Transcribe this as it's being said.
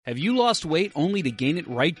Have you lost weight only to gain it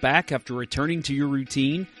right back after returning to your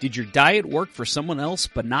routine? Did your diet work for someone else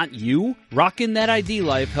but not you? Rockin' That ID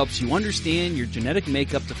Life helps you understand your genetic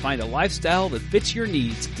makeup to find a lifestyle that fits your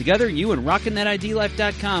needs. Together, you and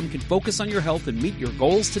RockinThatIDLife.com can focus on your health and meet your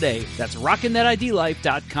goals today. That's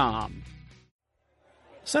RockinThatIDLife.com.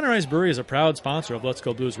 Center Ice Brewery is a proud sponsor of Let's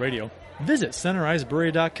Go Blues Radio. Visit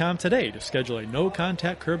centericebrewery.com today to schedule a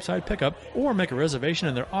no-contact curbside pickup or make a reservation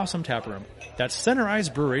in their awesome tap room. That's Center Ice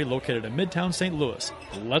Brewery, located in Midtown St. Louis.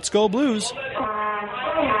 Let's go Blues!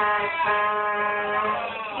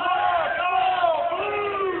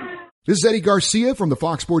 This is Eddie Garcia from the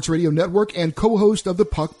Fox Sports Radio Network and co-host of the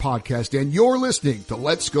Puck Podcast, and you're listening to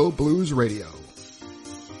Let's Go Blues Radio.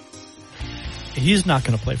 He's not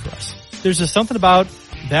going to play for us. There's just something about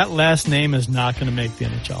that last name is not going to make the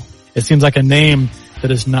NHL. It seems like a name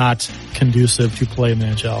that is not conducive to play in the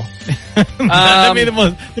NHL. I mean,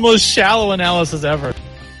 the most shallow analysis ever.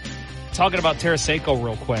 Talking about Tarasenko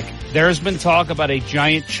real quick. There's been talk about a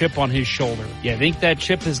giant chip on his shoulder. You think that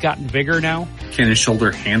chip has gotten bigger now? Can his shoulder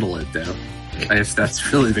handle it, though? I guess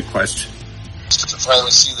that's really the question. To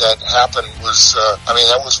finally see that happen was,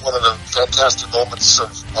 that was one of the fantastic moments of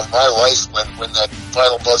my life when that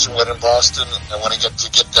final buzzer went in Boston, and when I get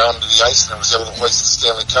down to the ice and I was able to hoist the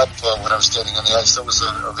Stanley Cup when I was standing on the ice. That was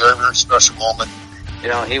a very, very special moment. You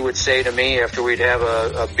know, he would say to me after we'd have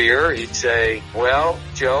a beer, he'd say, "Well,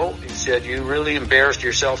 Joe," he said, "you really embarrassed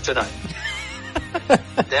yourself tonight."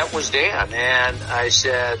 That was Dan, and I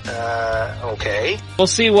said, okay. We'll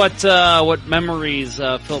see what memories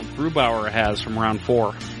Philip Grubauer has from round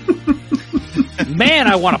 4. Man,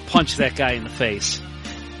 I want to punch that guy in the face.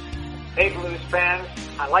 Hey, Blues fans.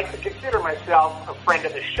 I like to consider myself a friend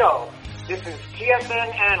of the show. This is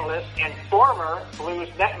TSN analyst and former Blues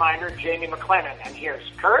netminder Jamie McLennan, and here's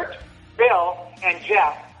Kurt, Bill, and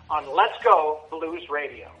Jeff on Let's Go Blues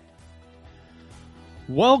Radio.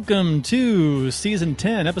 Welcome to Season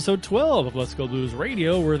 10, Episode 12 of Let's Go Blues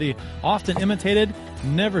Radio, where the often imitated,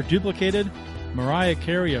 never duplicated, Mariah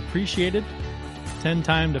Carey appreciated,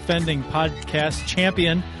 10-time defending podcast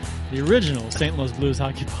champion, the original St. Louis Blues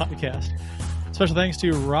Hockey Podcast. Special thanks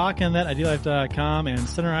to RockinThatIDLife.com and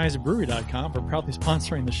CenterIceBrewery.com for proudly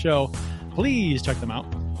sponsoring the show. Please check them out.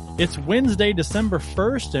 It's Wednesday, December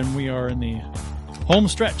 1st, and we are in the home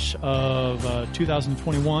stretch of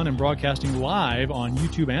 2021 and broadcasting live on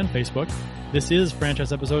YouTube and Facebook. This is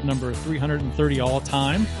franchise episode number 330 all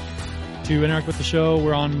time. To interact with the show,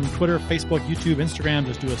 we're on Twitter, Facebook, YouTube, Instagram.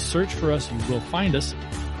 Just do a search for us. You will find us.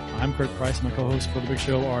 I'm Kurt Price. My co-hosts for the big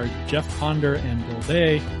show are Jeff Ponder and Bill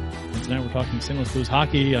Day. And tonight we're talking St. Louis Blues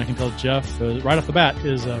hockey. And I can tell Jeff, right off the bat,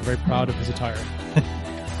 is very proud of his attire.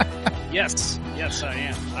 Yes, I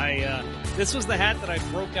am. This was the hat that I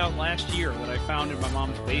broke out last year that I found in my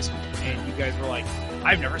mom's basement, and you guys were like,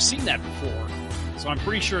 "I've never seen that before." So I'm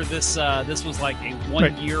pretty sure this was like a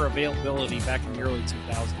one-year availability back in the early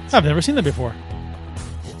 2000s. I've never seen that before.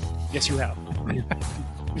 Yes, you have.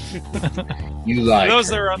 You lie. For those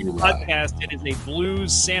that are on the podcast, it is a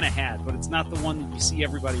Blues Santa hat, but it's not the one that you see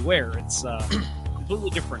everybody wear. It's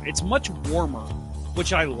completely different. It's much warmer,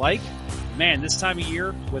 which I like. Man, this time of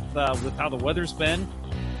year with how the weather's been,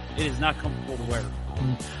 it is not comfortable to wear.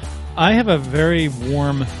 I have a very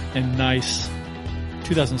warm and nice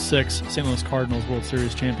 2006 St. Louis Cardinals World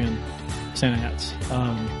Series champion Santa hats.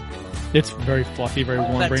 It's very fluffy, very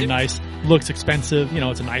warm, very nice. Looks expensive.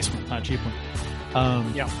 It's a nice one, not a cheap one.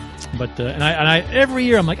 Yeah. But and I every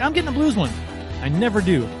year I'm like, I'm getting a Blues one. I never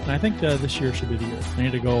do, and I think this year should be the year. I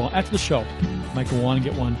need to go after the show. I might go on and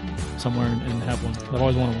get one somewhere and have one. I've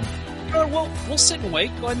always wanted one. We'll sit and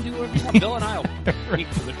wait. Go ahead and do whatever you want. Bill and I will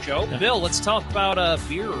wait for the show. Yeah. Bill, let's talk about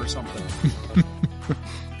beer or something.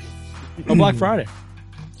 Black Friday.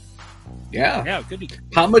 Yeah, good.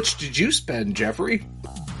 How much did you spend, Jeffrey?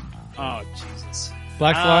 Oh, Jesus.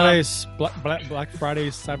 Black Friday,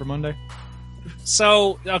 Cyber Monday.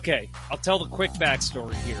 So, okay, I'll tell the quick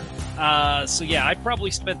backstory here. I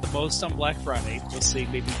probably spent the most on Black Friday. We'll see,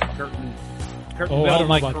 maybe Curtin. Oh, I don't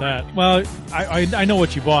know about that. Well, I know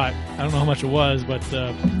what you bought. I don't know how much it was, but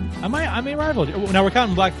I may rival you. Now we're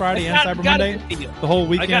counting Black Friday and Cyber Monday, the whole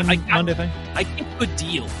weekend Monday thing. I get good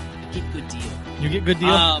deal. You get good deal.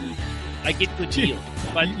 I get good deal.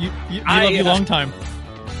 But you love you long time.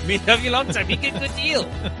 Me love you long time. You get good deal.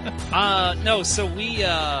 No. So we.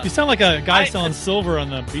 You sound like a guy selling silver on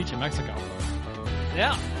the beach in Mexico.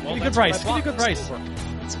 Yeah. Well, Give you a good price. Give you a good price.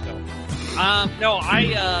 Mexico. So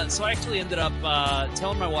I actually ended up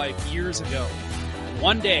telling my wife years ago,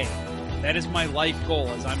 one day, that is my life goal,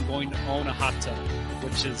 is I'm going to own a hot tub,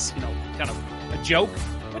 which is, kind of a joke,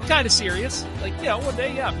 but kind of serious. Like, one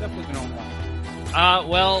day, I'm definitely going to own one.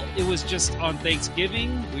 Well, it was just on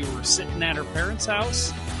Thanksgiving. We were sitting at her parents'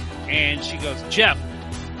 house, and she goes, Jeff,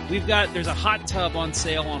 there's a hot tub on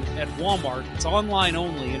sale at Walmart. It's online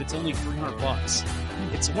only, and it's only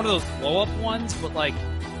 $300. It's one of those blow-up ones, but like,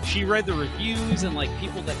 she read the reviews, and like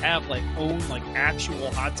people that have like own like actual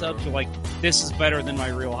hot tubs are like, this is better than my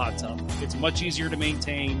real hot tub. It's much easier to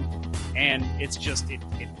maintain, and it's just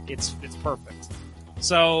it's perfect.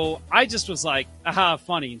 So I just was like, aha,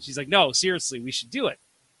 funny. And she's like, no, seriously, we should do it.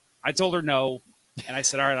 I told her no, and I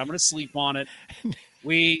said, all right, I'm going to sleep on it.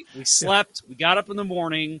 We slept. We got up in the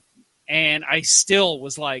morning, and I still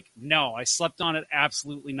was like, no, I slept on it.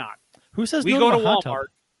 Absolutely not. Who says we no go to a hot Walmart? tub?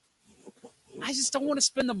 I just don't want to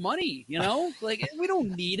spend the money, you know? Like, we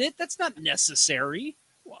don't need it. That's not necessary.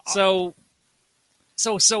 So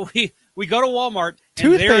we go to Walmart,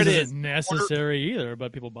 and there it Toothpaste is. isn't necessary either,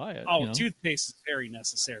 but people buy it. Oh, you know? toothpaste is very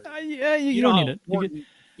necessary. Yeah, you don't need it.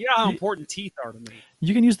 You know how important teeth are to me.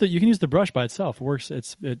 You can use the brush by itself. It works.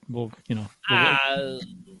 It will, you know.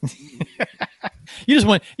 You just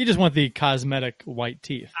want the cosmetic white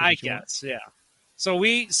teeth. I guess, yeah. So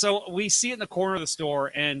we see it in the corner of the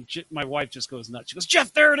store, and my wife just goes nuts. She goes,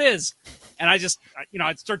 Jeff, there it is. And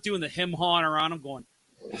I'd start doing the hem hawing around. I'm going,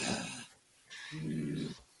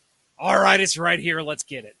 all right, it's right here. Let's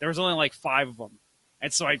get it. There was only like 5 of them.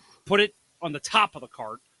 And so I put it on the top of the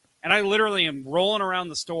cart, and I literally am rolling around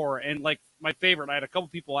the store. And like my favorite, I had a couple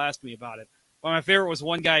people ask me about it, but my favorite was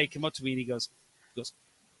one guy. He came up to me and he goes,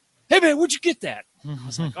 hey man, where'd you get that? I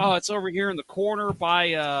was like, oh, it's over here in the corner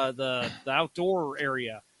by the outdoor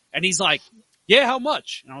area. And he's like, yeah, how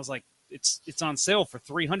much? And I was like, it's on sale for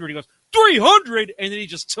 $300. He goes, $300? And then he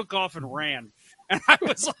just took off and ran. And I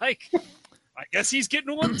was like, I guess he's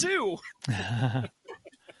getting one too.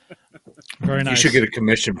 Very nice. You should get a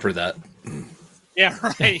commission for that. Yeah,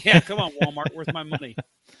 right. Yeah, come on, Walmart. Where's my money?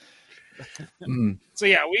 So,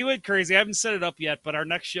 yeah, we went crazy. I haven't set it up yet, but our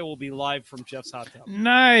next show will be live from Jeff's hot tub.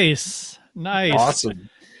 Nice. Awesome.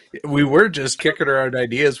 We were just kicking around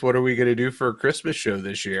ideas. What are we going to do for a Christmas show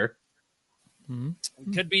this year?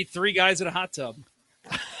 It could be 3 guys in a hot tub.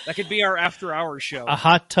 That could be our after-hours show. A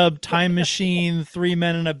hot tub time machine, 3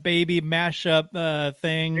 men and a baby mashup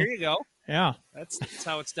thing. There you go. Yeah. That's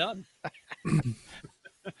how it's done.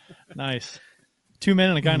 Nice. 2 men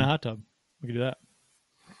and a guy in a hot tub. We could do that.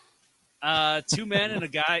 2 men and a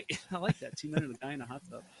guy. I like that. 2 men and a guy in a hot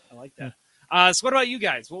tub. I like that. So what about you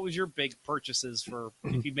guys? What was your big purchases for,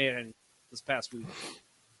 if you made any, this past week?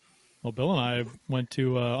 Well, Bill and I went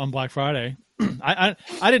to on Black Friday. I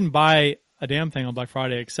didn't buy a damn thing on Black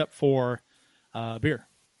Friday except for beer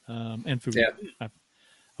and food. Yeah.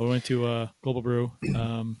 I went to Global Brew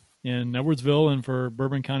in Edwardsville and for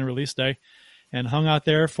Bourbon County Release Day, and hung out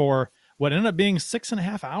there for what ended up being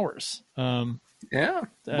 6.5 hours. Yeah.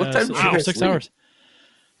 What time did you guys 6 leave? hours.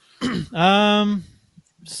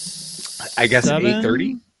 I guess 7?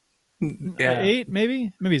 8:30. Yeah. 8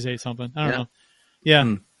 maybe it's 8 something. I don't know. Yeah,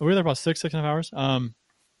 we were there about 6.5 hours.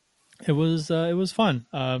 It was fun.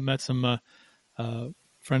 Met some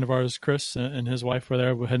friend of ours, Chris, and his wife were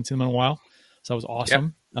there. We hadn't seen them in a while, so that was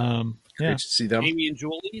awesome. Yep. Great to see them. Amy and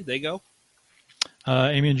Julie, they go.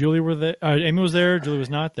 Amy and Julie were there. Amy was there. Julie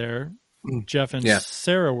was not there. Jeff and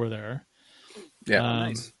Sarah were there. Yeah,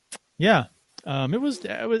 nice. Yeah, it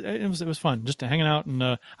was fun just hanging out.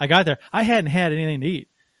 And I got there. I hadn't had anything to eat.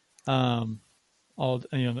 In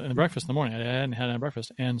the breakfast in the morning. I hadn't had any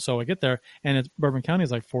breakfast, and so I get there, and it's Bourbon County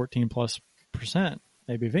is like 14+%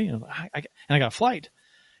 ABV, and I got a flight,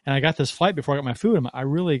 and I got this flight before I got my food. I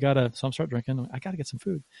really gotta, so I'm start drinking. I gotta get some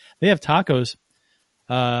food. They have tacos.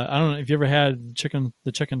 I don't know if you ever had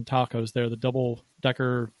the chicken tacos there, the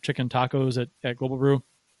double-decker chicken tacos at Global Brew.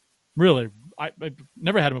 Really, I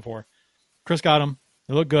never had them before. Chris got them.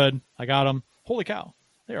 They look good. I got them. Holy cow,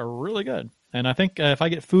 they are really good. And I think if I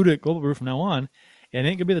get food at Global Brew from now on, it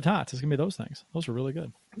ain't gonna be the tots. It's gonna be those things. Those are really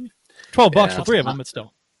good. $12 for 3 of them, but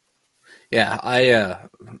still. Yeah,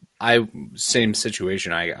 I same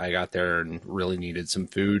situation. I got there and really needed some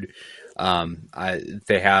food.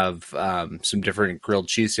 They have some different grilled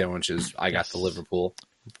cheese sandwiches. I got the Liverpool,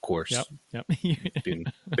 of course. Yep. Being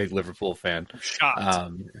a big Liverpool fan.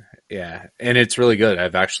 Shot. Yeah, and it's really good.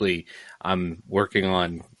 I'm working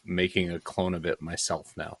on making a clone of it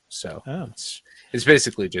myself now. So it's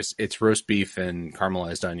basically it's roast beef and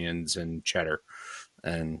caramelized onions and cheddar,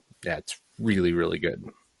 and yeah, it's really, really good.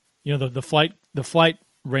 You know, the flight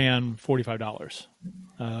ran $45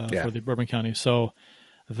 for the Bourbon County. So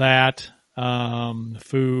that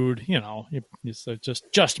food, it's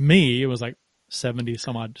just me. It was like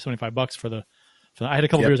 $75 for the. I had a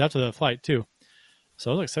couple beers after the flight too,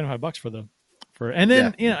 so it was like $75 for and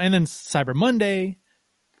then and then Cyber Monday.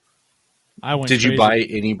 I went. Did crazy. you buy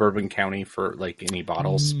any Bourbon County for like any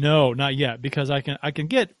bottles? No, not yet, because I can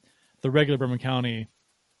get the regular Bourbon County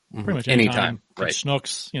pretty much anytime. Right.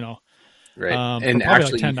 Schnucks, Right. And like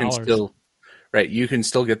actually, $10. you can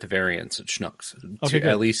still get the variants at Schnucks. Okay,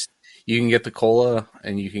 at least you can get the cola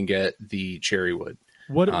and you can get the cherrywood.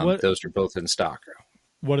 What? Those are both in stock.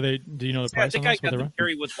 What are they? Do you know the price? I think on I this? got the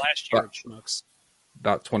cherrywood last year at Schnucks.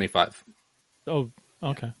 About 25. Oh,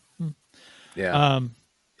 okay. Yeah.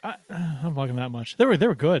 I'm liking that much. They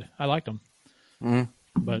were good. I liked them.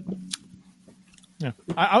 But yeah,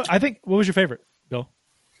 I think. What was your favorite, Bill?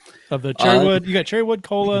 Of the cherrywood, you got cherrywood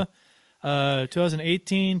cola,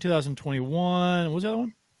 2018, 2021. What was the other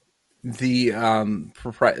one? The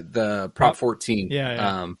Prop 14.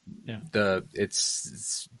 Yeah.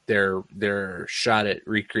 It's their shot at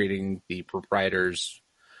recreating the proprietor's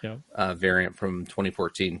variant from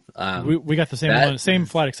 2014. We got the same one, same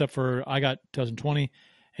flight, except for I got 2020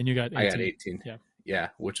 and you got 18. I got 18. Yeah,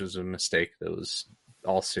 which was a mistake. That was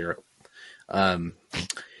all syrup. Mine,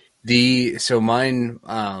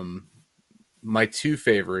 my two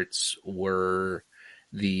favorites were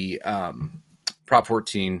the Prop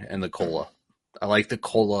 14 and the cola. I like the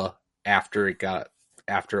cola after it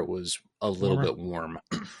was a little bit warm,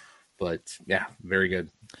 but yeah, very good.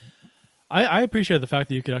 I appreciated the fact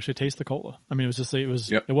that you could actually taste the cola. I mean,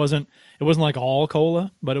 it wasn't like all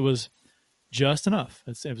cola, but it was just enough.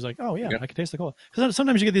 It was like, oh yeah, I could taste the cola. Because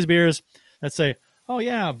sometimes you get these beers that say, oh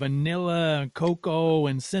yeah, vanilla, cocoa,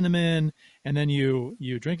 and cinnamon, and then you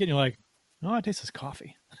drink it and you're like, oh, it tastes like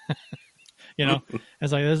coffee.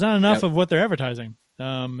 It's like there's not enough of what they're advertising.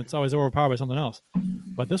 It's always overpowered by something else.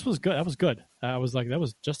 But this was good. That was good. I was like, that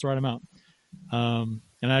was just the right amount.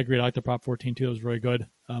 And I agree. I like the Prop 14 too. It was really good.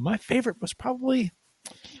 My favorite was probably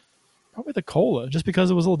the cola, just because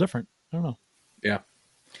it was a little different. I don't know. Yeah.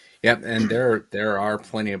 Yeah, and there are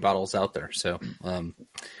plenty of bottles out there. So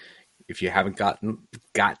if you haven't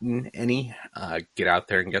gotten any, get out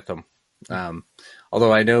there and get them.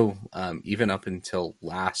 Although I know even up until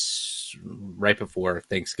right before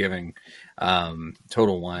Thanksgiving,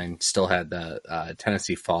 Total Wine still had the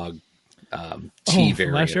Tennessee Fog tea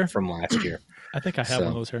variant from last year. I think I have one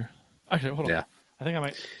of those here. Actually, hold on. Yeah. I think I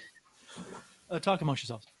might. Talk amongst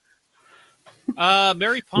yourselves.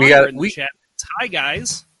 Mary Ponder in the chat. Hi,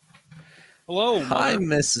 guys. Hello. Hi,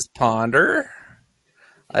 Mrs. Ponder.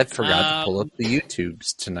 I forgot to pull up the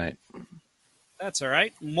YouTubes tonight. That's all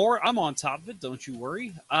right. I'm on top of it. Don't you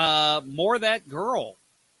worry. More that girl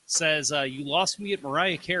says you lost me at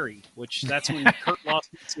Mariah Carey, which that's when Kurt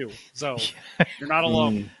lost me too. So you're not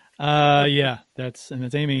alone. Yeah, it's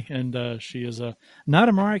Amy, and she is not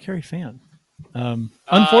a Mariah Carey fan.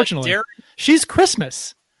 Unfortunately, she's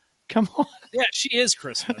Christmas. Come on. Yeah, she is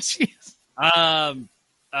Christmas. She is.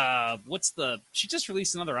 She just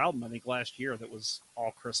released another album, I think, last year that was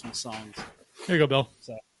all Christmas songs. Here you go, Bill.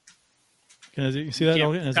 So, you see that?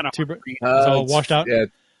 It's all washed out? Yeah,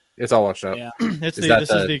 it's all washed out. Yeah. This is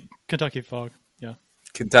the Kentucky Fog. Yeah.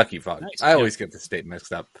 Kentucky Fog. Nice. I always get the state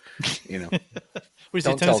mixed up. We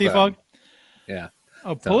see Tennessee Fog? Yeah.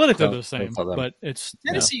 Oh, politically the same, but it's...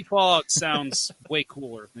 Tennessee Fog sounds way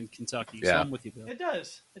cooler than Kentucky, so I'm with you, Bill. It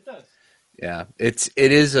does. Yeah, it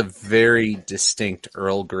is a very distinct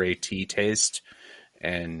Earl Grey tea taste,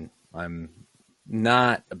 and I'm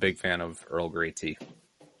not a big fan of Earl Grey tea.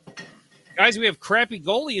 Guys, we have Crappy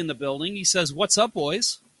Goalie in the building. He says, "What's up,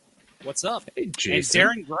 boys? What's up?" Hey, Jason. And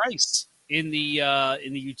Darren Grice in the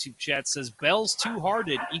YouTube chat says, "Bell's Too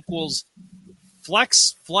Hearted equals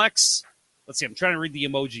flex. Let's see. I'm trying to read the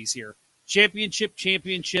emojis here. Championship,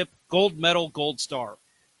 gold medal, gold star."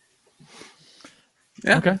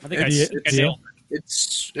 Yeah, okay. I think I nailed it.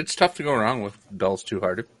 It's tough to go wrong with Bell's Too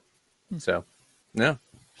Hearted. So, no.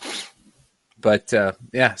 But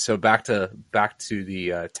so back to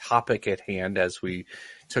the topic at hand, as we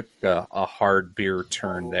took a hard beer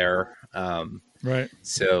turn there. Right.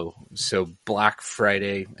 So Black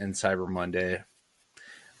Friday and Cyber Monday.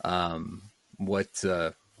 What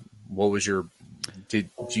was your? Did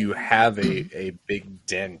you have a big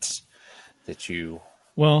dent that you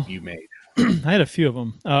made? I had a few of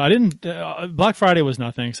them. I didn't. Black Friday was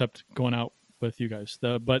nothing except going out with you guys.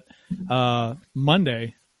 But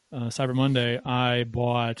Monday, Cyber Monday, I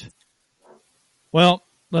bought. Well,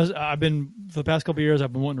 I've been for the past couple of years.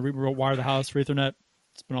 I've been wanting to rewire the house for Ethernet.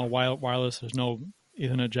 It's been all wireless. There's no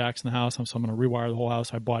Ethernet jacks in the house, so I'm going to rewire the whole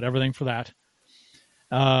house. I bought everything for that.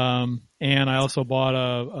 And I also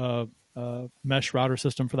bought a mesh router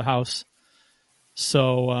system for the house.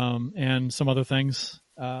 So and some other things.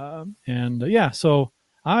 So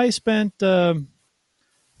I spent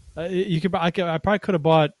You could. I probably could have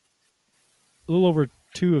bought a little over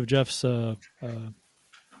 2 of Jeff's hot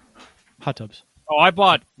tubs.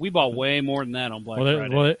 Oh, we bought way more than that on Black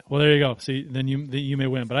Friday. Well, there you go. See, then you may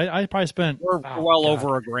win. But I probably spent We're well over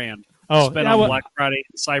 $1,000. Oh, spent on Black Friday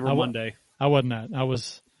and Cyber Monday. I wasn't that. I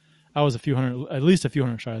was a few hundred, at least a few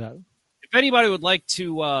hundred shy of that. If anybody would like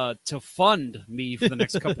to fund me for the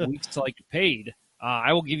next couple of weeks till I get paid,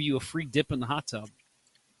 I will give you a free dip in the hot tub.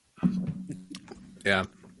 Yeah.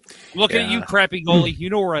 Look at you, crappy goalie. You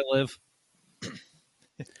know where I live.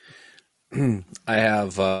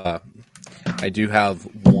 I do have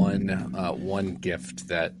one gift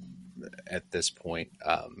that at this point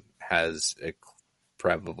has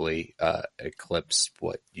probably eclipsed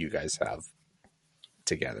what you guys have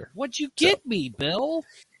together. What'd you get me, Bill?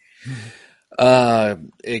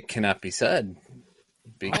 It cannot be said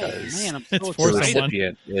because I'm so the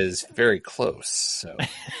recipient is very close. So,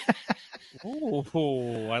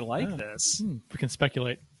 I like this. We can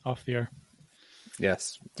speculate off the air.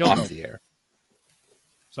 Yes, off the air.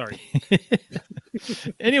 Sorry.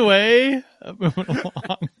 Anyway, moving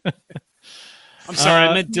along. I'm sorry,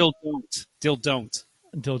 I meant dill don't. Dill don't.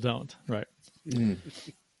 Dill don't. Right.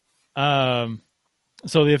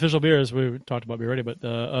 So the official beers, we talked about beer already, but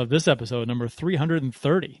of this episode, number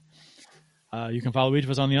 330. You can follow each of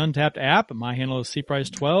us on the Untapped app. My handle is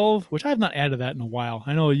cprice12, which I have not added that in a while.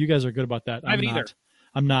 I know you guys are good about that. I haven't either.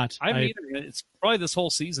 I'm not. I haven't either. It's probably this whole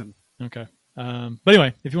season. Okay. But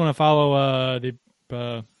anyway, if you want to follow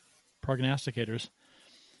the prognosticators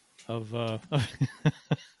of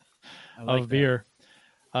beer,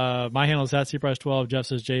 my handle is at cprice12. Jeff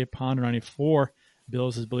says jponder94.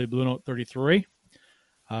 Bill says Billy Blue Note 33.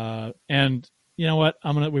 And you know what?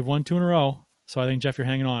 We've won 2 in a row, so I think Jeff, you're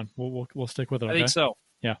hanging on. We'll stick with it. Okay? I think so.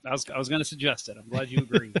 Yeah, I was going to suggest it. I'm glad you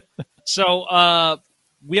agree. So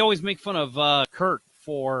we always make fun of Kurt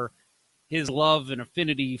for his love and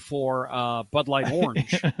affinity for Bud Light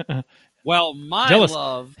Orange. Well, my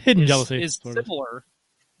love jealousy is similar.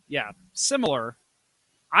 Yeah, similar.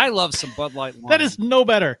 I love some Bud Light Lime. That is no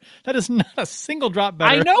better. That is not a single drop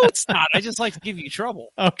better. I know it's not. I just like to give you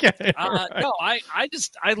trouble. Okay. Right. No, I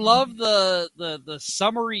love the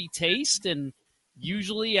summery taste, and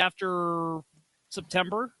usually after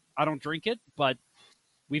September, I don't drink it, but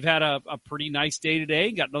we've had a pretty nice day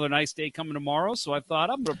today. Got another nice day coming tomorrow, so I thought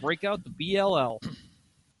I'm going to break out the BLL.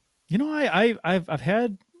 You know, I've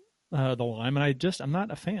had the lime, and I'm not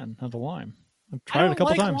a fan of the lime. I've tried it a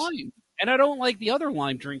couple times. Lime. And I don't like the other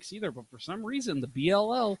lime drinks either, but for some reason, the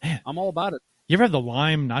BLL, man, I'm all about it. You ever have the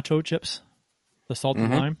lime nacho chips? The salted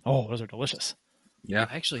lime? Oh, those are delicious. Yeah.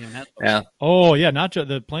 I actually haven't had those. Yeah. Oh, yeah,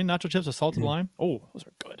 the plain nacho chips with salted lime. Oh, those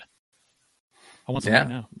are good. I want some right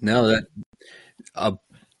now. No,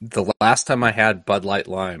 the last time I had Bud Light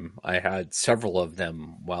Lime, I had several of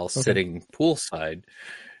them while sitting poolside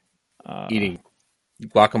eating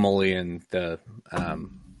guacamole and the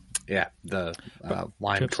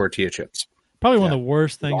lime chips. Tortilla chips. Probably one of the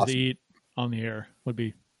worst things to eat on the air would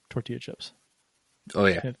be tortilla chips. Oh,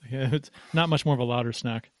 yeah. It's not much more of a louder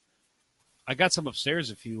snack. I got some upstairs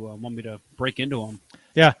if you want me to break into them.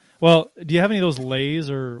 Yeah. Well, do you have any of those Lay's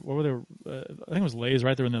or what were they? I think it was Lay's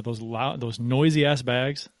right there in those noisy ass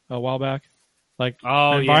bags a while back, like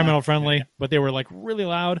environmental friendly, but they were like really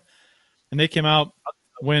loud, and they came out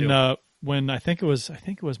when I think it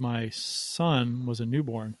was my son was a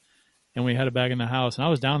newborn, and we had a bag in the house, and I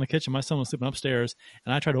was down in the kitchen. My son was sleeping upstairs,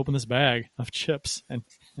 and I tried to open this bag of chips, and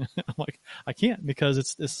I'm like, I can't because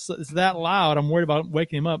it's that loud. I'm worried about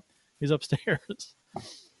waking him up. He's upstairs.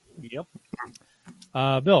 Yep.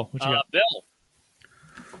 Bill, what you got?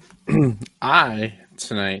 Bill. I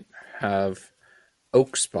tonight have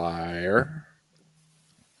Oakspire.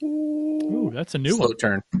 Ooh, that's a new Slow one.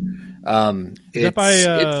 turn. Is that by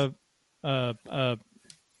the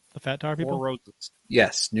Fat Tar people? Four Roses.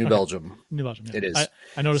 Yes, New Belgium. New Belgium. Yeah. It is.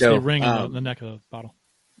 I noticed the ring on the neck of the bottle.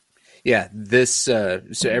 Yeah, this. So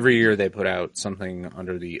every year they put out something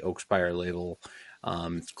under the Oakspire label.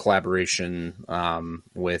 Collaboration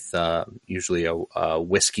with usually a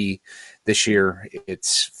whiskey. This year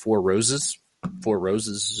it's Four Roses. Four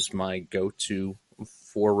Roses is my go-to.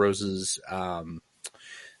 Four Roses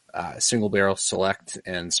single barrel select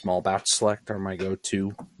and small batch select are my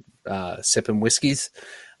go-to sipping whiskeys.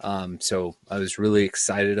 So I was really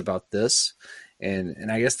excited about this.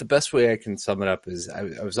 And I guess the best way I can sum it up is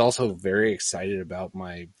I was also very excited about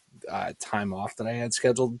my time off that I had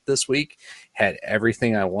scheduled this week. Had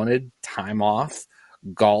everything I wanted, time off,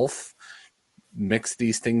 golf, mix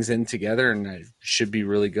these things in together, and it should be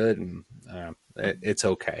really good. And it's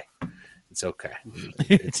okay. It's okay.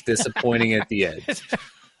 It's disappointing at the end.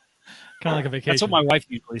 Kind of like a vacation. That's what my wife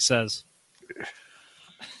usually says.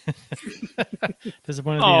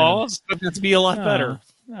 Disappointed. Oh, it's supposed to be a lot better.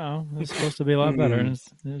 No, it was supposed to be a lot better, and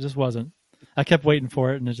it just wasn't. I kept waiting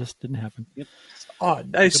for it, and it just didn't happen. Yep. Oh,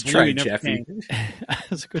 nice try, Jeffy.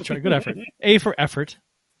 That's a good try. Good effort. A for effort.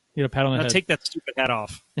 You know, pat on the Now head. take that stupid hat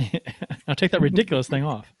off. Now take that ridiculous thing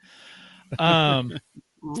off.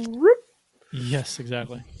 Yes,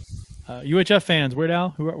 exactly. UHF fans, Weird Al,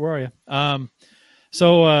 where are you?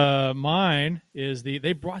 So mine is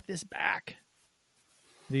they brought this back.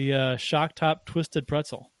 The Shock Top Twisted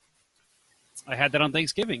Pretzel. I had that on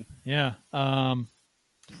Thanksgiving. Yeah,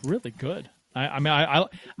 really good.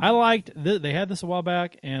 I liked they had this a while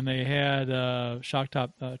back, and they had Shock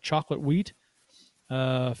Top chocolate wheat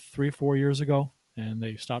 3-4 years ago, and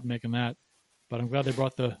they stopped making that. But I'm glad they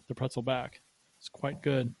brought the pretzel back. It's quite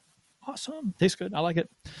good. Awesome. Tastes good. I like it.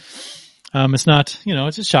 It's not,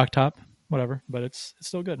 it's just Shock Top, whatever, but it's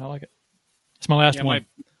still good. I like it. It's my last one.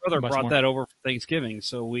 My brother brought that over for Thanksgiving,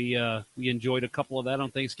 so we enjoyed a couple of that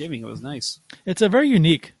on Thanksgiving. It was nice. It's a very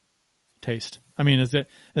unique taste. I mean, is it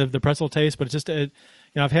the pretzel taste? But it's just,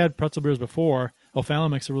 I've had pretzel beers before.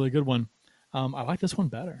 O'Fallon makes a really good one. I like this one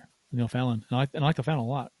better than the O'Fallon, and I like the O'Fallon a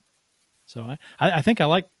lot. So I think I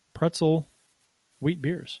like pretzel wheat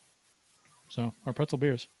beers. So, or pretzel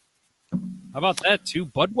beers. How about that? 2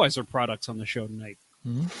 Budweiser products on the show tonight.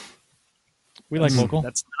 Mm-hmm. We like local.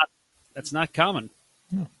 That's not common.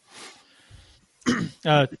 No.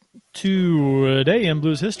 Today in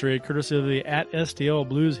Blues History, courtesy of the @STL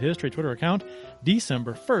Blues History Twitter account,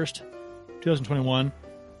 December 1st, 2021.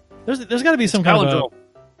 There's got to be some kind of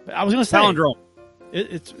a... I was going to say... Palindrome.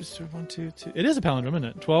 It's 1, 2, 2. It is a palindrome, isn't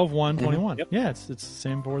it? 12, 1, 21. Yep. Yeah, it's the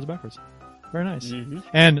same forwards backwards. Very nice. Mm-hmm.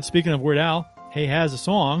 And speaking of Weird Al, he has a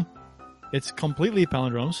song. It's completely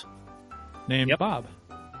palindromes named Bob.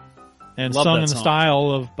 And Love sung in the song.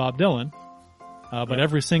 style of Bob Dylan. But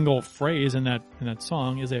every single phrase in that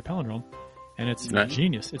song is a palindrome. And it's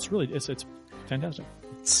genius. It's really, it's fantastic.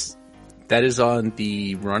 That is on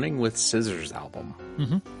the Running with Scissors album.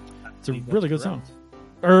 Mm-hmm. It's a really good song.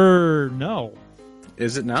 No.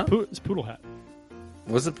 Is it not? It's Poodle Hat.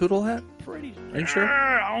 Was it Poodle Hat? Pretty. Are you sure?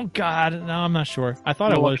 Oh, God. No, I'm not sure. I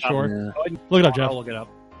thought I was sure. Yeah. Look it up, Jeff. I'll look it up.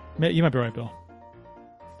 You might be right, Bill.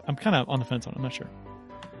 I'm kind of on the fence on it. I'm not sure.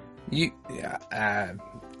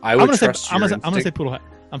 I would trust I'm going to say Poodle Hat.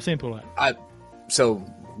 I'm saying Poodle Hat. So,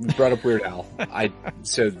 you brought up Weird Al.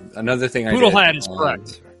 So, another thing Poodle Hat is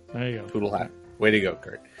correct. There you go. Poodle Hat. Way to go,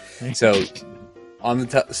 Kurt. So, on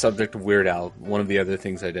the subject of Weird Al, one of the other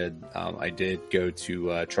things I did go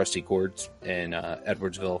to Trusty Chords in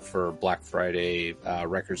Edwardsville for Black Friday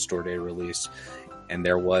Record Store Day release, and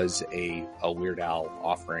there was a Weird Al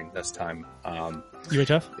offering this time.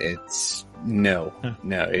 UHF? It's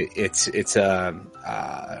it's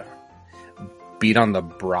Beat on the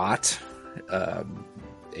Brat, a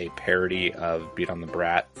parody of Beat on the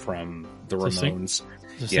Brat from the Ramones.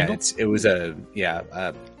 It's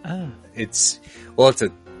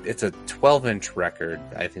a 12-inch record.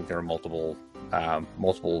 I think there are multiple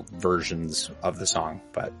versions of the song,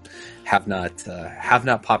 but have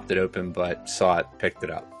not popped it open, but saw it, picked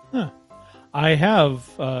it up. Huh. I have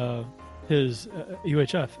his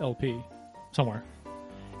UHF LP somewhere,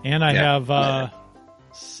 and I have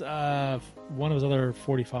one of his other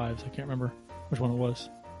 45s. I can't remember which one it was.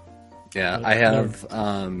 Yeah, I have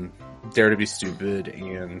Dare to Be Stupid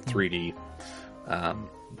and 3D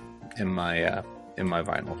in my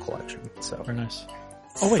vinyl collection. So very nice.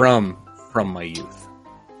 From my youth.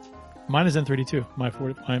 Mine is N3D too. My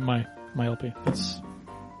LP. I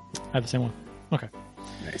have the same one. Okay.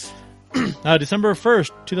 Nice. December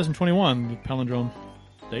 1st, 2021, the palindrome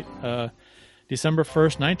date. December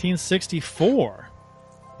 1st, 1964.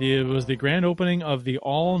 It was the grand opening of the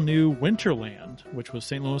all-new Winterland, which was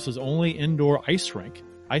St. Louis's only indoor ice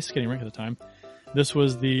skating rink at the time. This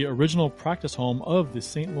was the original practice home of the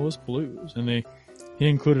St. Louis Blues, and he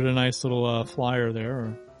included a nice little flyer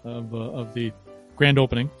there of the grand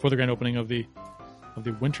opening of the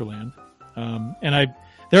Winterland. And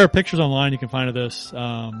there are pictures online you can find of this.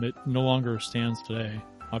 It no longer stands today.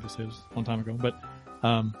 Obviously, it was a long time ago, but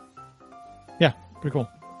yeah, pretty cool.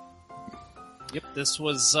 Yep, this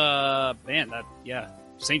was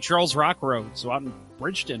St. Charles Rock Road, so out in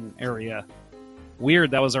Bridgeton area.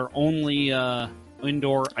 Weird, that was our only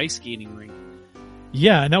indoor ice skating rink.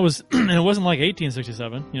 Yeah, and that was and it wasn't like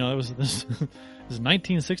 1867. It was this is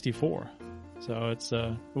 1964. So it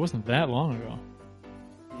wasn't that long ago.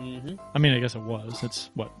 Mm-hmm. I mean, I guess it was. It's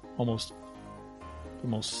almost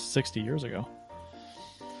 60 years ago.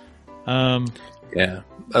 Yeah,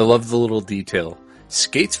 I love the little detail.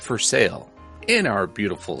 Skates for sale. In our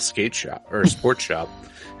beautiful skate shop or sports shop,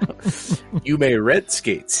 you may rent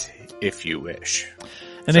skates if you wish.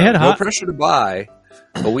 And they had no pressure to buy,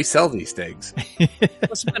 but we sell these things.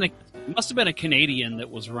 must have been a Canadian that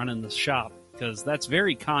was running the shop, because that's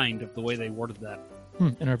very kind of the way they worded that.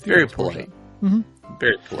 In our very polite. Mm-hmm.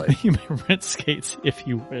 Very polite. You may rent skates if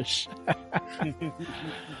you wish.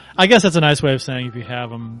 I guess that's a nice way of saying if you have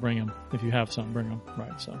them, bring them. If you have some, bring them.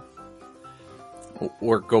 Right. So.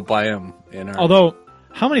 Or go buy them in our Although,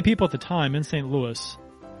 how many people at the time in St. Louis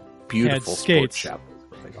beautiful had skates, sports shop?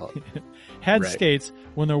 What they call it. had Right. skates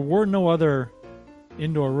when there were no other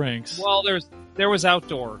indoor rinks? Well, there was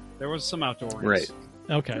outdoor. There was some outdoor rinks.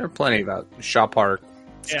 Right. Okay. There are plenty about Shaw Park,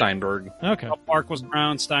 Yeah. Steinberg. Okay. Park was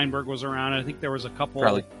around. Steinberg was around. I think there was a couple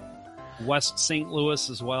Probably. West St. Louis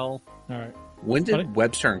as well. All right. When did Buddy?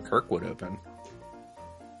 Webster and Kirkwood open?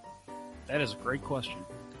 That is a great question.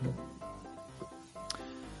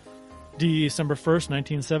 December 1st,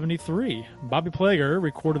 1973. Bobby Plager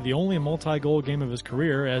recorded the only multi-goal game of his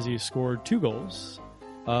career as he scored 2 goals.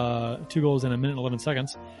 2 goals in a minute and 11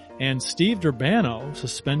 seconds. And Steve Durbano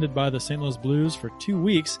suspended by the St. Louis Blues for 2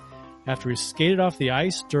 weeks after he skated off the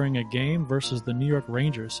ice during a game versus the New York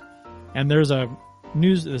Rangers. And there's a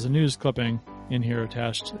news clipping in here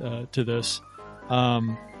attached to this.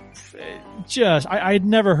 I'd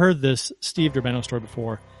never heard this Steve Durbano story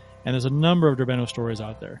before, and there's a number of Durbano stories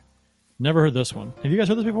out there. Never heard this one. Have you guys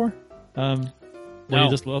heard this before? When No. he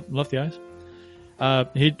just left the ice?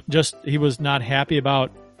 He was not happy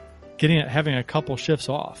about having a couple shifts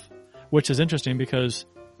off, which is interesting because,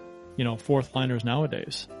 fourth liners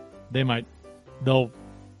nowadays, they'll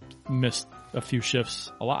miss a few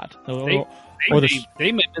shifts a lot. They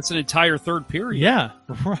may miss an entire third period. Yeah,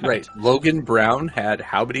 Right. Logan Brown had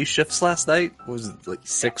how many shifts last night? Was it like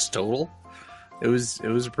 6 total? It was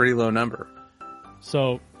a pretty low number.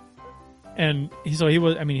 So, he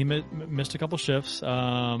missed a couple shifts.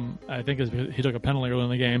 I think he took a penalty early in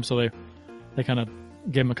the game, so they kind of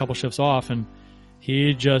gave him a couple shifts off, and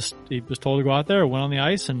he was told to go out there, went on the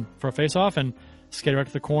ice and for a face off, and skated right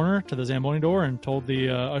to the corner to the Zamboni door and told the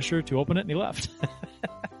usher to open it, and he left.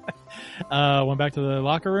 Went back to the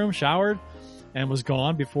locker room, showered, and was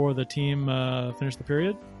gone before the team finished the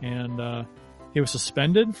period. And he was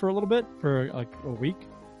suspended for a little bit, for like a week,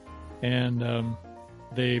 and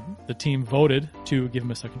the team voted to give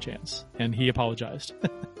him a second chance, and he apologized.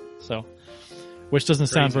 So, which doesn't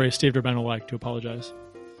sound very Steve Durbano-like to apologize.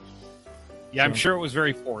 Yeah, I'm sure it was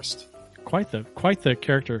very forced. Quite the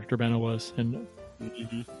character Durbano was, and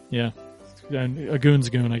yeah, and a goon's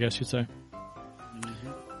goon, I guess you'd say.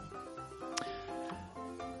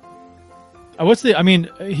 Wasn't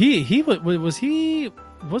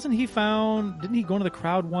he found? Didn't he go into the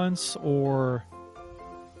crowd once or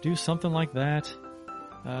do something like that?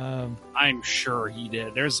 I'm sure he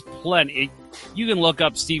did. There's plenty. You can look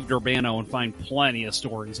up Steve Durbano and find plenty of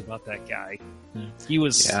stories about that guy. Yeah. He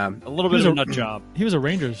was a little bit of a nut job. He was a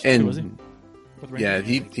Rangers And too, was he? yeah,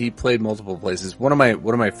 he played multiple places. One of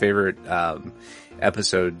my favorite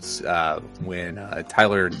episodes when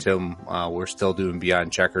Tyler and Tim were still doing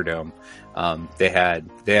Beyond Checkerdome. They had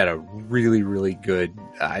a really, really good.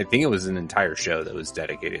 I think it was an entire show that was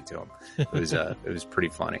dedicated to him. It was pretty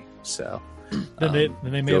funny. So Then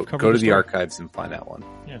they may have covered. Go to the the archives and find that one.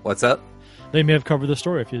 Yeah. What's up? They may have covered the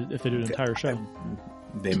story if they do an entire show.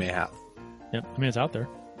 They may have. Yep, I mean it's out there.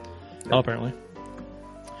 Well, apparently.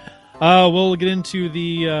 We'll get into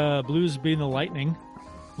the Blues beating the Lightning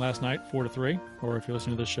last night, 4-3. Or if you're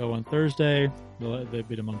listening to the show on Thursday, they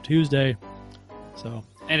beat them on Tuesday. So,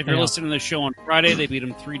 And if you're listening to the show on Friday, they beat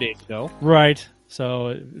him 3 days ago. right.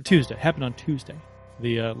 So Tuesday happened on Tuesday,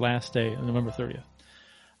 the last day, November 30th.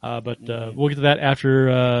 But we'll get to that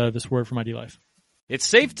after this word from ID Life. It's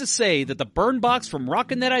safe to say that the Burn Box from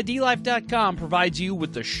RockinThatIDLife.com provides you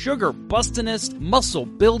with the sugar-bustingest,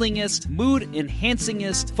 muscle-buildingest,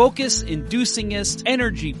 mood-enhancingest, focus-inducingest,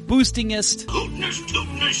 energy-boostingest,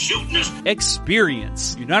 hootinest,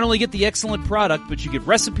 experience. You not only get the excellent product, but you get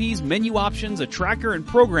recipes, menu options, a tracker, and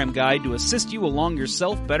program guide to assist you along your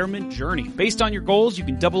self-betterment journey. Based on your goals, you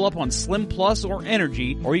can double up on Slim Plus or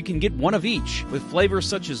Energy, or you can get one of each. With flavors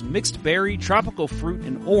such as mixed berry, tropical fruit,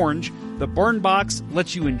 and orange, the Burn Box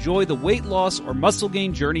lets you enjoy the weight loss or muscle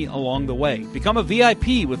gain journey along the way. Become a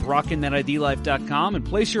VIP with RockinThatIDLife.com and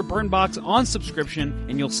place your Burn Box on subscription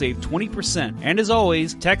and you'll save 20%. And as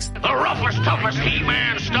always, text The roughest, toughest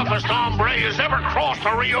He-Man, stuffest hombre has ever crossed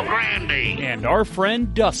the Rio Grande. and our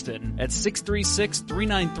friend Dustin at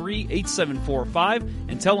 636-393-8745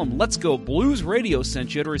 and tell him Let's Go Blues Radio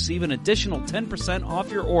sent you to receive an additional 10%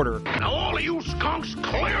 off your order. Now all of you skunks,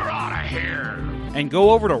 clear out of here. and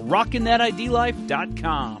go over to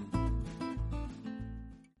rockinthatidlife.com.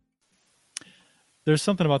 There's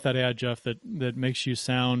something about that ad, Jeff, that makes you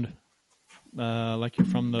sound like you're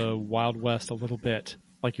from the Wild West a little bit,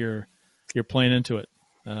 like you're playing into it.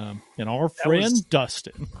 And our friend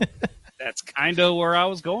Dustin. That's kind of where I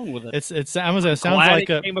was going with it. It sounds like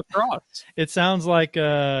it came across. It sounds like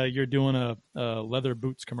you're doing a leather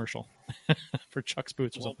boots commercial for Chuck's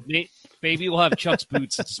Boots or something. Maybe we'll have Chuck's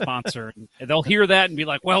Boots as a sponsor, and they'll hear that and be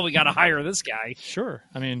like, "Well, we got to hire this guy." Sure.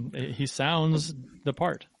 I mean, he sounds the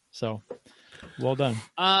part. So, well done.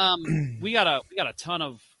 We got a ton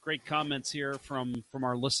of great comments here from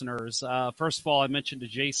our listeners. First of all, I mentioned to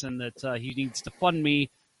Jason that he needs to fund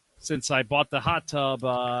me since I bought the hot tub,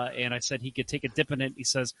 and I said he could take a dip in it. He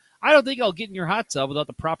says, "I don't think I'll get in your hot tub without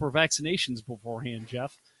the proper vaccinations beforehand,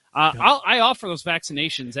 Jeff." I offer those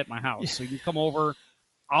vaccinations at my house, so you can come over.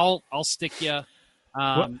 I'll stick you,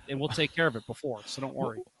 and we'll take care of it before. So don't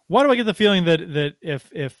worry. Why do I get the feeling that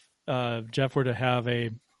if Jeff were to have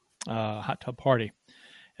a hot tub party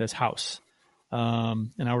at his house,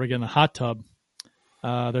 and I were to get in the hot tub,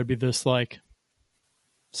 there'd be this like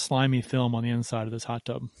slimy film on the inside of this hot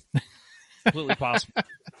tub. Completely possible.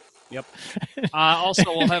 Yep. Also,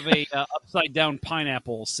 we'll have a upside down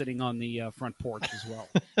pineapple sitting on the front porch as well.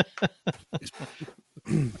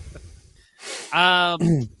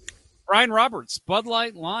 Brian Roberts, Bud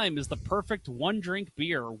Light Lime is the perfect one-drink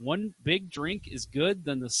beer. One big drink is good,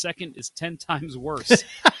 then the second is 10 times worse.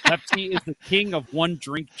 Pepsi is the king of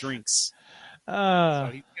one-drink drinks.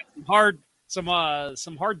 So he's got some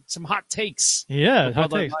hot takes. Yeah,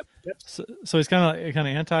 hot takes. So he's kind of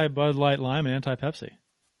anti Bud Light Lime and anti Pepsi.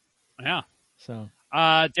 Yeah. So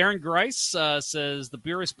Darren Grice says the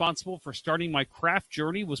beer responsible for starting my craft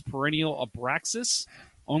journey was Perennial Abraxas,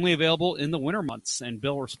 only available in the winter months. And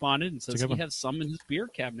Bill responded and says he has some in his beer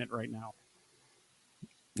cabinet right now.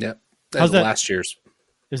 Yep. How's that? Last year's.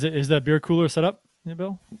 Is that beer cooler set up,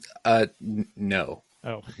 Bill? No.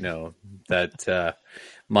 Oh no. That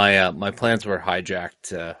my plans were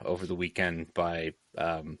hijacked over the weekend by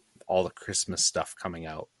all the Christmas stuff coming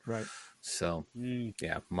out. Right. So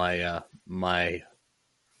yeah, my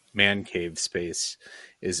man cave space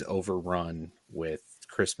is overrun with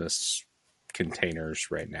Christmas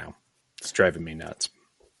containers right now. It's driving me nuts.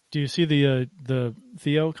 Do you see the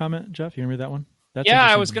Theo comment, Jeff? You can read that one? Yeah,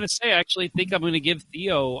 I was going to say, I actually think I'm going to give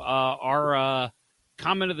Theo our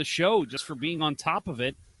comment of the show just for being on top of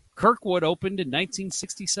it. Kirkwood opened in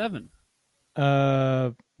 1967.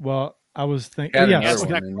 Well, I was thinking. I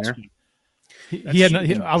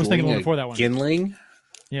was thinking one before that one. Gindling?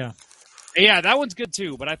 Yeah. Yeah, that one's good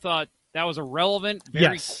too, but I thought that was a relevant,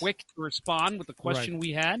 very quick to respond with the question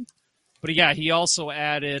we had. But yeah, he also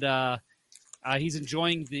added he's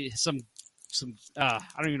enjoying some I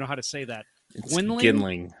don't even know how to say that.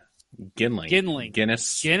 Gindling.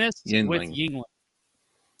 Guinness with Yingling. Yingling.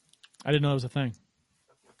 I didn't know that was a thing.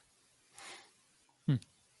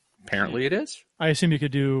 Apparently it is. I assume you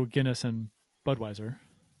could do Guinness and Budweiser.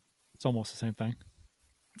 It's almost the same thing.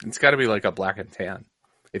 It's got to be like a black and tan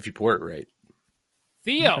if you pour it right.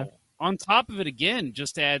 Theo, on top of it again,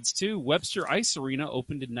 just adds too, Webster Ice Arena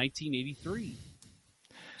opened in 1983.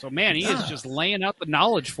 So, man, he is just laying out the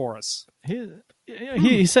knowledge for us.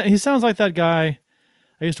 He sounds like that guy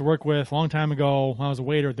I used to work with a long time ago when I was a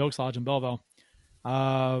waiter at the Oaks Lodge in Belleville.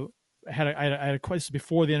 I had a question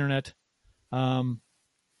before the internet, and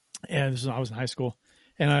I was in high school,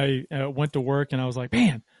 and I went to work, and I was like,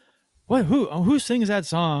 man, who sings that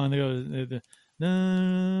song? And they go,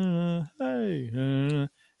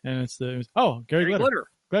 and it's Gary Glitter.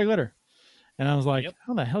 Greg Glitter. And I was like,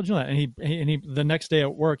 how the hell did you know that? And he the next day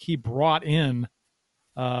at work, he brought in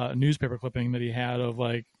a newspaper clipping that he had of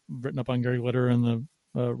like written up on Gary Glitter and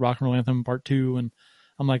the Rock and Roll Anthem Part 2. And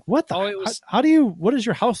I'm like, what the? What does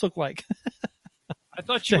your house look like? I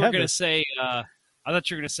thought you were going to say,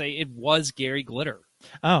 it was Gary Glitter.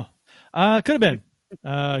 Oh, could have been.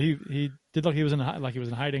 He did look he was in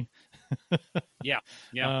hiding. Yeah,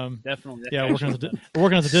 definitely. Yeah,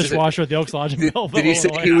 working as a dishwasher at the Oaks Lodge in Belleville. Did he say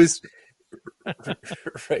he was?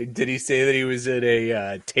 Right. Did he say that he was in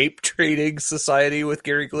a tape trading society with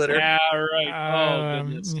Gary Glitter? Yeah, right.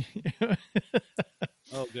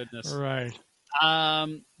 Oh goodness. Right.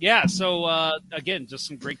 Yeah. So again, just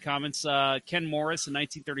some great comments. Ken Morris in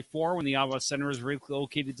 1934, when the Iowa Senators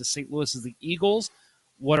relocated to St. Louis as the Eagles,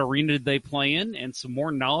 what arena did they play in? And some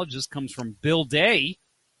more knowledge. This comes from Bill Day,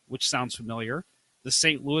 which sounds familiar. The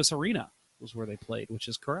St. Louis Arena was where they played, which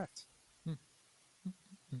is correct.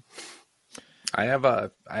 I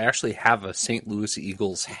actually have a St. Louis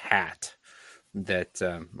Eagles hat that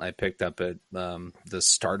I picked up at the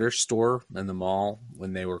Starter store in the mall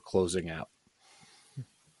when they were closing out.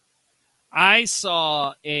 I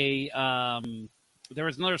saw there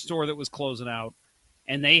was another store that was closing out,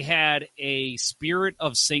 and they had a Spirit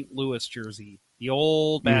of St. Louis jersey, the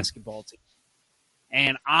old basketball team.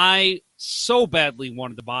 And I so badly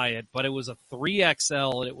wanted to buy it, but it was a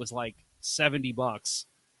 3XL, and it was like $70.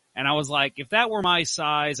 And I was like, if that were my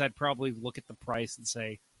size, I'd probably look at the price and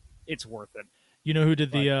say, it's worth it. You know who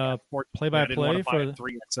did the play-by-play for the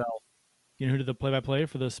 3XL? You know who did the play-by-play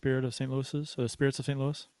for the Spirit of St. Louis's? Or the Spirits of St.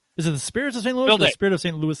 Louis? Is it the Spirits of St. Louis or the Spirit of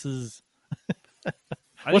St. Louis's?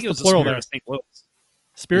 I think it was the plural there? Of St. Louis.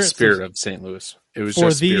 Spirit of St. Louis. It was for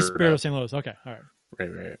just the Spirit of St. Louis. Okay, all right. Right.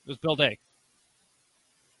 It was Bill Day.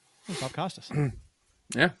 Oh, Bob Costas.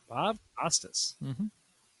 Yeah, Bob Costas. Mm-hmm.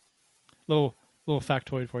 Little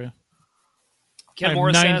factoid for you. Ken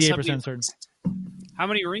Morris 98% certain. How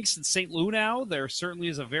many rinks in St. Louis now? There certainly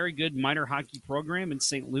is a very good minor hockey program in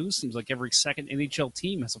St. Louis. Seems like every second NHL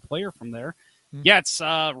team has a player from there. Mm-hmm. Yeah, it's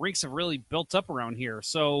rinks have really built up around here.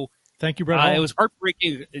 So thank you, Brett Hall. It was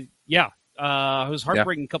heartbreaking. It was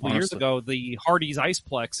heartbreaking a couple of years ago. The Hardee's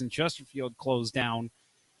Iceplex in Chesterfield closed down,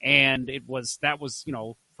 and that was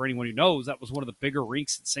for anyone who knows, that was one of the bigger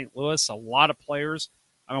rinks in St. Louis. A lot of players.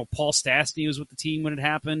 I know Paul Stastny was with the team when it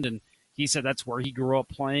happened, and he said that's where he grew up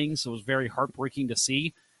playing, so it was very heartbreaking to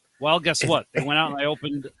see. Well, guess what? They went out and they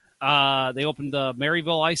opened the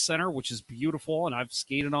Maryville Ice Center, which is beautiful, and I've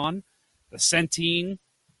skated on. The Centene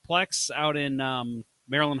Plex out in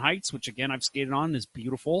Maryland Heights, which, again, I've skated on, is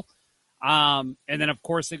beautiful. And then, of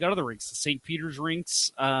course, they've got other rinks. The St. Peter's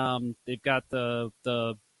rinks. They've got the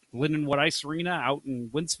Lindenwood Ice Arena out in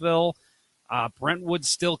Wentzville. Brentwood's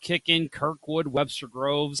still kicking. Kirkwood, Webster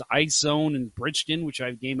Groves, Ice Zone, and Bridgeton, which I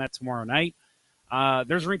have a game at tomorrow night.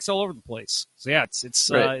 There's rinks all over the place. So yeah, it's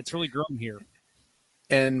really grown here.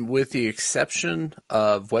 And with the exception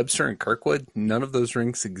of Webster and Kirkwood, none of those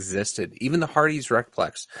rinks existed. Even the Hardee's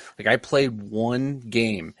Recplex. Like, I played one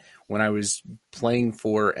game when I was playing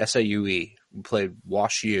for SIUE. We played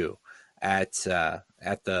Wash U at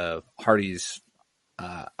the Hardee's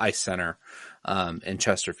Ice Center in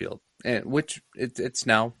Chesterfield. Which it's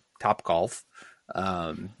now Top Golf,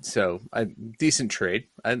 so a decent trade.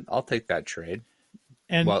 I'll take that trade.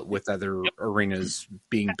 And with other arenas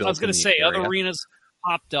being built, I was going to say area. Other arenas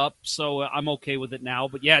popped up, so I'm okay with it now.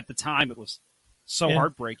 But yeah, at the time it was so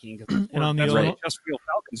heartbreaking. And on the Chesterfield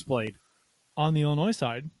Falcons played. On the Illinois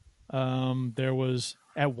side, there was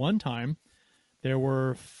at one time there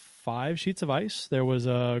were 5 sheets of ice. There was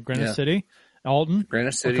Granite City, Alton,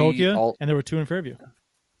 Granite City, Waukegan, and there were 2 in Fairview.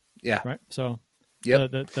 Yeah. Right. So,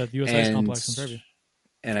 the US Ice Complex in Fairview.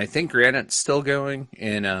 And I think Granite's still going,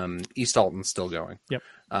 and East Alton's still going. Yep.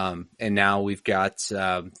 And now we've got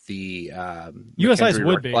the US Ice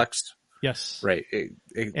would be. Yes. Right.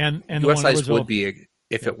 And US Ice would be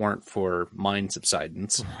if it weren't for mine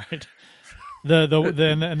subsidence. Right.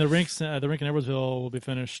 The rinks, the rink in Edwardsville will be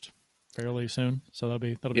finished fairly soon, so that'll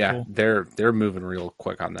be cool. Yeah, they're moving real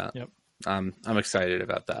quick on that. Yep. I'm excited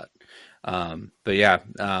about that. But yeah,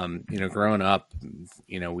 growing up,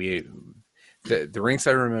 the rinks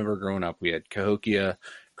I remember growing up, we had Cahokia,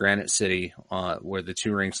 Granite City, were the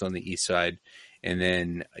 2 rinks on the east side. And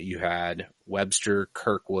then you had Webster,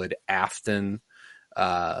 Kirkwood, Afton,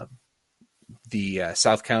 the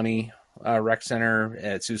South County Rec Center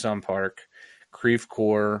at Susan Park, Creve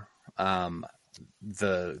Coeur,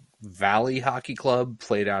 the Valley Hockey Club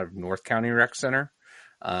played out of North County Rec Center.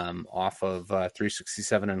 Off of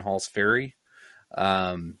 367 and Halls Ferry.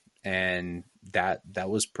 And that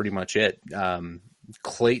was pretty much it.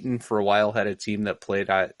 Clayton for a while had a team that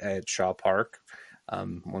played at Shaw Park,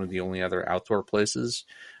 one of the only other outdoor places.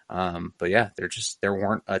 But yeah, there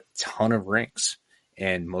weren't a ton of rinks,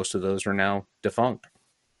 and most of those are now defunct.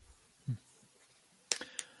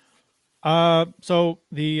 So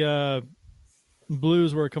the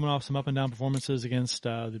Blues were coming off some up and down performances against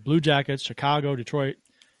the Blue Jackets, Chicago, Detroit,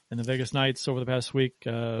 and the Vegas Knights over the past week.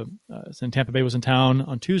 Since Tampa Bay was in town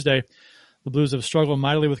on Tuesday, the Blues have struggled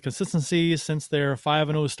mightily with consistency since their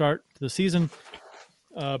 5-0 start to the season,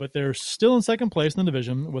 but they're still in second place in the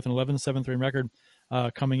division with an 11-7-3 record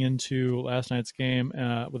coming into last night's game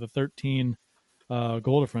with a 13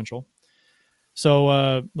 goal differential.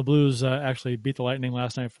 So the Blues actually beat the Lightning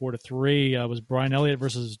last night 4-3. It was Brian Elliott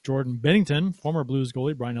versus Jordan Bennington, former Blues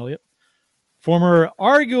goalie Brian Elliott. Former,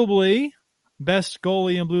 arguably, best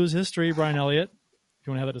goalie in Blues history, Brian Elliott, if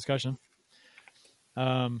you want to have that discussion.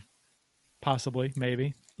 Possibly,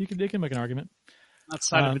 maybe. You can make an argument.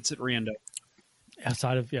 Outside of Vincent Riendo.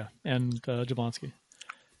 Outside of, and Jablonski.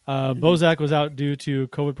 Bozak was out due to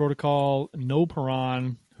COVID protocol. No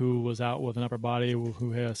Perron, who was out with an upper body,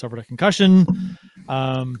 who had suffered a concussion. Do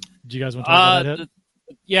you guys want to talk about that hit?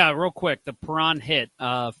 Yeah, real quick. The Perron hit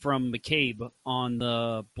from McCabe on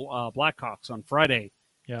the Blackhawks on Friday.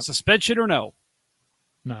 Yeah. Suspension or no?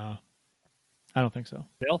 No, I don't think so.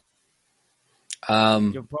 Bill? You have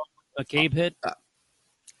a problem with McCabe hit?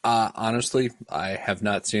 Honestly, I have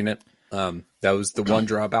not seen it. That was the one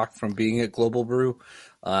drawback from being at Global Brew.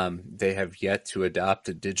 They have yet to adopt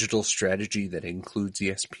a digital strategy that includes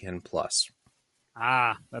ESPN Plus.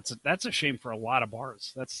 That's a shame for a lot of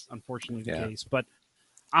bars. That's unfortunately the case. But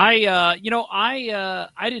I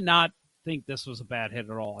did not think this was a bad hit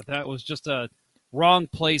at all. I thought it was just a wrong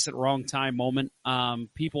place at wrong time moment.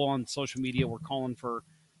 People on social media were calling for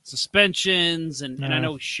suspensions, and I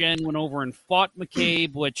know Shen went over and fought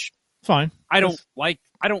McCabe, which fine. I don't like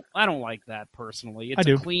that personally. It's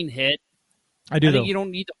a clean hit. I think you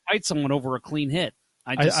don't need to fight someone over a clean hit.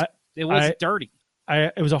 It was dirty.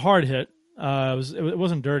 It was a hard hit. It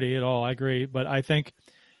wasn't dirty at all. I agree, but I think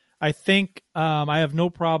I have no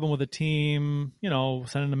problem with a team,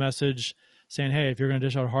 sending a message saying, "Hey, if you're going to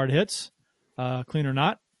dish out hard hits, clean or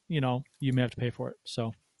not, you may have to pay for it."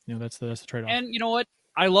 So, that's the trade-off. And you know what?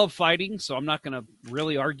 I love fighting, so I'm not going to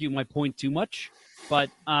really argue my point too much. But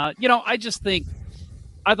I just think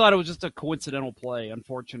I thought it was just a coincidental play.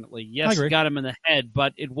 Unfortunately, yes, he got him in the head,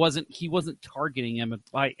 but he wasn't targeting him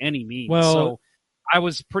by any means. Well, so I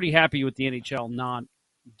was pretty happy with the NHL not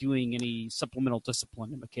doing any supplemental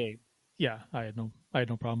discipline in McCabe. Yeah, I had no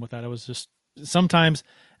problem with that. It was just sometimes,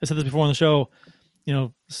 I said this before on the show,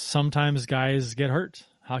 sometimes guys get hurt.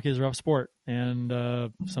 Hockey is a rough sport,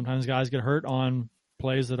 and sometimes guys get hurt on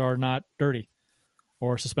plays that are not dirty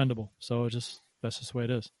or suspendable. So that's just the way it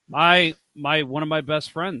is. One of my best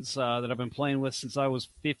friends that I've been playing with since I was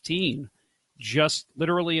 15 just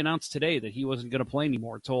literally announced today that he wasn't going to play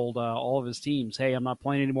anymore. Told all of his teams, "Hey, I'm not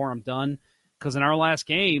playing anymore. I'm done." Because in our last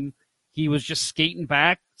game, he was just skating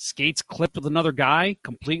back, skates clipped with another guy,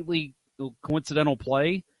 completely coincidental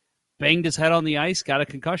play, banged his head on the ice, got a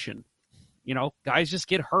concussion. Guys just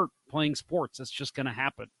get hurt playing sports. That's just going to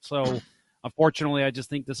happen. So, unfortunately, I just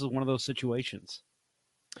think this is one of those situations.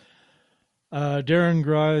 Darren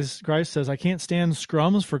Grice says, "I can't stand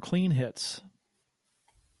scrums for clean hits."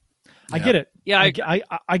 Yeah. I get it. Yeah, I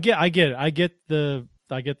get it. I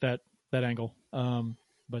get that angle.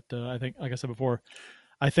 But I think, like I said before,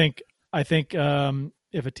 I think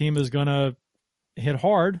if a team is gonna hit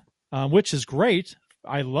hard, which is great,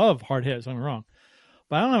 I love hard hits. Don't get me wrong,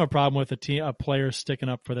 but I don't have a problem with a player sticking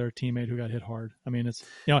up for their teammate who got hit hard. I mean, it's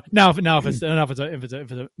now if it's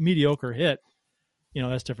a mediocre hit,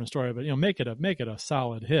 that's a different story. But make it a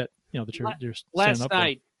solid hit. That you're last up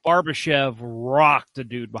night. Barbashev rocked a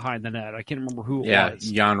dude behind the net. I can't remember who it was.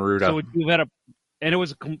 Jan Ruda. So you've had it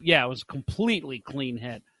was a completely clean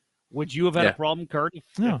hit. Would you have had a problem, Kurt,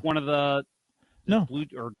 if one of the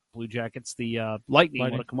Blue Jackets, the Lightning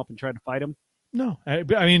would have come up and tried to fight him? No, I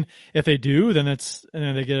mean, if they do, then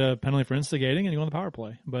they get a penalty for instigating and you go on the power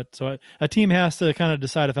play. But so a team has to kind of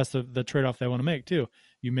decide if that's the trade-off they want to make too.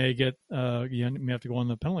 You may get you may have to go on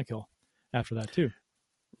the penalty kill after that too.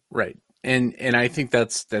 Right. And I think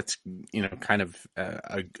that's kind of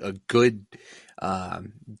a good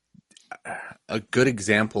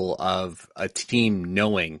example of a team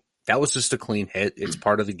knowing that was just a clean hit. It's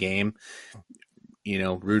part of the game.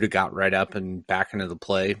 Ruda got right up and back into the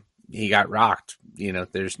play. He got rocked.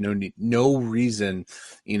 There's no reason,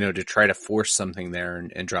 to try to force something there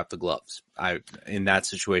and drop the gloves. In that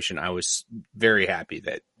situation, I was very happy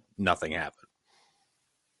that nothing happened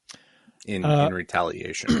in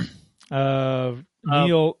retaliation. Neil,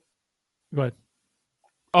 go ahead.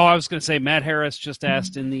 Oh, I was going to say, Matt Harris just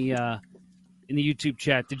asked in the YouTube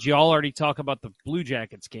chat, did you all already talk about the Blue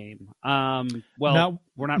Jackets game? We're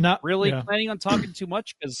not really planning on talking too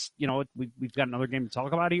much because, we've got another game to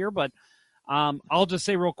talk about here. But I'll just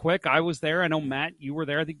say real quick, I was there. I know, Matt, you were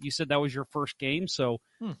there. I think you said that was your first game. So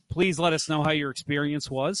please let us know how your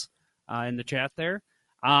experience was in the chat there.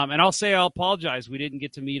 And I'll say I'll apologize. We didn't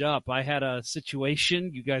get to meet up. I had a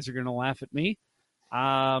situation. You guys are going to laugh at me.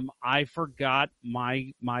 I forgot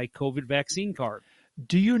my COVID vaccine card.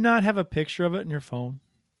 Do you not have a picture of it in your phone?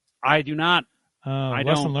 I do not. I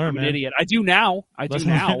don't. I'm an idiot. I do now.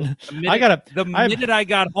 The minute I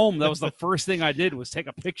got home, that was the first thing I did was take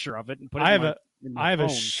a picture of it and put it in my phone. A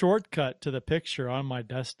shortcut to the picture on my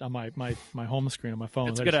desk on my home screen on my phone.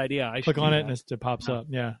 That's a good idea. I click on it and it pops up.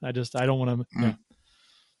 Yeah, I don't want to.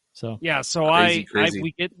 Yeah. So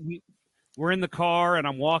we're in the car and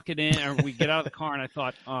I'm walking in, and we get out of the car and I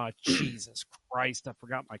thought, oh Jesus Christ, I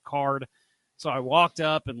forgot my card. So I walked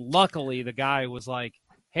up, and luckily the guy was like,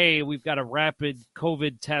 hey, we've got a rapid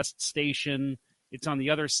COVID test station. It's on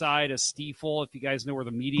the other side of Stiefel. If you guys know where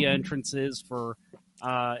the media entrance is for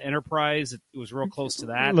Enterprise, it was real close to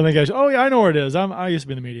that. Let me guess. Oh, yeah, I know where it is. I used to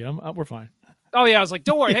be in the media. We're fine. Oh, yeah. I was like,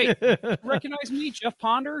 don't worry. Hey, you recognize me? Jeff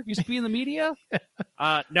Ponder used to be in the media.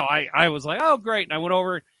 No, I was like, oh, great. And I went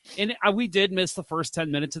over, and we did miss the first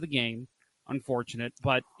 10 minutes of the game. Unfortunate.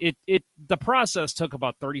 But the process took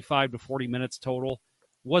about 35 to 40 minutes total.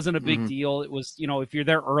 Wasn't a big deal. It was, if you're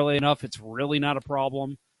there early enough, it's really not a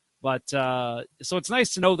problem. But so it's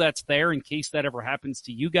nice to know that's there in case that ever happens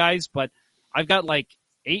to you guys. But I've got like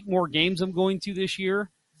 8 more games I'm going to this year.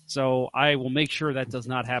 So I will make sure that does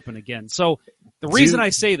not happen again. So the reason I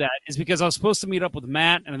say that is because I was supposed to meet up with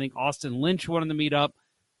Matt, and I think Austin Lynch wanted to meet up.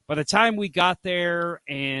 By the time we got there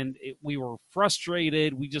and we were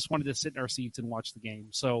frustrated, we just wanted to sit in our seats and watch the game.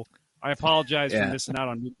 So I apologize for missing out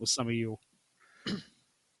on meeting with some of you.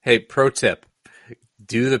 Hey, pro tip: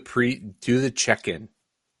 do the check-in.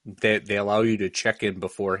 They allow you to check in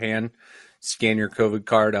beforehand, scan your COVID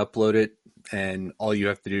card, upload it, and all you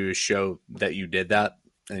have to do is show that you did that,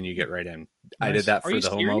 and you get right in. Nice. I did that for the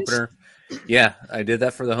home opener. Yeah, I did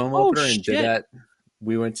that for the home opener and did that.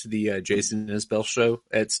 We went to the Jason Isbell show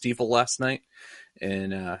at Stiefel last night,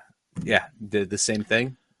 and did the same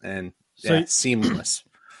thing, and seamless.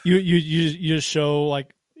 You just show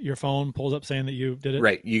like your phone pulls up saying that you did it?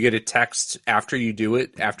 Right. You get a text after you do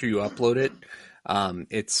it, after you upload it.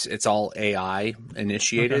 It's all AI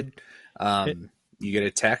initiated. Okay. You get a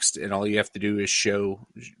text, and all you have to do is show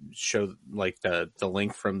like the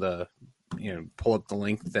link from the, pull up the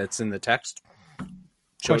link that's in the text,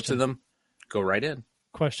 show it to them, go right in.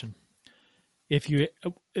 Question: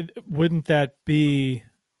 wouldn't that be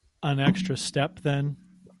an extra step then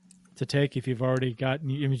to take if you've already gotten?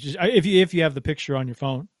 If you have the picture on your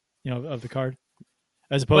phone, of the card,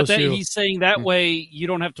 as opposed to he's saying that way you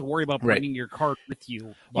don't have to worry about bringing your card with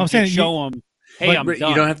you. I'm saying show them. Hey, I'm done.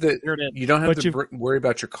 You don't have to worry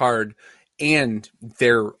about your card, and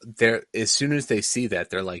they're as soon as they see that,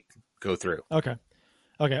 they're like, go through. Okay.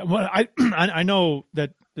 Well, I know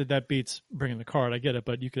that beats bringing the card. I get it,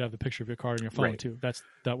 but you could have the picture of your card on your phone too.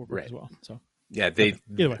 That would work as well. So yeah,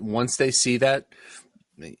 once they see that,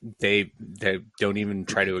 they don't even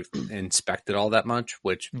try to inspect it all that much.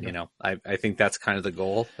 Which I think that's kind of the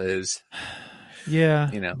goal is. Yeah,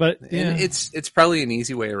 but and it's probably an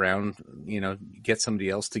easy way around. Get somebody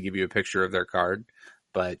else to give you a picture of their card,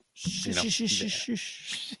 but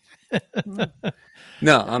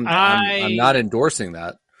no, I'm not endorsing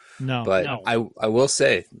that. No, but I will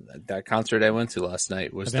say that concert I went to last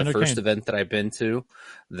night was the first event that I've been to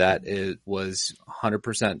that it was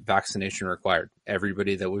 100% vaccination required.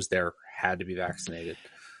 Everybody that was there had to be vaccinated.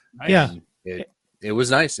 Yeah, it was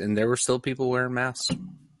nice, and there were still people wearing masks.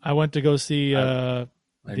 I went to go see the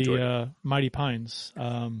Mighty Pines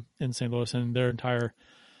in St. Louis, and their entire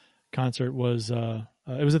concert was it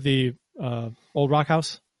was at the Old Rock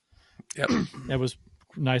House. Yep, it was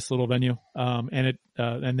a nice little venue, and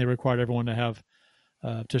they required everyone to have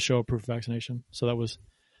to show proof of vaccination. So that was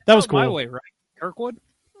cool. My way, right? Kirkwood.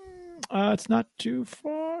 It's not too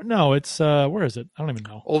far. No, it's where is it? I don't even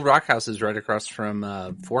know. Old Rock House is right across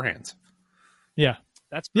from Four Hands. Yeah.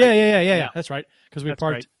 That's right. Yeah. That's right. Because we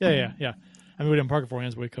parked. Right. Yeah. I mean, we didn't park at Four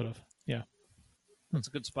Hands, but we could have. Yeah. That's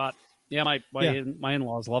a good spot. Yeah, my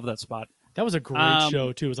in-laws love that spot. That was a great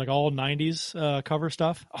show too. It was like all 90s cover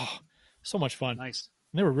stuff. Oh, so much fun. Nice.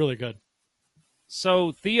 And they were really good.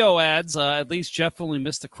 So Theo adds, at least Jeff only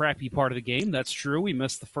missed the crappy part of the game. That's true. We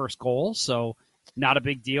missed the first goal, so not a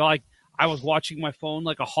big deal. I was watching my phone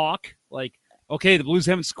like a hawk. Like, okay, the Blues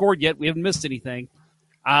haven't scored yet. We haven't missed anything.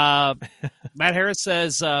 Matt Harris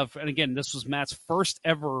says, and again, this was Matt's first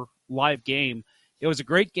ever live game. It was a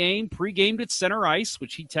great game, pre-gamed at center ice,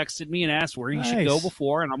 which he texted me and asked where he should go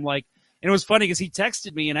before. And I'm like, and it was funny because he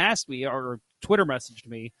texted me and asked me or Twitter messaged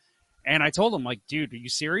me. And I told him, like, dude, are you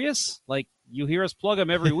serious? Like, you hear us plug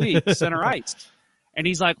them every week, center ice. And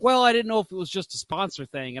he's like, well, I didn't know if it was just a sponsor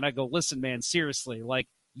thing. And I go, listen, man, seriously, like,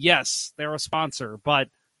 yes, they're a sponsor, but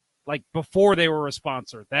like before they were a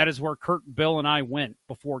sponsor, that is where Kurt, Bill, and I went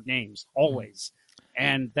before games, always.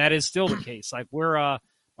 And that is still the case. Like we're,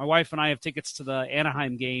 my wife and I have tickets to the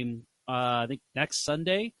Anaheim game, I think next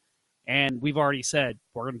Sunday. And we've already said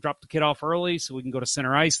we're going to drop the kid off early so we can go to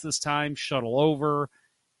center ice this time, shuttle over.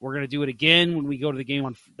 We're going to do it again when we go to the game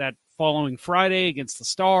on that following Friday against the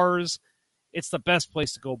Stars. It's the best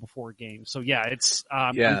place to go before a game. So, yeah, it's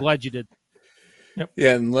I'm glad you did. Yep.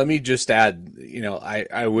 Yeah, and let me just add,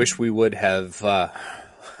 I wish we would have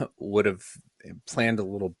planned a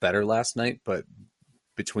little better last night, but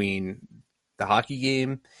between the hockey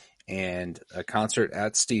game and a concert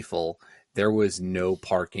at Stiefel, there was no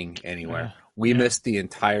parking anywhere. We missed the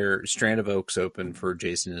entire Strand of Oaks Open for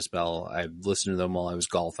Jason Isbell. I listened to them while I was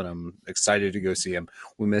golfing. I'm excited to go see him.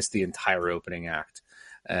 We missed the entire opening act.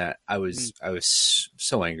 I was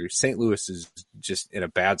so angry. St. Louis is just in a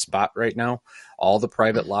bad spot right now. All the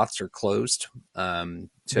private lots are closed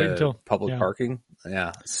to public parking.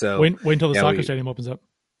 Yeah. So wait until the soccer stadium opens up.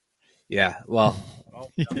 Yeah. Well,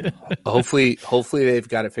 hopefully they've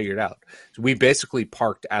got it figured out. So we basically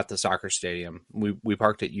parked at the soccer stadium. We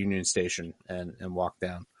parked at Union Station and walked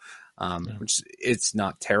down, which it's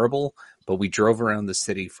not terrible, but we drove around the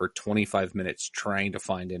city for 25 minutes trying to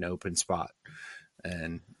find an open spot.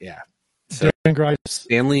 And so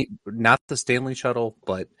Stanley, not the Stanley shuttle,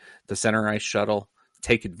 but the Center Ice shuttle.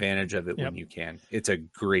 Take advantage of it when you can. It's a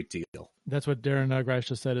great deal. That's what Darren Grice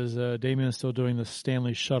just said. Is Damien is still doing the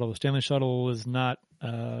Stanley shuttle. The Stanley shuttle is not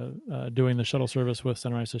doing the shuttle service with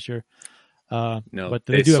Center Ice this year. No, but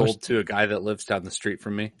they sold to a guy that lives down the street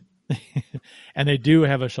from me. And they do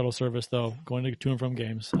have a shuttle service though, going to and from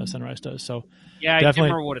games. Center Ice does. So yeah, I can't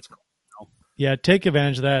remember what it's called. Yeah, take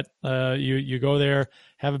advantage of that. You go there,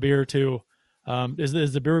 have a beer or two.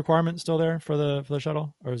 Is the beer requirement still there for the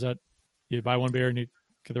shuttle, or is that you buy one beer and you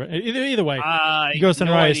get the either way? You go to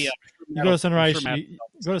Center Ice. You go to Center Ice.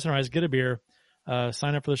 Go to Center Ice, get a beer,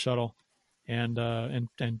 sign up for the shuttle, and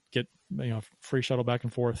get free shuttle back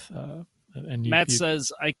and forth. And Matt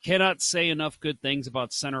says, I cannot say enough good things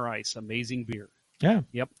about Center Ice. Amazing beer. Yeah.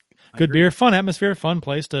 Yep. Good beer, fun atmosphere, fun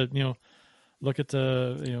place to look at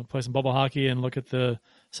play some bubble hockey and look at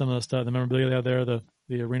some of the stuff, the memorabilia they have there, the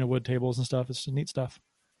arena wood tables and stuff. It's neat stuff.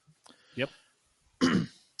 Yep.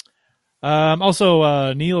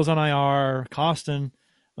 Also, Neil is on IR. Costin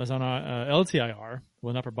was on LTIR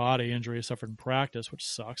with an upper body injury suffered in practice, which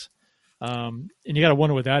sucks. And you got to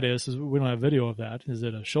wonder what that is. We don't have video of that. Is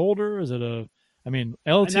it a shoulder? Is it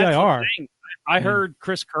LTIR? I heard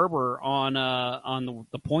Chris Kerber on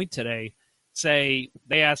the Point today say,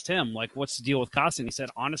 they asked him, like, what's the deal with Costin? He said,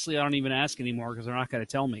 honestly, I don't even ask anymore because they're not going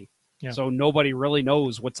to tell me. Yeah. So nobody really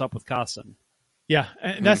knows what's up with Costin. Yeah,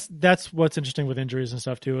 and that's what's interesting with injuries and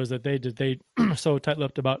stuff too, is that they so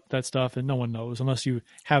tight-lipped about that stuff, and no one knows unless you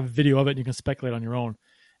have video of it and you can speculate on your own,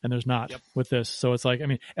 and there's not with this. So it's like,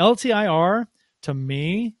 LTIR to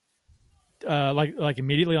me, like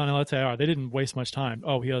immediately on LTIR, they didn't waste much time.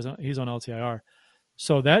 Oh, he's on LTIR,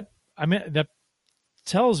 so that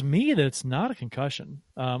tells me that it's not a concussion,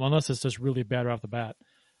 unless it's just really bad right off the bat.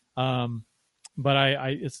 But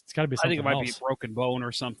it's got to be something else. I think it might be a broken bone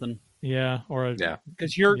or something. Yeah,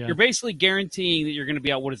 because you're basically guaranteeing that you're going to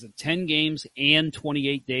be out. What is it, 10 games and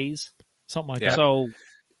 28 days, something like that. So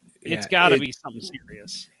it's got to be something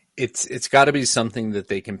serious. It's got to be something that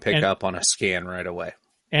they can pick up on a scan right away.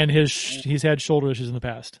 And he's had shoulder issues in the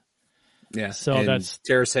past. Yeah, so and that's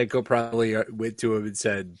Tarasenko probably went to him and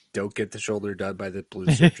said, "Don't get the shoulder done by the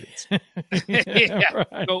Blues surgeons."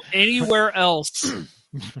 Right. Go anywhere else.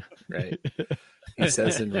 Right. He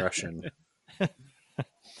says in Russian.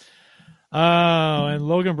 And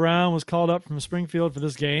Logan Brown was called up from Springfield for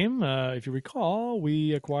this game. If you recall,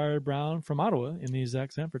 we acquired Brown from Ottawa in the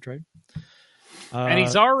Zach Sanford trade. And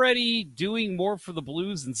he's already doing more for the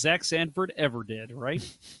Blues than Zach Sanford ever did, right?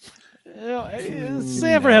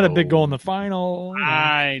 Sanford had a big goal in the final.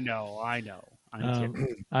 I know.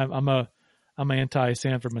 I'm an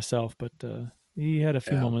anti-Sanford myself, but he had a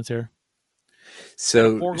few moments here.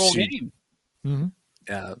 So 4-goal game. Mm-hmm.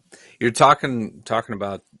 You're talking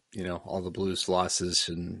about all the Blues losses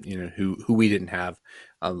and who we didn't have.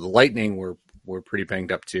 The Lightning were pretty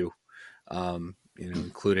banged up too,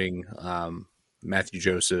 including Matthew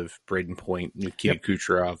Joseph, Braden Point, Nikita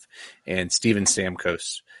Kucherov, and Steven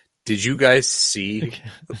Stamkos. Did you guys see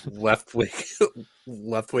Left Wing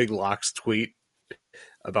Lock's tweet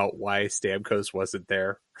about why Stamkos wasn't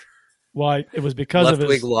there? Well, it was because Left of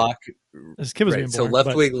Wing Lock. His kid was being born, so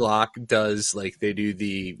Left Wing Lock does they do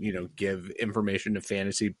the give information to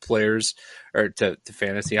fantasy players or to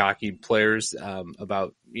fantasy hockey players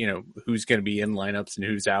about who's going to be in lineups and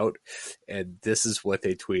who's out, and this is what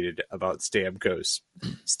they tweeted about Stamkos.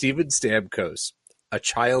 Steven Stamkos, a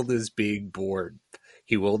child is being born.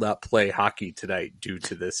 He will not play hockey tonight due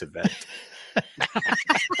to this event.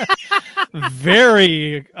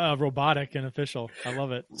 Very robotic and official. I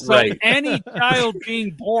love it. So any child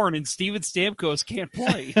being born and Steven Stamkos can't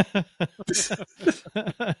play.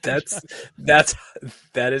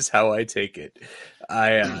 That is how I take it.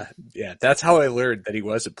 That's how I learned that he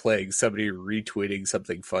wasn't playing. Somebody retweeting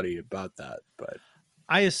something funny about that, but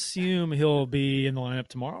I assume he'll be in the lineup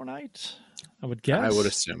tomorrow night. I would guess. I would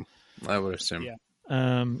assume. Yeah.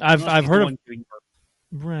 I've heard of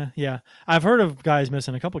I've heard of guys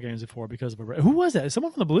missing a couple games before because of who was that?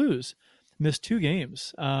 Someone from the Blues missed 2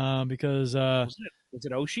 games because was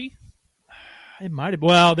it Oshie? It might have.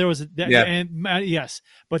 Well, there was yes,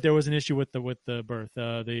 but there was an issue with the birth.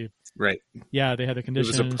 Right. Yeah, they had the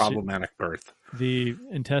condition. It was a problematic birth. The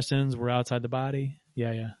intestines were outside the body.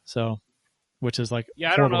 Yeah. So, which is like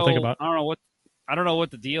I horrible to think about. I don't know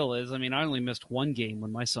what the deal is. I mean, I only missed 1 game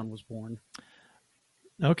when my son was born.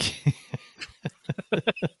 Okay.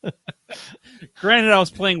 Granted, I was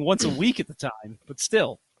playing once a week at the time, but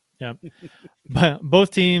still. Yeah. But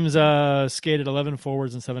both teams skated 11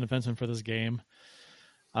 forwards and 7 defensemen for this game.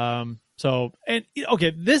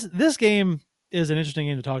 This game is an interesting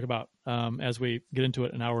game to talk about as we get into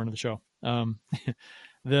it an hour into the show.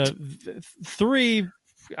 The 3,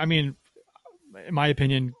 I mean, in my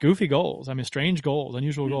opinion, goofy goals. I mean, strange goals,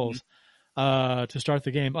 unusual goals to start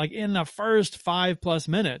the game. Like in the first 5+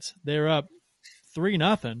 minutes, they're up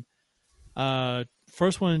 3-0.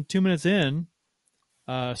 First one 2 minutes in,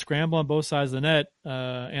 scramble on both sides of the net.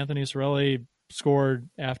 Anthony Cirelli scored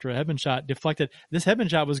after a headman shot, deflected. This headman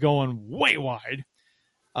shot was going way wide.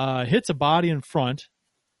 Hits a body in front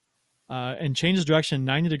and changes direction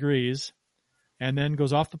 90 degrees and then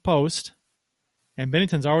goes off the post. And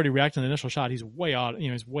Bennington's already reacting to the initial shot. He's way out,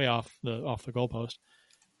 he's way off the goalpost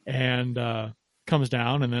and comes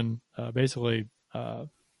down and then basically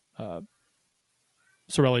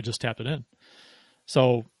Cirelli just tapped it in.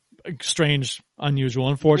 So strange, unusual,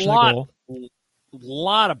 unfortunate goal. A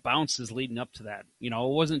lot of bounces leading up to that. It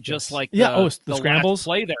wasn't just like the last scrambles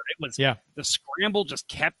play there. It was the scramble just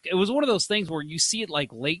kept. It was one of those things where you see it like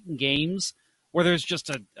late in games where there's just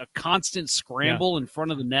a constant scramble in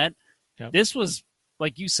front of the net. Yep. This was,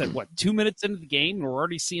 like you said, 2 minutes into the game, and we're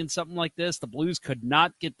already seeing something like this. The Blues could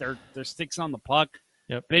not get their sticks on the puck.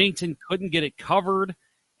 Yep. Bennington couldn't get it covered,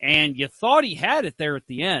 and you thought he had it there at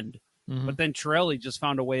the end, but then Cirelli just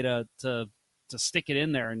found a way to stick it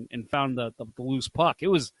in there and found the loose puck. It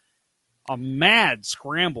was a mad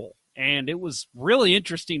scramble, and it was really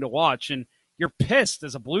interesting to watch. And you're pissed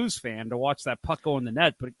as a Blues fan to watch that puck go in the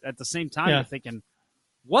net, but at the same time, you're thinking,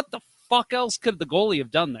 what the fuck else could the goalie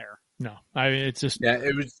have done there? No, I mean, it's just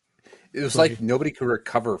it was like nobody could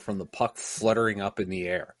recover from the puck fluttering up in the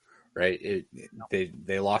air. Right,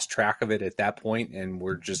 they lost track of it at that point, and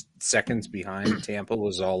we're just seconds behind. Tampa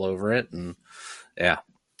was all over it, and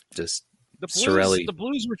just Cirelli. The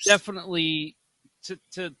Blues were definitely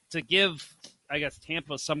to give, I guess,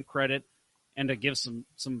 Tampa some credit, and to give some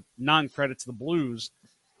non-credit to the Blues.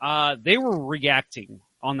 They were reacting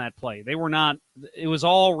on that play. They were not. It was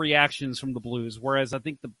all reactions from the Blues, whereas I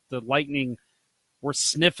think the Lightning were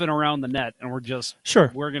sniffing around the net and were just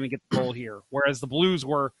we're going to get the goal here. Whereas the Blues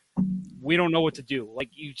were. We don't know what to do. Like,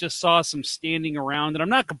 you just saw some standing around, and I'm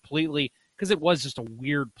not completely, because it was just a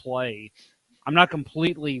weird play, I'm not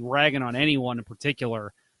completely ragging on anyone in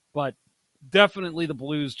particular, but definitely the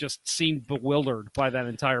Blues just seemed bewildered by that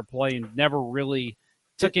entire play and never really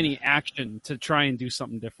took any action to try and do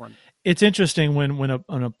something different. It's interesting when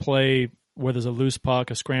on a play where there's a loose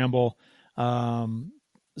puck, a scramble,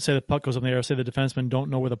 say the puck goes in the air, say the defensemen don't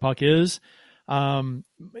know where the puck is,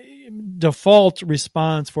 default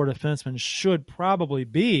response for a defenseman should probably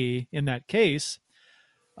be, in that case,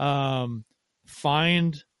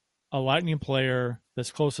 find a Lightning player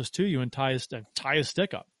that's closest to you and tie his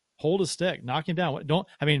stick up, hold his stick, knock him down.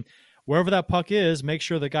 Wherever that puck is, make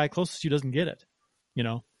sure the guy closest to you doesn't get it.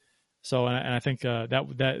 So, and I think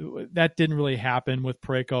that didn't really happen with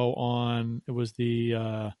Parayko on. It was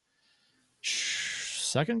the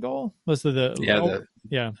second goal. Was the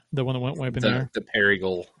one that went way up in there. The Perry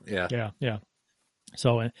goal. Yeah.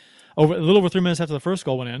 So, a little over 3 minutes after the first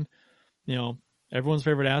goal went in, everyone's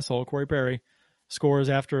favorite asshole, Corey Perry, scores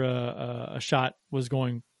after a shot was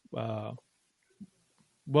going well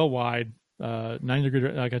wide, 90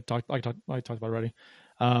 degree. Like I talked about already.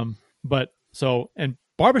 And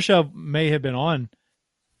Barbashev may have been on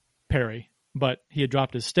Perry, but he had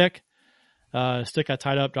dropped his stick. Stick got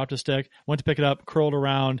tied up, dropped his stick, went to pick it up, curled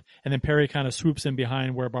around, and then Perry kind of swoops in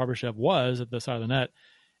behind where Barbashev was at the side of the net,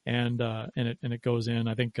 and it goes in.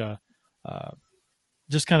 I think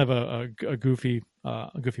just kind of a goofy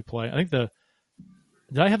play. I think did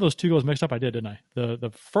I have those 2 goals mixed up? I did, didn't I?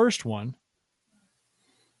 The first one.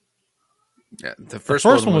 Yeah, the first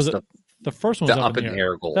one was the first one was up in the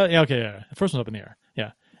air goal. The first one was up in the air.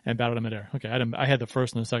 Yeah, and battled in midair. Okay, I had the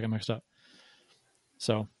first and the second mixed up.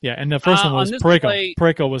 So and the first one was Parayko.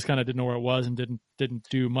 Parayko was kind of didn't know where it was and didn't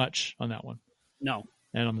do much on that one. No.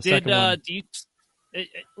 And on the second one,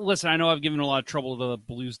 listen, I know I've given a lot of trouble to the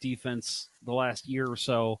Blues defense the last year or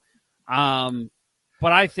so.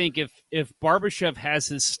 But I think if Barbashev has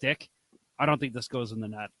his stick, I don't think this goes in the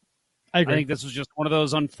net. I agree. I think this was just one of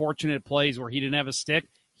those unfortunate plays where he didn't have a stick.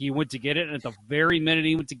 He went to get it, and at the very minute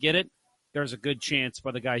he went to get it, there's a good chance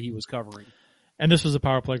by the guy he was covering. And this was a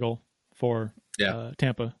power play goal for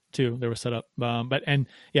Tampa too. They were set up, I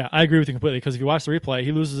agree with you completely, because if you watch the replay,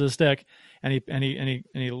 he loses his stick and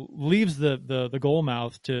he leaves the goal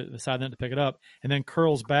mouth to the side net to pick it up, and then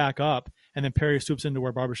curls back up, and then Perry swoops into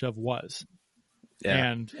where Barbashev was,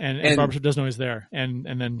 and Barbashev doesn't know he's there, and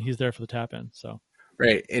then he's there for the tap in. So.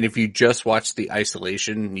 Right, and if you just watch the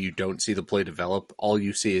isolation, you don't see the play develop. All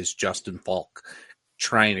you see is Justin Falk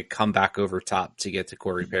trying to come back over top to get to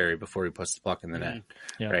Corey Perry before he puts the puck in the net.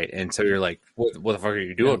 Yeah. Right, and so you're like, "What the fuck are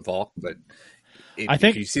you doing, Falk?" But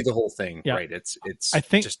if you see the whole thing, right, it's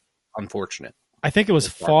just unfortunate. I think it was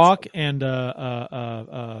Falk and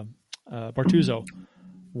Bartuzzo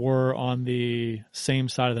were on the same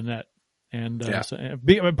side of the net, and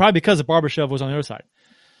probably because Barbashev was on the other side.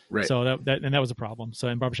 Right. So that was a problem. So,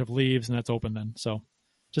 and Barbashev leaves, and that's open then. So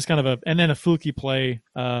just kind of and then a fluky play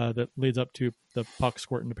that leads up to the puck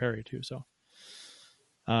squirting to Perry too. So,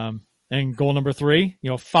 and goal number 3,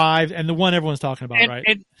 5, and the one everyone's talking about, right?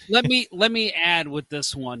 And let me add with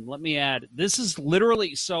this one. This is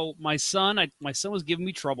literally, so my son was giving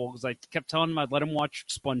me trouble because I kept telling him I'd let him watch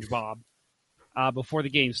SpongeBob before the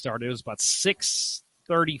game started. It was about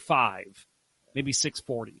 6:35, maybe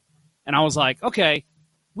 6:40, and I was like, okay,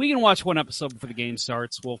 we can watch one episode before the game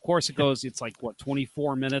starts. Well, of course it goes. It's like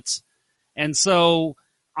 24 minutes, and so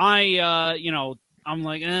I'm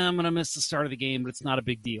like, I'm gonna miss the start of the game, but it's not a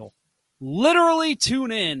big deal. Literally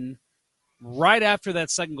tune in right after that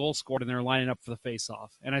second goal scored, and they're lining up for the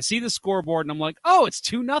face-off, and I see the scoreboard, and I'm like, oh, it's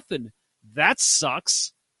 2-0. That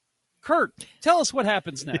sucks. Kurt, tell us what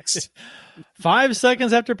happens next. 5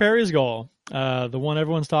 seconds after Perry's goal, the one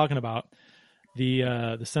everyone's talking about.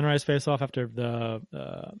 The center ice faceoff after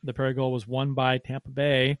the Perry goal was won by Tampa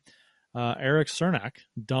Bay. Eric Cernak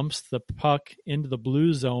dumps the puck into the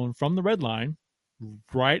blue zone from the red line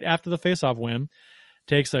right after the faceoff win,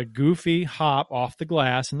 takes a goofy hop off the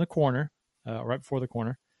glass in the corner, right before the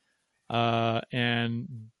corner, and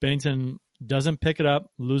Bennington doesn't pick it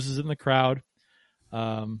up, loses it in the crowd,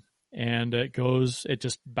 and it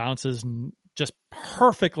just bounces just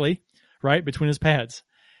perfectly right between his pads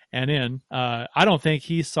and in. I don't think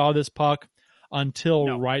he saw this puck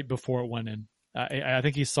until right before it went in. I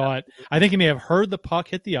think he saw it. I think he may have heard the puck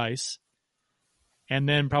hit the ice and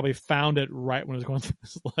then probably found it right when it was going through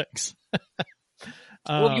his legs.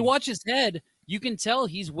 Well, if you watch his head, you can tell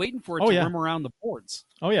he's waiting for it to rim around the boards.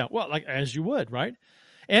 Oh, yeah. Well, like as you would, right?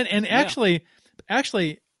 And actually,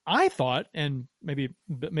 I thought, and maybe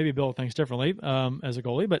Bill thinks differently as a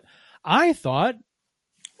goalie, but I thought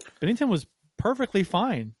Bennington was perfectly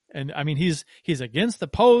fine. And I mean, he's against the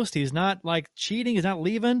post. He's not like cheating. He's not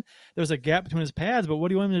leaving. There's a gap between his pads, but what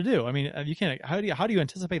do you want him to do? I mean, you can't. How do you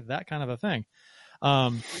anticipate that kind of a thing?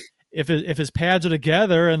 If his pads are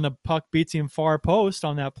together and the puck beats him far post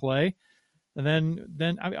on that play, then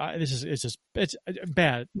it's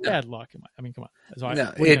bad luck. I mean, come on. So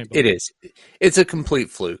it is. It's a complete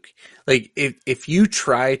fluke. Like if you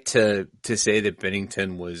try to say that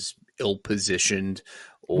Bennington was ill positioned,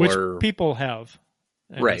 or which people have.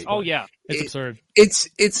 Right. Oh yeah. It's absurd.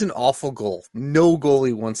 It's an awful goal. No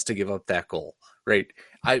goalie wants to give up that goal. Right.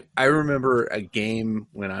 I remember a game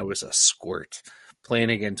when I was a squirt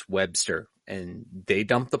playing against Webster, and they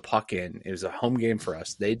dumped the puck in. It was a home game for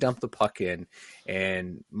us. They dumped the puck in,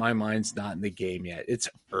 and my mind's not in the game yet. It's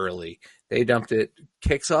early. They dumped it,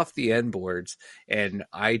 kicks off the end boards, and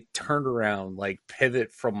I turned around, like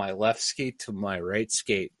pivot from my left skate to my right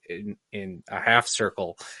skate in a half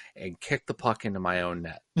circle and kicked the puck into my own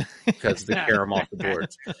net because of the carom off the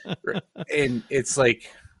boards. And it's like,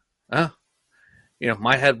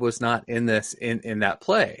 my head was not in this, in that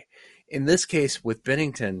play. In this case with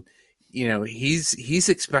Bennington, he's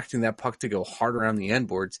expecting that puck to go hard around the end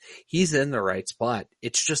boards. He's in the right spot.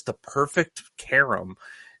 It's just the perfect carom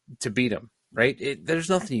to beat him, right? There's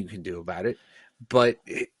nothing you can do about it. But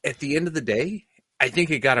at the end of the day, I think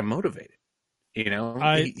it got him motivated. He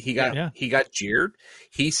got jeered.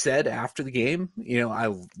 He said after the game,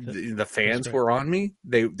 the fans were on me.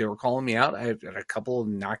 They were calling me out. I had a couple of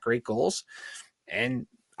not great goals, and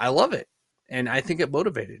I love it. And I think it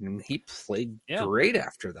motivated him. He played great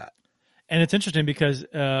after that. And it's interesting because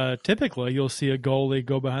typically you'll see a goalie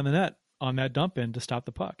go behind the net on that dump in to stop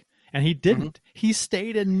the puck. And he didn't. Mm-hmm. He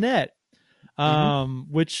stayed in net,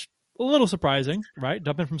 which a little surprising, right?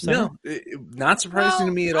 Dumping from center. No, not surprising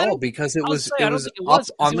to me at all because it was up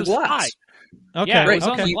on the glass. High. Okay, Yeah, it was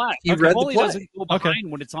okay. on the glass. He read the goalie play. doesn't go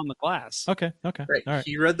behind when it's on the glass. Okay. Right. All right.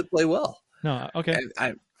 He read the play well. No, okay.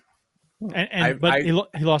 But he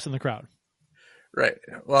lost in the crowd. Right.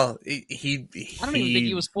 Well, he I don't even think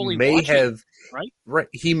he was fully may watching, have right.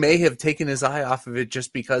 He may have taken his eye off of it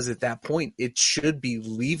just because at that point it should be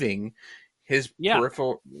leaving his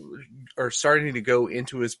peripheral or starting to go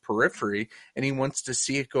into his periphery, and he wants to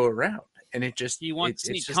see it go around. And he wants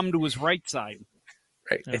to come to his right side.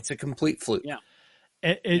 Right. Yeah. It's a complete fluke. Yeah.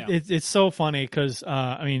 It's so funny because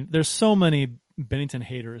I mean, there's so many Bennington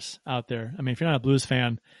haters out there. I mean, if you're not a Blues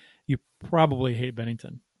fan, you probably hate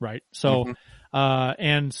Bennington, right? So,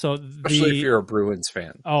 and so especially if you're a Bruins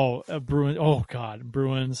fan. Bruins. Oh God,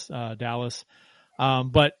 Bruins, Dallas.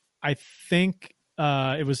 But I think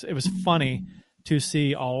it was funny to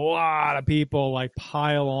see a lot of people like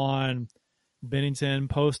pile on Bennington,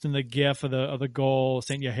 posting the GIF of the goal,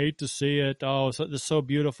 saying you hate to see it. Oh, so it's so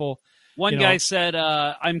beautiful. One guy said,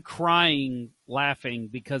 "I'm crying, laughing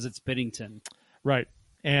because it's Bennington." Right,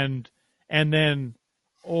 and then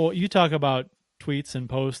you talk about tweets and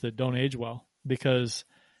posts that don't age well because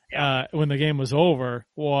when the game was over,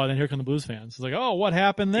 well, then here come the Blues fans. It's like, oh, what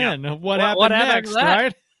happened then? Yeah. What happened next?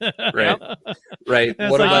 Right, right.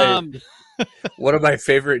 One of my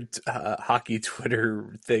favorite hockey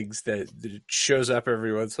Twitter things that shows up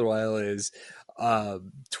every once in a while is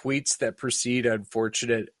tweets that precede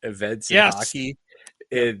unfortunate events in hockey.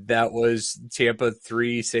 And that was Tampa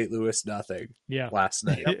 3, St. Louis 0 last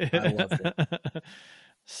night. I loved it.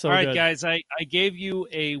 So all right, good. guys, I gave you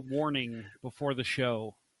a warning before the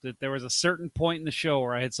show that there was a certain point in the show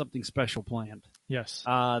where I had something special planned. Yes.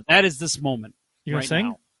 That is this moment. You gonna sing?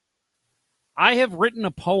 Now. I have written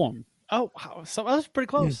a poem. Oh, so that was pretty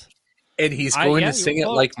close. And he's going to sing it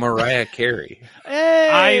like Mariah Carey.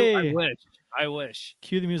 Hey! I wish.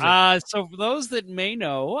 Cue the music. So for those that may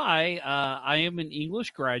know, I am an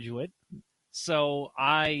English graduate. So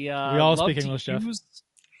we all speak English, Jeff.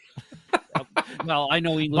 Well, I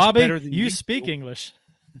know English Bobby, better than you. You speak English.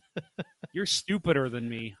 You're stupider than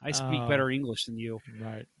me. I speak better English than you.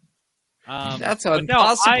 Right. That's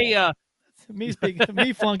impossible.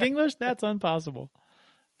 Me flunk English? That's impossible.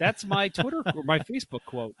 That's my Twitter or my Facebook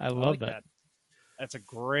quote. I love that. That's a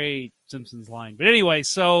great Simpsons line. But anyway,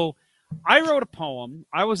 so I wrote a poem.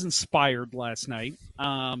 I was inspired last night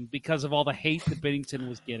because of all the hate that Bennington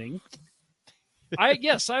was getting. I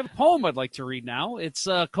have a poem I'd like to read now. It's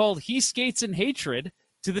called He Skates in Hatred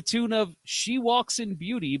to the tune of She Walks in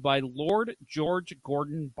Beauty by Lord George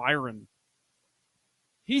Gordon Byron.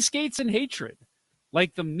 He skates in hatred,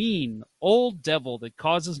 like the mean old devil that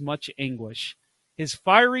causes much anguish. His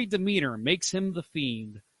fiery demeanor makes him the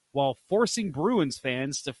fiend, while forcing Bruins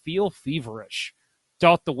fans to feel feverish.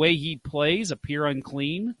 Doth the way he plays appear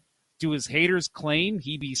unclean? Do his haters claim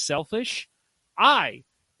he be selfish? Aye,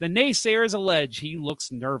 the naysayers allege he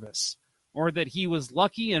looks nervous, or that he was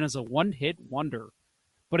lucky and is a one-hit wonder.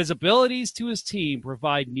 But his abilities to his team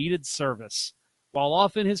provide needed service, while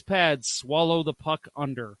often his pads swallow the puck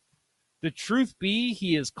under. The truth be,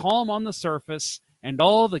 he is calm on the surface, and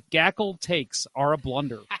all the gackle takes are a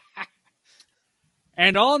blunder.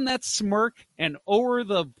 And on that smirk, and o'er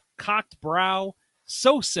the cocked brow,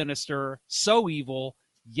 so sinister, so evil,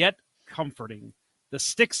 yet comforting. The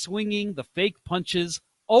stick swinging, the fake punches,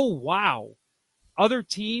 oh wow! Other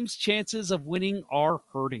teams' chances of winning are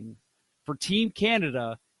hurting. For Team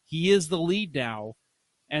Canada, he is the lead now,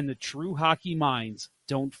 and the true hockey minds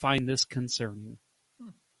don't find this concerning.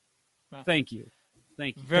 Wow. Thank you.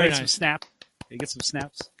 Very nice. Some snap. You get some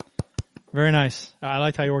snaps. Very nice. I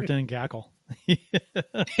liked how you worked in Gackle. I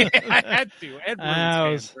had to.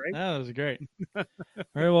 That was great.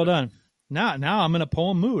 Very well done. Now I'm in a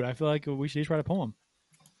poem mood. I feel like we should each write a poem.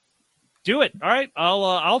 Do it. All right.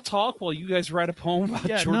 I'll talk while you guys write a poem about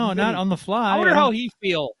Jordan. No, not on the fly. I wonder how he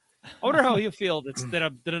feel.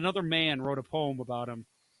 that another man wrote a poem about him.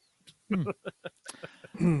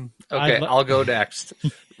 Okay, I'll go next.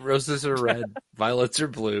 Roses are red, violets are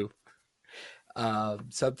blue.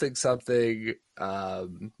 Something.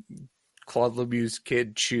 Claude Lemieux's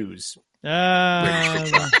kid choose.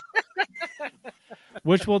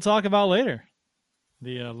 Which we'll talk about later.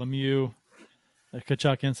 The Lemieux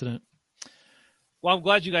Kachuk incident. Well, I'm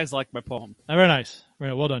glad you guys liked my poem. Very nice.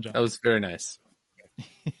 Very well done, John. That was very nice.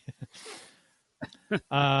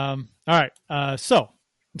 All right. So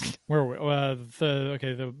where were we?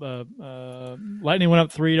 The Lightning went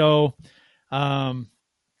up 3-0.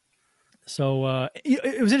 So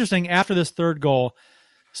it was interesting after this third goal.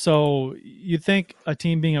 So you'd think a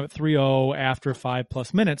team being up 3-0 after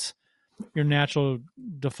 5+ minutes your natural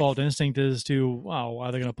default instinct is to, wow, why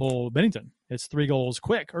are they going to pull Bennington? It's 3 goals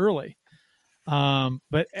quick, early.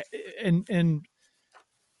 But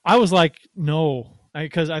I was like, no,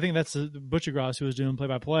 because I think that's Butcher Gross who was doing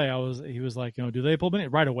play-by-play. He was like, do they pull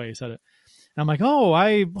Bennington? Right away he said it. And I'm like, oh,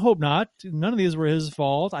 I hope not. None of these were his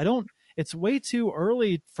fault. It's way too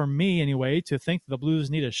early for me anyway to think the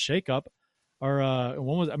Blues need a shakeup. Or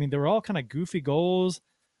they were all kind of goofy goals.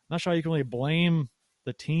 I'm not sure you can really blame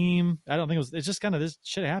the team. I don't think it's just kind of this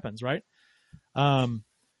shit happens, right?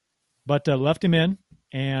 But left him in,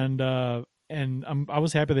 and I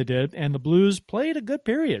was happy they did. And the Blues played a good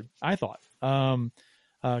period, I thought.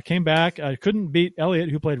 Came back, couldn't beat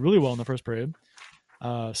Elliott, who played really well in the first period.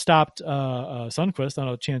 Stopped Sundqvist on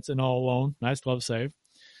a chance and all alone. Nice glove save.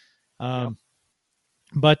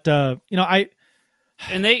 But they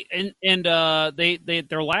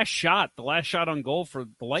their last shot, the last shot on goal for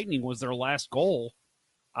the Lightning was their last goal.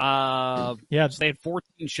 They had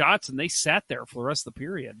 14 shots and they sat there for the rest of the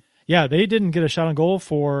period. Yeah, they didn't get a shot on goal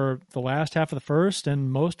for the last half of the first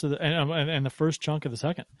and most of the and the first chunk of the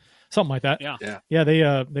second, something like that. Yeah.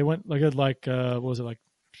 They went what was it, like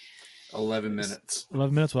 11 minutes?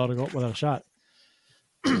 11 minutes without a shot.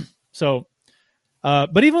 So,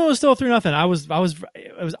 but even when it was still 3-0, I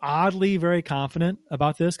was oddly very confident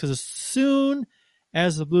about this because as soon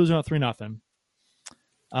as the Blues went up 3-0,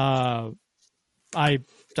 I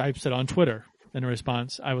said on Twitter in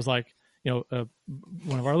response, I was like,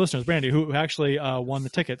 one of our listeners, Brandy, who actually won the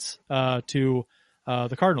tickets to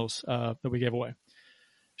the Cardinals that we gave away.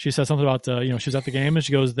 She said something about, she was at the game and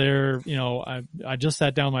she goes, I just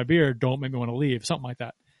sat down my beer. Don't make me want to leave. Something like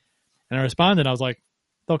that. And I responded. I was like,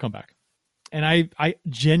 they'll come back. And I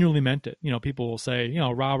genuinely meant it. People will say,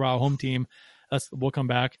 rah, rah, home team. We'll come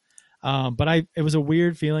back. But it was a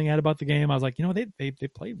weird feeling I had about the game. I was like, they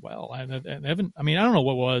played well. I don't know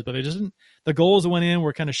what it was, but they just didn't. The goals that went in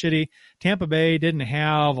were kind of shitty. Tampa Bay didn't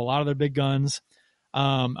have a lot of their big guns.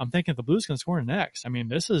 I'm thinking if the Blues can score next, they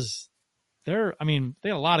had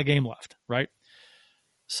a lot of game left, right?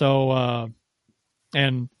 So,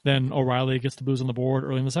 and then O'Reilly gets the Blues on the board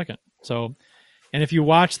early in the second. So, and if you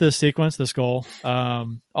watch this sequence, this goal,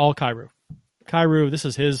 all Kyrou. This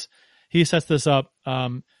is he sets this up,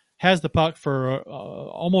 has the puck for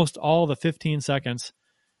almost all the 15 seconds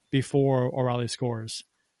before O'Reilly scores.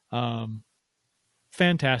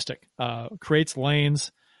 Fantastic. Creates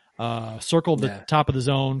lanes, circled the top of the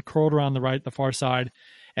zone, curled around the far side,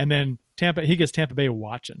 and then he gets Tampa Bay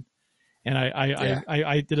watching. And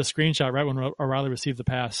I did a screenshot right when O'Reilly received the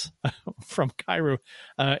pass from Kyrou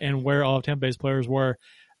and where all of Tampa Bay's players were.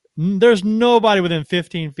 There's nobody within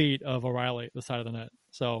 15 feet of O'Reilly at the side of the net.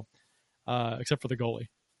 So, except for the goalie,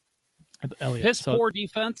 Elliott. Piss poor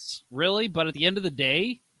defense, really. But at the end of the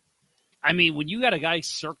day, when you got a guy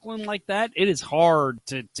circling like that, it is hard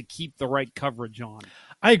to keep the right coverage on.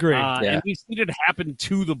 I agree. And we've seen it happen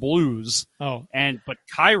to the Blues. But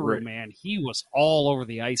Kyrou, man, he was all over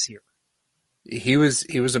the ice here. He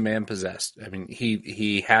was a man possessed.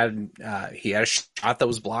 He had a shot that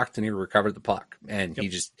was blocked and he recovered the puck, and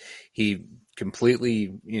he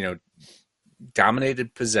completely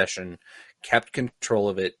dominated possession, kept control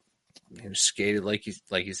of it, skated like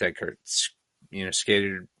you said, Kurt.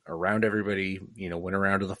 Skated around everybody. Went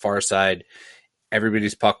around to the far side.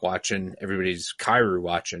 Everybody's puck watching. Everybody's Kyrou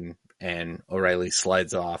watching, and O'Reilly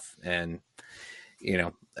slides off, and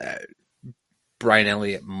Brian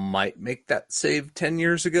Elliott might make that save 10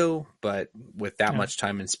 years ago, but with that much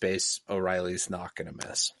time and space, O'Reilly's not going to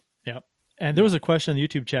miss. Yeah. And there was a question in the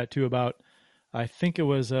YouTube chat too about, I think it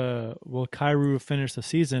was, will Kyrou finish the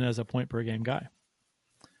season as a point per game guy?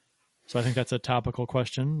 So I think that's a topical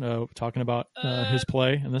question, talking about his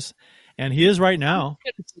play and this, and he is right now.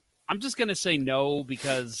 I'm just going to say no,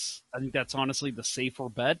 because I think that's honestly the safer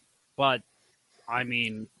bet, but I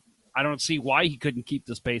don't see why he couldn't keep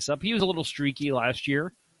this pace up. He was a little streaky last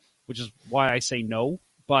year, which is why I say no.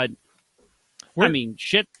 But,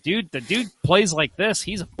 shit, dude. The dude plays like this.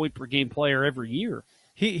 He's a point-per-game player every year.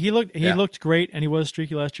 He looked great, and he was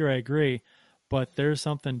streaky last year, I agree. But there's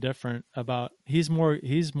something different about – he's more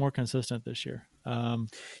consistent this year.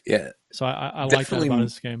 So I like that about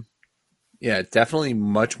his game. Yeah, definitely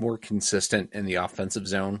much more consistent in the offensive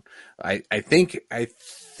zone. I think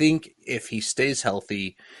if he stays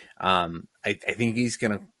healthy, I think he's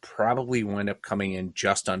going to probably wind up coming in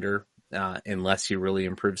just under, unless he really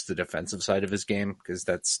improves the defensive side of his game, because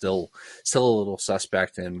that's still a little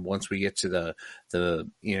suspect. And once we get to the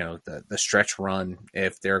stretch run,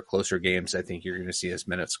 if there are closer games, I think you're going to see his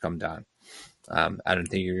minutes come down. I don't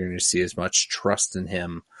think you're going to see as much trust in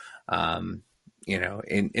him.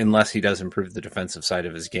 unless he does improve the defensive side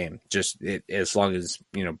of his game. As long as,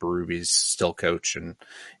 Berube's still coach. And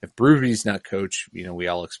if Berube's not coach, we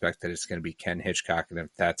all expect that it's going to be Ken Hitchcock. And if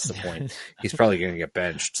that's the point, he's probably going to get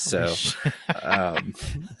benched. So,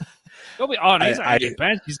 he'll be on. He's not going to get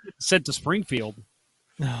benched. He's sent to Springfield.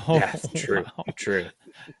 Yeah, true. True.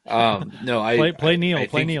 Play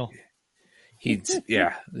Neil.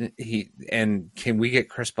 And can we get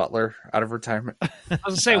Chris Butler out of retirement? I was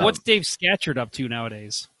going to say, what's Dave Scatcherd up to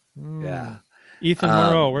nowadays? Yeah. Ethan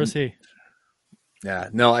Monroe, where's he? Yeah,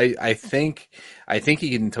 no, I think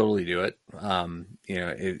he can totally do it.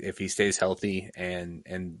 If he stays healthy and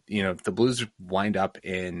if the Blues wind up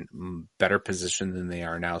in better position than they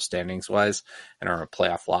are now standings wise and are a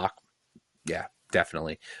playoff lock, yeah,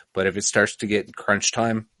 definitely. But if it starts to get crunch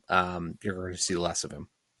time, you're going to see less of him.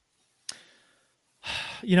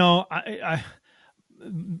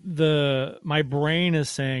 My brain is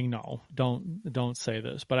saying no, don't say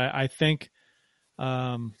this, but I think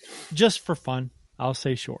just for fun, I'll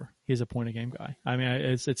say sure. He's a point a game guy. I mean,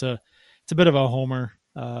 it's a bit of a homer,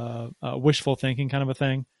 wishful thinking kind of a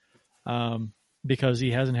thing, because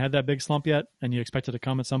he hasn't had that big slump yet, and you expect it to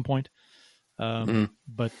come at some point.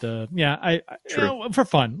 But for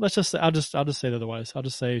fun, I'll just say otherwise. I'll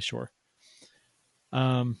just say sure.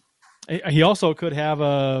 He also could have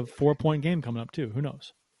a 4-point game coming up too. Who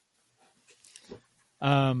knows?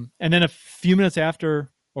 And then a few minutes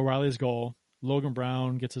after O'Reilly's goal, Logan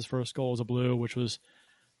Brown gets his first goal as a Blue, which was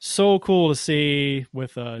so cool to see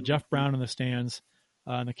with Jeff Brown in the stands.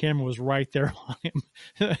 And the camera was right there on him.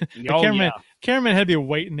 Cameraman had to be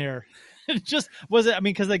waiting there. It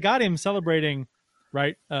because they got him celebrating,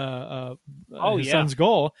 right? His son's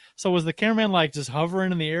goal. So was the cameraman like just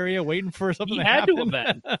hovering in the area waiting for something to happen? He had to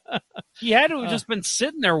have been. He had to have just been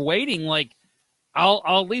sitting there waiting. Like, I'll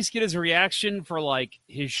at least get his reaction for like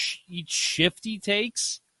each shift he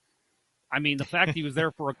takes. I mean, the fact he was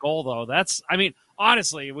there for a goal, though,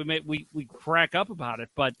 honestly, we crack up about it,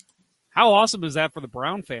 but how awesome is that for the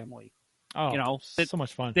Brown family? Oh, so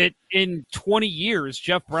much fun. That in 20 years,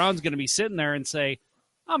 Jeff Brown's going to be sitting there and say,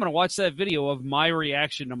 I'm going to watch that video of my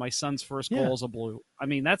reaction to my son's first goal as a Blue. I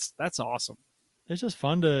mean, that's awesome. It's just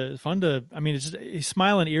fun to. I mean, it's just he's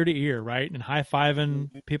smiling ear to ear, right, and high fiving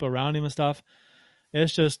people around him and stuff. They're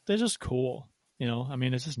just cool, I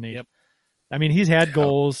mean, it's just neat. Yep. I mean, he's had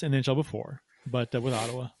goals in the NHL before, but with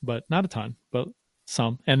Ottawa, but not a ton, but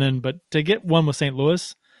some. And then, but to get one with St.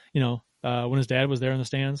 Louis, when his dad was there in the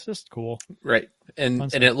stands, just cool, right?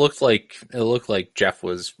 And it looked like Jeff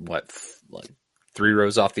was like 3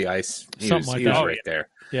 rows off the ice. He was right there.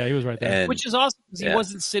 Yeah, he was right there. Which is awesome because he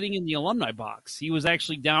wasn't sitting in the alumni box. He was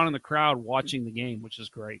actually down in the crowd watching the game, which is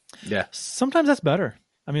great. Yeah. Sometimes that's better.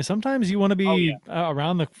 I mean, sometimes you want to be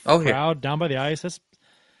around the crowd, down by the ice.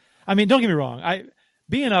 Don't get me wrong.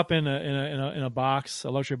 Being up in a box,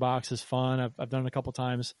 a luxury box, is fun. I've done it a couple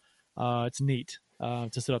times. It's neat to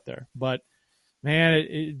sit up there. But man,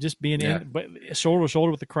 it just being in shoulder to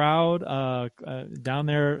shoulder with the crowd down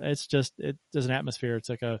there, there's an atmosphere. It's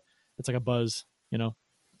like a buzz.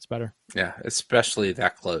 It's better. Yeah, especially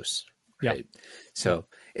that close. Right? Yeah. So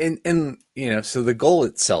so the goal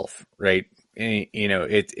itself, right?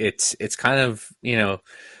 It's kind of a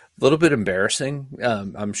little bit embarrassing.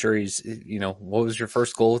 I'm sure he's what was your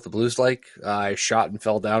first goal with the Blues like? I shot and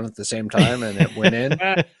fell down at the same time and it went in.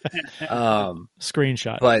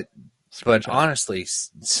 Screenshot. But honestly,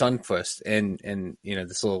 Sundqvist and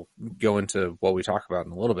this will go into what we talk about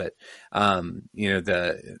in a little bit.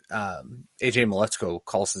 The AJ Maletzko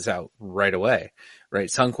calls this out right away. Right,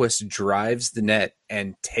 Sundqvist drives the net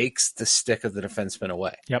and takes the stick of the defenseman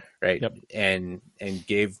away. Yep. Right. Yep. And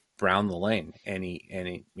gave Brown the lane, and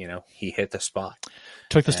he hit the spot.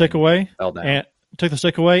 Took the stick away. Fell down. And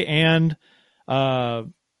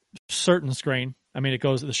certain screen. I mean,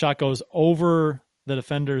 the shot goes over the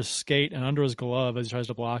defender's skate and under his glove as he tries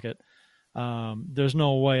to block it. There's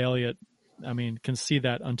no way Elliott, can see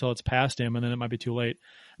that until it's past him, and then it might be too late.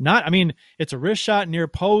 It's a wrist shot near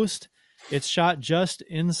post. It's shot just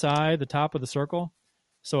inside the top of the circle,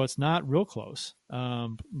 so it's not real close.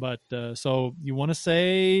 So you want to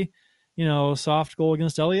say, soft goal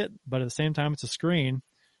against Elliott, but at the same time, it's a screen.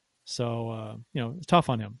 So, it's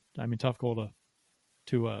tough on him. Tough goal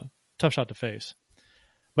to tough shot to face.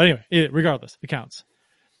 But anyway, regardless, it counts.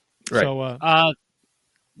 Right.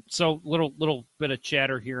 So little bit of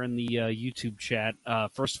chatter here in the YouTube chat.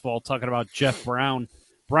 First of all, talking about Jeff Brown.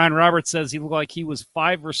 Brian Roberts says he looked like he was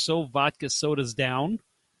 5 or so vodka sodas down.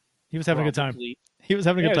 He was having a good time. He was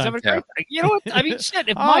having a good time. You know what? Shit,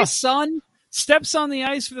 if my son steps on the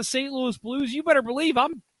ice for the St. Louis Blues, you better believe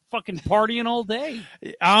I'm fucking partying all day.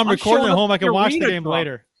 I'm recording at home. I can watch the game drunk.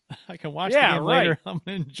 later. I can watch the game right. later. I'm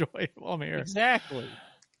going to enjoy it while I'm here. Exactly.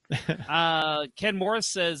 Ken Morris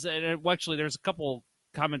says, and actually there's a couple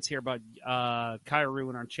comments here about Kyrou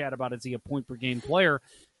in our chat about is he a point per game player.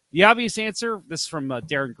 The obvious answer, this is from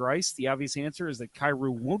Darren Grice, the obvious answer is that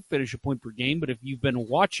Kyrou won't finish a point per game, but if you've been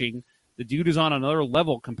watching, the dude is on another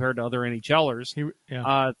level compared to other NHLers.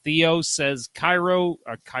 Theo says Kyrou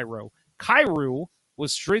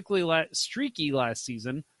was streaky last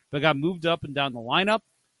season, but got moved up and down the lineup.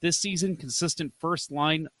 This season, consistent first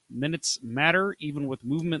line minutes matter. Even with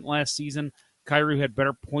movement last season, Kyrou had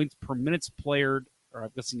better points per minutes played, or I'm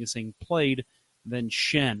guessing he's saying played, than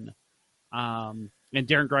Shen. And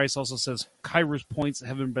Darren Grice also says Kyrou's points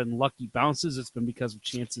haven't been lucky bounces. It's been because of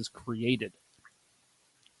chances created.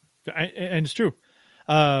 And it's true.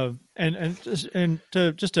 And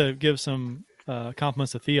just to give some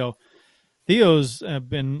compliments to Theo. Theo's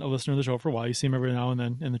been a listener to the show for a while. You see him every now and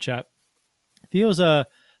then in the chat. Theo's a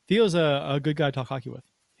good guy to talk hockey with.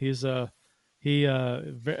 He's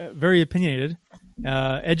very opinionated,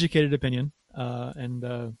 educated opinion,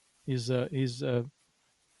 and he's a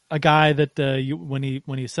guy that when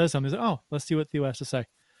he says something, he's like, oh, let's see what Theo has to say,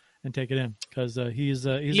 and take it in because he's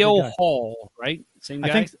Theo a good guy. Hall, right? Same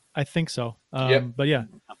guy. I think so. Yep. But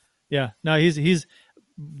yeah. No, he's.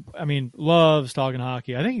 I mean, loves talking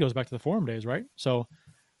hockey. I think he goes back to the forum days, right? So.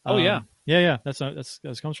 Yeah. That's where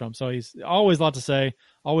it comes from. So he's always a lot to say,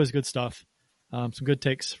 always good stuff. Some good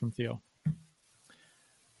takes from Theo.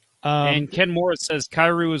 And Ken Morris says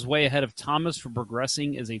Kyrou is way ahead of Thomas for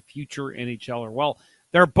progressing as a future NHLer. Well,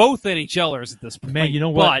 they're both NHLers at this point. Man, you know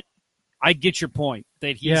what? But I get your point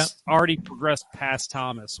that he's already progressed past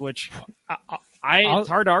Thomas, which it's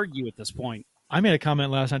hard to argue at this point. I made a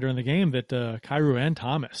comment last night during the game that Kyrou and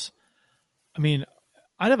Thomas. I mean,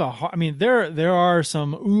 there are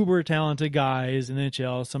some uber talented guys in the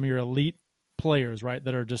NHL, some of your elite players, right,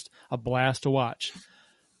 that are just a blast to watch.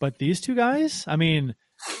 But these two guys, I mean,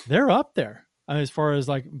 they're up there as far as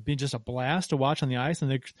like being just a blast to watch on the ice,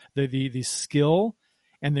 and the skill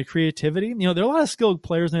and the creativity. You know, there are a lot of skilled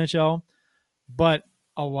players in the NHL, but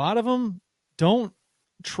a lot of them don't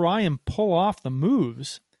try and pull off the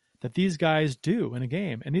moves that these guys do in a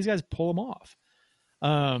game, and these guys pull them off.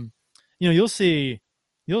 You'll see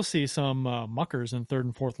some muckers and third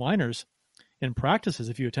and fourth liners in practices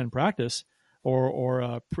if you attend practice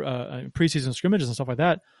or preseason scrimmages and stuff like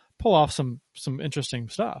that. Pull off some interesting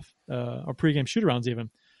stuff or pregame shoot-arounds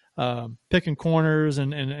even. Picking corners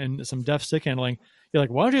and some deft stick handling. You're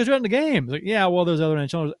like, why don't you guys do it in the game? It's like, yeah, well, there's other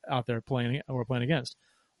NHLers out there we're playing against.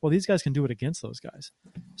 Well, these guys can do it against those guys.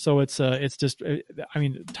 So it's just, I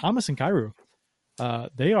mean, Thomas and Kyrou,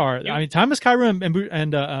 they are. I mean, Thomas, Kyrou,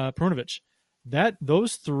 and Perunovich.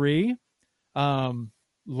 Those three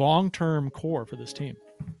long-term core for this team.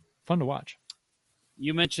 Fun to watch.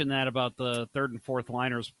 You mentioned that about the third and fourth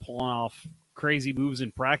liners pulling off crazy moves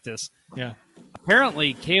in practice. Yeah.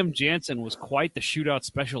 Apparently, Cam Jansen was quite the shootout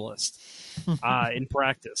specialist in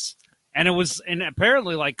practice. And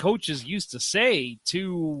apparently, like coaches used to say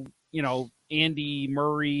to, Andy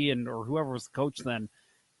Murray or whoever was the coach then,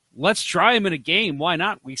 let's try him in a game. Why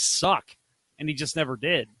not? We suck. And he just never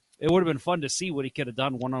did. It would have been fun to see what he could have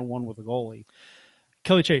done one-on-one with a goalie.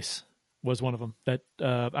 Kelly Chase was one of them that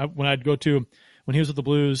when he was with the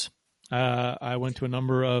Blues, I went to a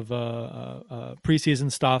number of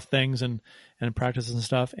preseason stuff things and practices and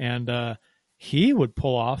stuff, and he would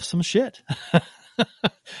pull off some shit.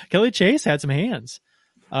 Kelly Chase had some hands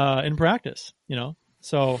in practice,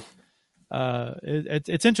 So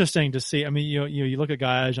it's interesting to see. I mean, you look at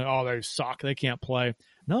guys and they suck, they can't play.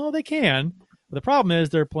 No, they can. But the problem is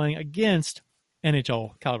they're playing against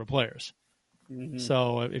NHL caliber players. Mm-hmm.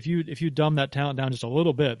 So if you dumb that talent down just a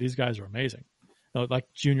little bit, these guys are amazing. Like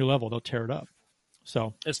junior level, they'll tear it up.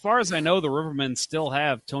 So as far as I know, the Rivermen still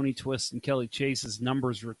have Tony Twist and Kelly Chase's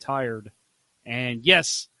numbers retired. And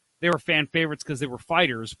yes, they were fan favorites because they were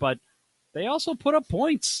fighters, but they also put up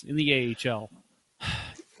points in the AHL.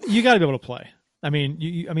 You got to be able to play. I mean,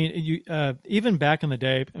 you even back in the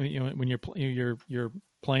day, when you're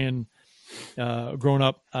playing, growing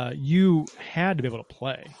up, you had to be able to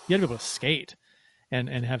play. You had to be able to skate and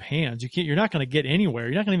have hands. You're not going to get anywhere.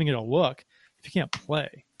 You're not going to even get a look if you can't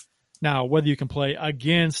play. Now, whether you can play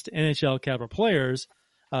against NHL caliber players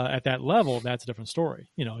at that level, that's a different story.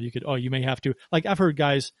 You may have to. Like I've heard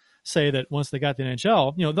guys say that once they got the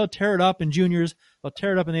NHL, they'll tear it up in juniors, they'll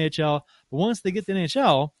tear it up in the AHL, but once they get the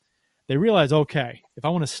NHL, they realize, okay, if I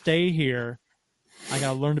want to stay here, I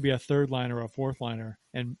got to learn to be a third liner or a fourth liner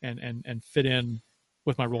and fit in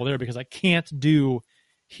with my role there because I can't do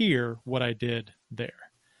here what I did there.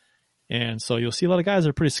 And so you'll see a lot of guys that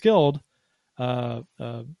are pretty skilled,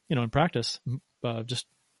 in practice, just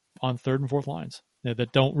on third and fourth lines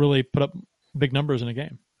that don't really put up big numbers in a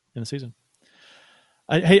game in the season.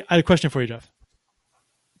 I had a question for you, Jeff.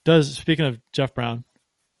 Speaking of Jeff Brown,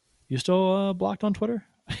 you still blocked on Twitter?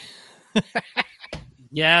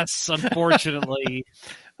 Yes, unfortunately.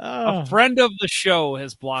 A friend of the show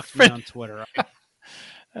has blocked me on Twitter.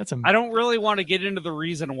 I don't really want to get into the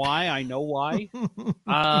reason why. I know why.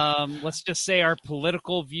 Let's just say our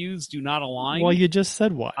political views do not align. Well, you just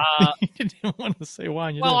said why. You didn't want to say why.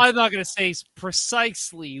 I'm not going to say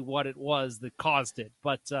precisely what it was that caused it,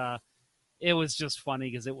 but it was just funny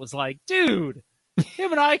because it was like, dude,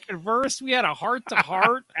 him and I conversed. We had a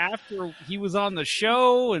heart-to-heart after he was on the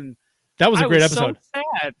show, and that was a great episode. So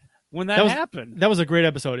sad when that happened. That was a great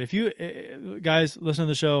episode. If you guys listen to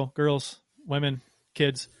the show, girls, women,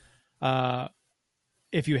 kids,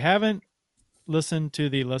 if you haven't listened to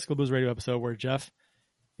the Let's Go Blues Radio episode where Jeff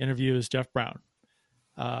interviews Jeff Brown,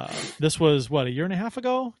 this was what, a year and a half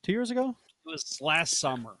ago, 2 years ago? It was last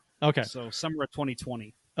summer. Okay, so summer of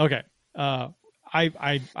 2020. Okay,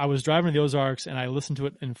 I was driving to the Ozarks and I listened to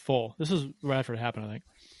it in full. This was right after it happened, I think.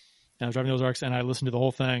 And I was driving to the Ozarks and I listened to the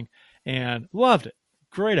whole thing and loved it.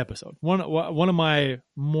 Great episode. One of my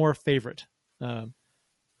more favorite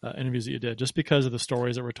interviews that you did, just because of the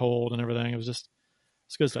stories that were told and everything. It's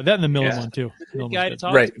good stuff. That and the Millen one too.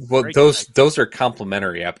 Right. Well, those are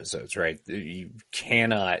complimentary episodes, right? You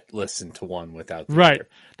cannot listen to one without the right. other.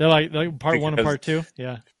 They're like part one and part two.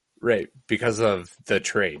 Yeah. Right, because of the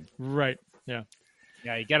trade. Right. Yeah.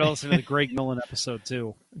 Yeah, you got to listen to the Greg Millen episode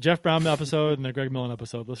too. Jeff Brown episode and the Greg Millen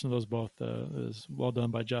episode. Listen to those both. It was well done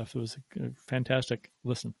by Jeff. It was a fantastic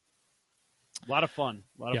listen. A lot of fun.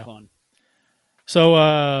 Of fun.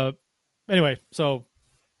 So anyway,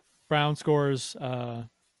 Brown scores,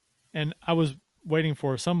 and I was waiting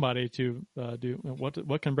for somebody to do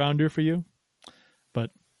what can Brown do for you, but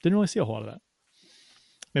didn't really see a whole lot of that.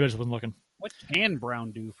 Maybe I just wasn't looking. What can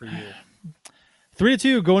Brown do for you?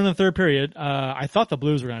 3-2 going into the third period. I thought the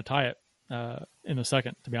Blues were going to tie it in the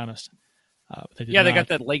second, to be honest. They got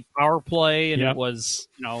that late power play, and it was,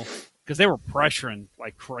 because they were pressuring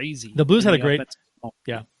like crazy. The Blues had a great,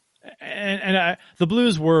 and the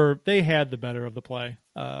Blues they had the better of the play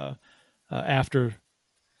after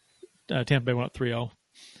Tampa Bay went up 3-0.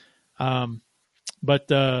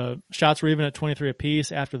 But shots were even at 23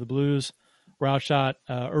 apiece after the Blues were outshot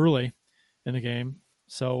early in the game.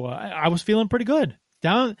 So I was feeling pretty good.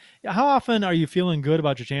 How often are you feeling good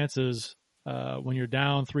about your chances when you're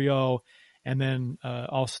down 3-0 and then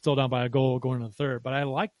all still down by a goal going into the third? But I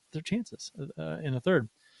liked their chances in the third.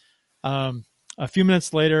 A few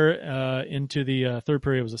minutes later into the third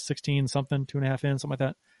period, it was a 16-something, 2.5 in, something like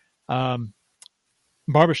that.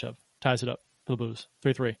 Barbashev ties it up for the Blues,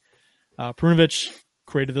 3-3. Perunovic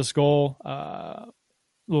created this goal, a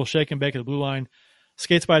little shake and bake at the blue line.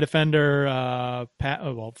 Skates by a defender,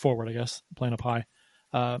 forward, I guess, playing up high.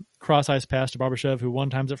 Cross-ice pass to Barbashev, who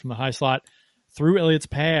one-times it from the high slot through Elliott's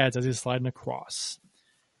pads as he's sliding across.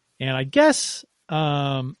 And I guess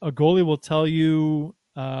a goalie will tell you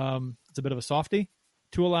it's a bit of a softie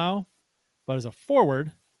to allow, but as a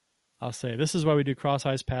forward, I'll say this is why we do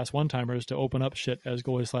cross-ice pass one-timers to open up shit as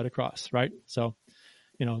goalies slide across, right? So,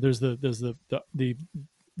 there's the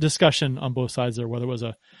discussion on both sides there, whether it was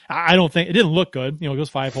I don't think it didn't look good. It goes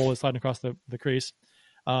 5 holes sliding across the crease.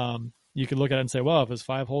 You could look at it and say, well, if his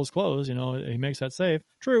 5 holes closed, he makes that save.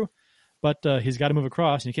 True. But he's got to move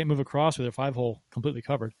across, and you can't move across with your 5-hole completely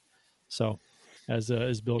covered. So as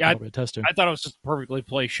Bill can probably attest to. I thought it was just a perfectly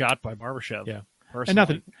placed shot by Barbashev. Yeah. Personally.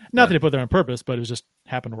 And not that he put there on purpose, but it was just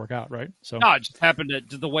happened to work out, right? So no, it just happened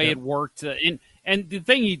to the way it worked. And the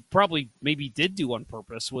thing he probably maybe did do on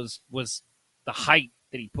purpose was the height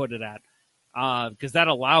that he put it at, because that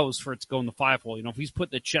allows for it to go in the 5-hole. If he's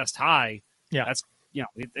putting the chest high, that's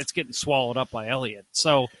it's getting swallowed up by Elliott.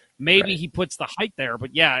 So maybe he puts the height there, but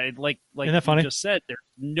like you just said, there's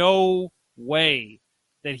no way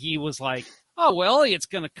that he was like, oh well, Elliott's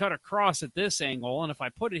going to cut across at this angle, and if I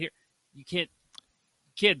put it here, you can't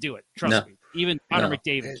do it. Trust me, even Connor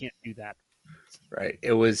McDavid can't do that. Right.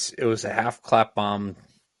 It was a half clap bomb,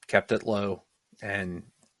 kept it low, and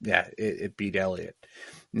it beat Elliott.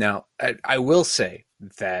 Now, I will say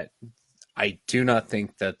that I do not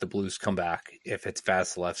think that the Blues come back if it's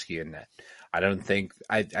Vasilevsky in net. I think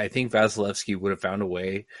Vasilevsky would have found a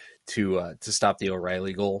way to stop the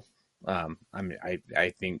O'Reilly goal.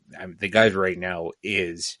 I think the guy right now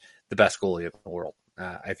is the best goalie in the world.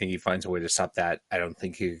 I think he finds a way to stop that. I don't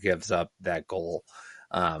think he gives up that goal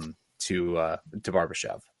to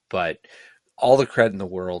Barbashev. But all the credit in the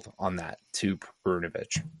world on that to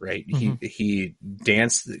Perunovic, right? Mm-hmm. He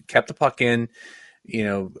danced, kept the puck in,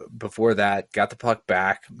 before that, got the puck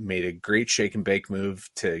back, made a great shake and bake move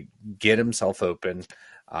to get himself open.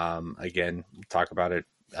 Again, we'll talk about it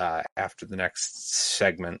after the next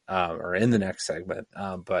segment, or in the next segment.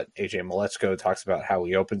 But AJ Mleczko talks about how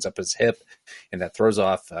he opens up his hip, and that throws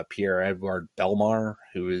off Pierre-Edouard Bellemare,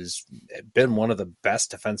 who has been one of the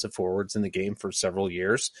best defensive forwards in the game for several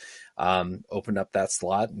years. Opened up that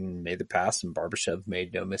slot and made the pass, and Barbashev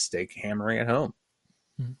made no mistake hammering it home.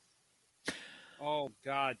 Oh,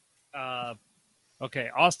 God. Okay,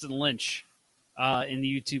 Austin Lynch in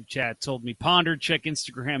the YouTube chat told me, Ponder, check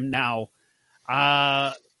Instagram now.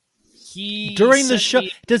 He During the show,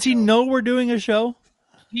 does he know we're doing a show?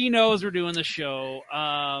 He knows we're doing the show.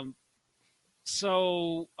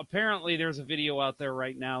 So apparently there's a video out there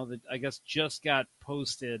right now that I guess just got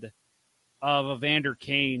posted of Evander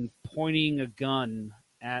Kane pointing a gun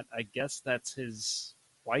at, I guess that's his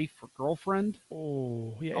wife or girlfriend.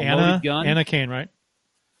 Oh, yeah, Anna Kane, right?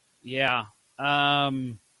 Yeah.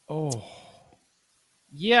 Oh.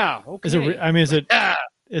 Yeah. Okay. Is it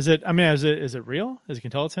real? As you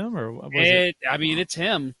can tell, it's him, or what is it? I mean, it's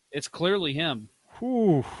him. It's clearly him.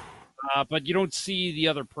 Ooh. But you don't see the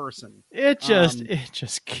other person. It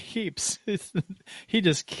just keeps. He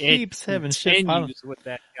just keeps having shit with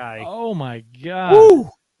that guy. Oh my God! Woo!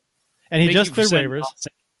 And he just cleared waivers.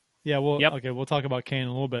 Awesome. Yeah, okay, we'll talk about Kane in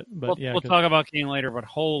a little bit, but we'll talk about Kane later. But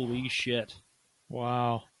holy shit!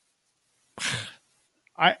 Wow.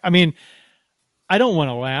 I mean, I don't want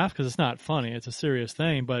to laugh because it's not funny. It's a serious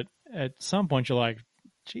thing, but at some point you're like,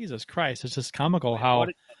 Jesus Christ! It's just comical how.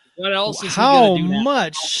 What else is how he gonna do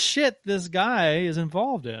much shit this guy is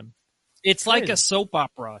involved in? It's like a soap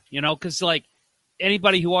opera, because like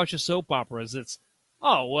anybody who watches soap operas, it's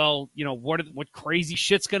what crazy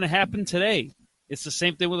shit's going to happen today? It's the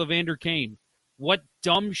same thing with Evander Kane. What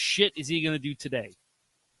dumb shit is he going to do today?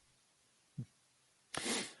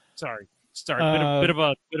 Sorry. Bit of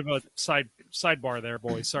a sidebar there,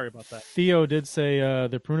 boys. Sorry about that. Theo did say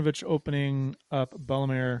the Perunovic opening up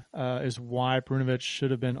Bellemare is why Perunovic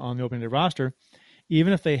should have been on the opening day roster,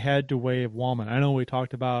 even if they had to waive Wallman. I know we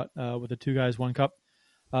talked about with the 2 guys 1 cup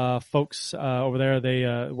folks over there.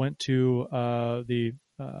 They went to the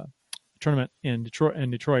tournament in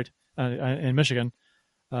Detroit, in Michigan.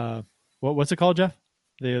 What's it called, Jeff?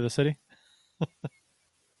 The city?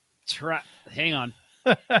 Hang on.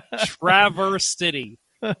 Traverse City.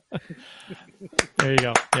 There you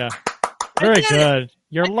go. Yeah. Very good.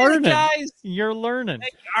 You're learning. Guys. You're learning. Hey,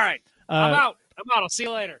 all right. I'm out. I'll see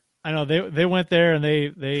you later. I know they went there and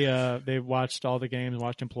they watched all the games,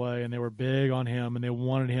 watched him play, and they were big on him, and they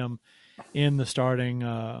wanted him in the starting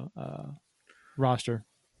roster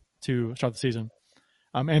to start the season.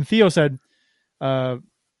 And Theo said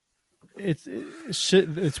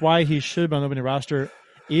it's why he should have been on the opening roster,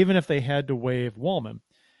 even if they had to waive Wallman.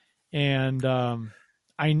 And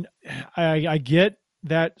I get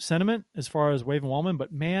that sentiment as far as waiving Wallman,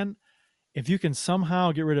 but man, if you can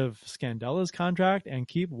somehow get rid of Scandella's contract and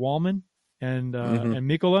keep Wallman and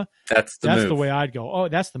Mikkola, that's the way I'd go. Oh,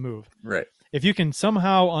 that's the move. Right. If you can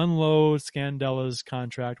somehow unload Scandella's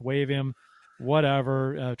contract, waive him,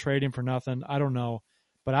 whatever, trade him for nothing, I don't know.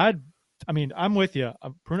 But I'm with you.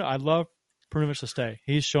 I'd love Perunovic to stay.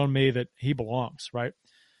 He's shown me that he belongs right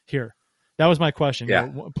here. That was my question. Yeah.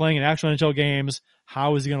 Playing in actual NHL games,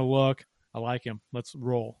 how is he going to look? I like him. Let's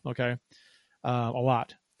roll. Okay. A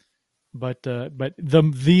lot. But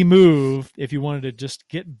the move, if you wanted to just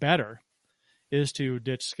get better, is to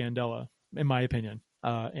ditch Scandella, in my opinion,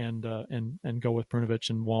 and go with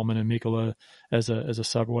Perunovic and Wallman and Mikkola as a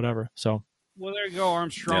sub or whatever. So. Well, there you go,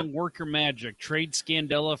 Armstrong. Yep. Work your magic. Trade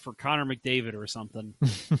Scandella for Connor McDavid or something.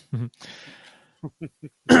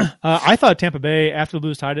 I thought Tampa Bay, after the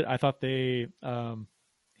Blues tied it, I thought they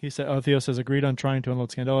Theo says agreed on trying to unload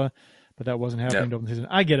Scandella, but that wasn't happening to open the season.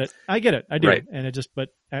 I get it. I do. Right. And it just, but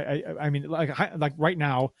I mean, like right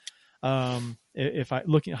now, if I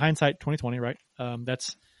look at hindsight 2020, right,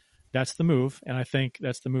 that's the move. And I think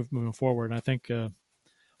that's the move moving forward. And I think,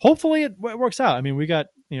 hopefully it works out. I mean, we got,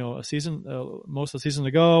 a season, most of the season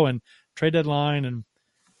to go and trade deadline, and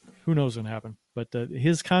who knows what's going to happen. But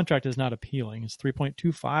his contract is not appealing. It's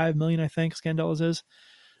 $3.25 million, I think, Scandella's is.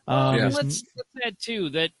 Let's add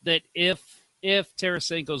too that if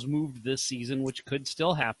Tarasenko's moved this season, which could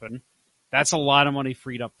still happen, that's a lot of money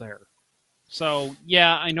freed up there. So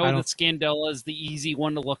yeah, I know that Scandella is the easy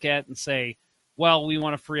one to look at and say, well, we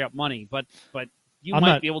want to free up money, but you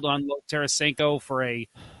might be able to unload Tarasenko for a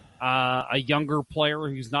younger player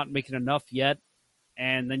who's not making enough yet,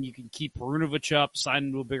 and then you can keep Perunovic up, sign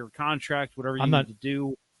him to a bigger contract, whatever you need to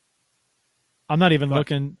do. I'm not even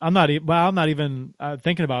looking. I'm not even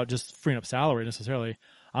thinking about just freeing up salary necessarily.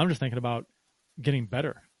 I'm just thinking about getting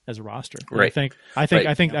better as a roster. Right. I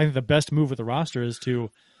think the best move with the roster is to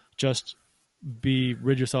just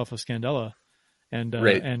rid yourself of Scandella, and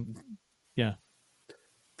yeah.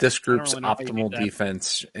 This group's optimal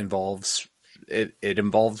defense involves it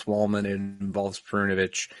involves Wallman, it involves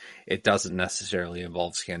Perunovic. It doesn't necessarily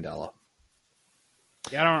involve Scandella.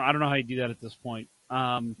 Yeah, I don't know how you do that at this point.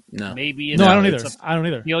 No, maybe I don't either. I don't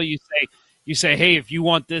either. You say, hey, if you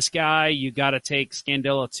want this guy, you got to take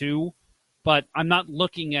Scandella too. But I'm not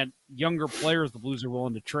looking at younger players the Blues are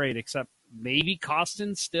willing to trade, except maybe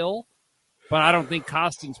Costin still. But I don't think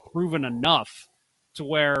Costin's proven enough to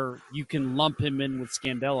where you can lump him in with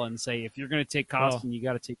Scandella and say, if you're going to take Costin, you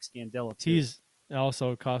got to take Scandella too. He's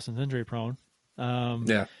also Costin's injury prone.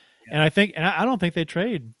 Yeah. And I don't think they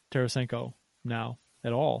trade Tarasenko now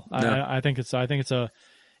at all. No. I think it's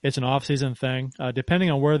an off-season thing. Depending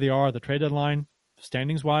on where they are at the trade deadline,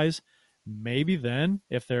 standings wise, maybe then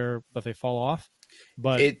if they fall off.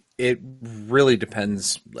 But it really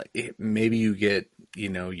depends. Maybe you get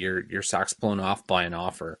your socks blown off by an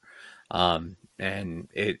offer, and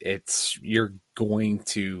you're going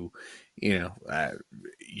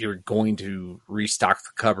to restock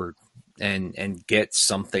the cupboard and get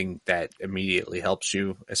something that immediately helps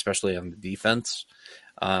you, especially on the defense.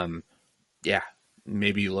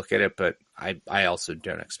 Maybe you look at it, but I also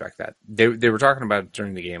don't expect that. They were talking about it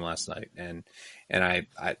during the game last night, and I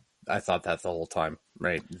thought that the whole time,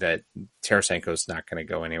 right? That Tarasenko's not going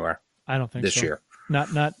to go anywhere. I don't think this so. year. Not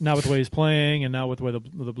with the way he's playing, and now with the way the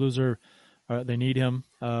Blues are, they need him.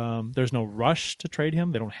 There's no rush to trade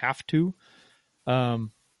him. They don't have to.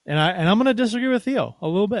 And I'm going to disagree with Theo a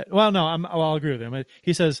little bit. Well, no, I'll agree with him.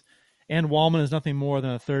 He says, and Wallman is nothing more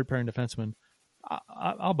than a third pairing defenseman.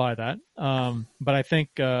 I'll buy that. But I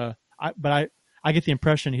think, I get the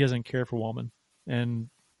impression he doesn't care for Wallman, and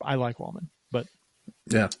I like Wallman. But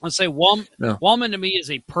yeah, let's say Wallman to me is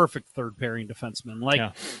a perfect third pairing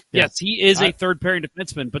defenseman. Yes, he is a third pairing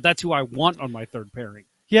defenseman, but that's who I want on my third pairing.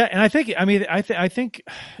 Yeah, and I think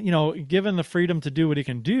given the freedom to do what he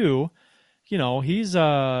can do, he's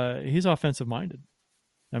offensive minded.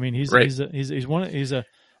 I mean, he's one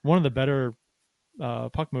of the better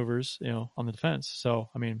puck movers, on the defense. So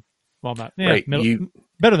I mean,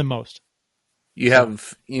 better than most. You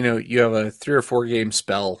have a 3 or 4 game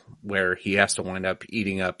spell where he has to wind up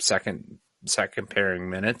eating up second pairing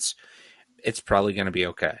minutes. It's probably going to be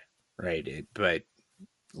okay, right? But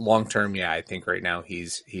long term, I think right now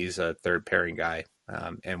he's a third pairing guy,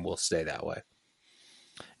 and will stay that way.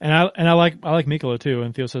 And I like Mikkola too.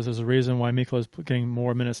 And Theo says there's a reason why Mikkola is getting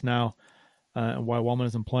more minutes now, and why Wallman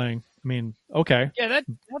isn't playing. I mean, okay. Yeah, that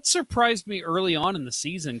surprised me early on in the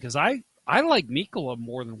season because I like Mikkola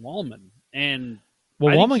more than Wallman. And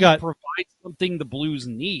Wallman provides something the Blues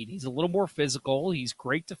need. He's a little more physical. He's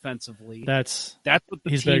great defensively. That's what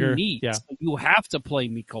the team bigger. needs. Yeah. So you have to play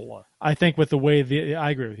Mikkola. I think with the way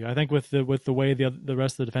I agree with you. I think with the way the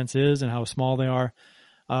rest of the defense is and how small they are,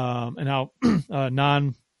 and how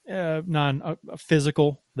non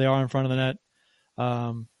physical they are in front of the net.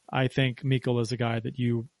 I think Mikkola is a guy that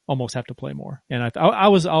you almost have to play more. And I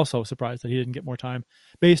was also surprised that he didn't get more time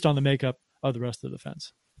based on the makeup of the rest of the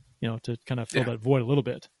defense. To kind of fill that void a little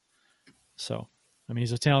bit. So, I mean,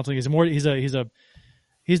 he's a talented. He's not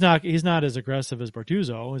as aggressive as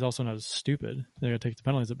Bertuzzo. He's also not as stupid. They're gonna take the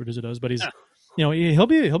penalties that Bertuzzo does, but he's, he'll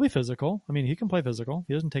be physical. I mean, he can play physical.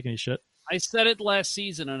 He doesn't take any shit. I said it last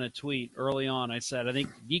season on a tweet early on. I said I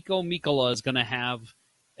think Niko Mikkola is going to have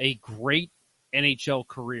a great NHL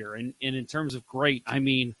career, and in terms of great, I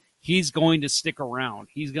mean he's going to stick around.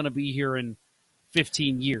 He's going to be here in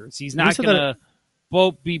 15 years. He's not going to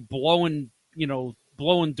be blowing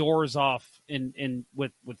doors off in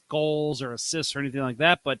with goals or assists or anything like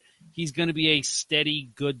that, but he's going to be a steady,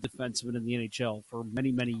 good defenseman in the NHL for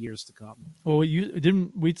many, many years to come. Well,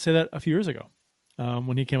 we'd say that a few years ago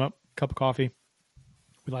when he came up, cup of coffee,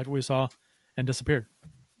 we liked what we saw, and disappeared.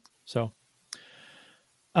 So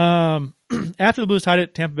after the Blues tied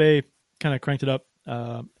it, Tampa Bay kind of cranked it up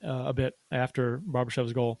a bit after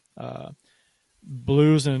Barbashev's goal.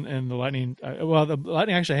 Blues and the Lightning. The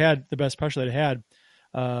Lightning actually had the best pressure they'd had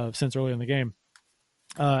since early in the game,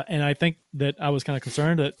 and I think that I was kind of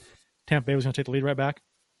concerned that Tampa Bay was going to take the lead right back,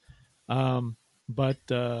 but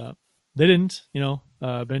they didn't.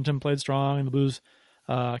 Benjamin played strong, and the Blues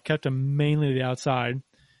kept him mainly to the outside,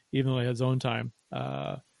 even though they had zone time.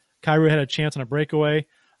 Kyrou had a chance on a breakaway,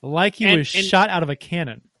 like he was shot out of a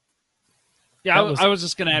cannon. Yeah, I was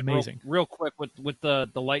just going to add amazing. real quick with the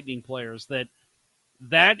Lightning players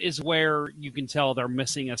that is where you can tell they're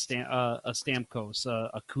missing a Stamkos,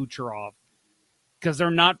 a Kucherov, because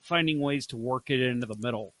they're not finding ways to work it into the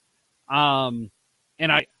middle. And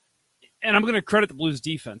I'm going to credit the Blues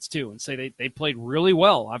defense too, and say they played really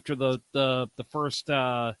well after the first.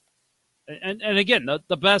 And again,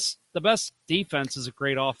 the best defense is a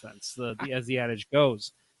great offense. As the adage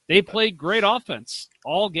goes, they played great offense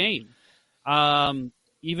all game.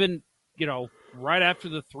 Even right after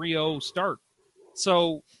the 3-0 start.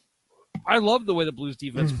 So I love the way the Blues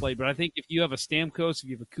defense played, but I think if you have a Stamkos, if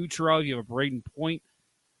you have a Kucherov, you have a Braden Point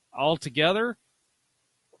all together,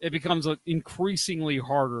 it becomes increasingly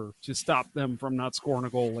harder to stop them from not scoring a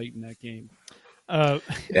goal late in that game.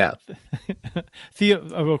 Yeah. Theo,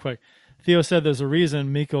 real quick. Theo said there's a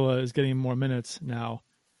reason Mikkola is getting more minutes now.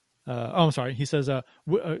 I'm sorry. He says, him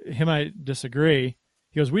and I disagree.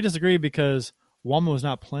 He goes, we disagree because Wallman was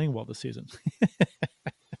not playing well this season.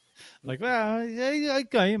 Like, well,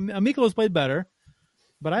 Mikkola's played better,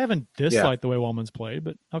 but I haven't disliked the way Wallman's played,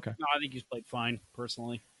 but okay. No, I think he's played fine,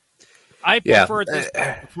 personally. I prefer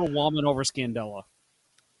Wallman over Scandella.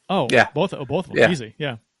 Oh, yeah. Both of them. Easy.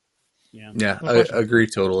 Yeah. Yeah, I agree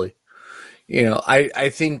totally. I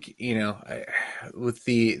think, with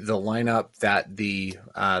the lineup that the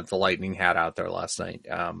Lightning had out there last night,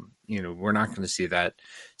 we're not going to see that.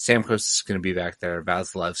 Stamkos is going to be back there.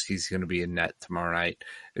 Vasilevsky's going to be in net tomorrow night.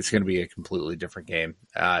 It's going to be a completely different game.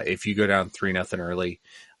 If you go down 3-0 early,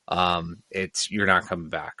 you're not coming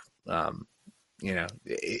back.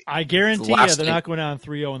 I guarantee you they're not going down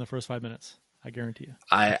 3-0 in the first 5 minutes. I guarantee you.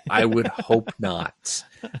 I would hope not.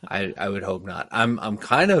 I would hope not. I'm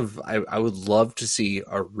kind of I would love to see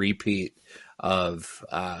a repeat of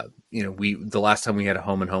the last time we had a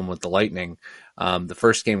home and home with the Lightning. The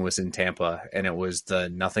first game was in Tampa, and it was the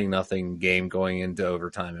 0-0 game going into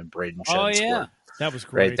overtime, and Braden Shen scored. That was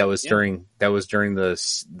great. Right, that was during the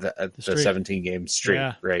 17 game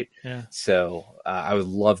streak, right? Yeah. So I would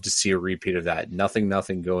love to see a repeat of that.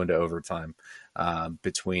 0-0 go into overtime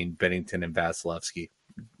between Bennington and Vasilevsky.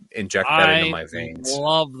 Inject that into my veins.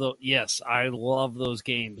 I love those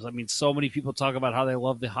games. I mean, so many people talk about how they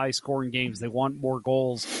love the high scoring games. They want more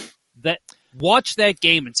goals. Watch that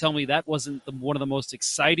game and tell me that wasn't one of the most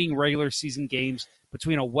exciting regular season games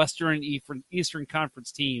between a Western and Eastern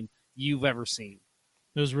Conference team you've ever seen.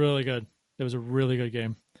 It was really good. It was a really good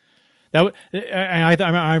game.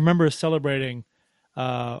 I remember celebrating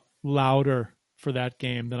louder for that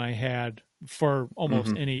game than I had for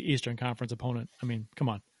almost any Eastern Conference opponent. I mean, come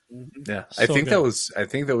on. Yeah, I think that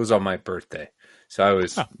was on my birthday. So I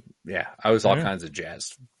was all kinds of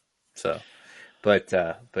jazzed. So, but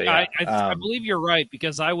yeah, I believe you're right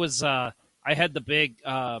because I was I had the big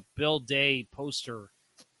Bill Day poster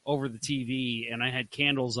over the TV and I had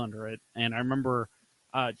candles under it, and I remember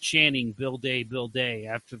chanting Bill Day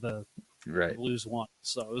after the Blues won.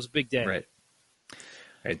 So it was a big day. Right.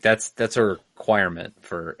 Right. That's a requirement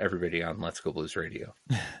for everybody on Let's Go Blues Radio.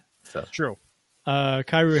 So true.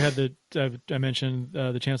 Kyrou had I mentioned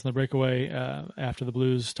the chance on the breakaway after the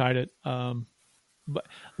Blues tied it. But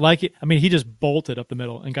he just bolted up the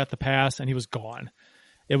middle and got the pass, and he was gone.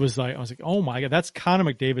 It was like I was like, oh my god, that's Connor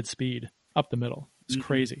McDavid's speed up the middle. It's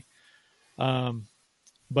crazy.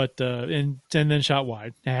 But and then shot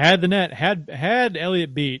wide. Had the net. Had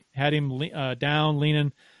Elliott beat. Had him down,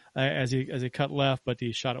 leaning as he cut left, but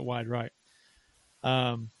he shot it wide right.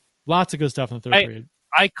 Lots of good stuff in the third period.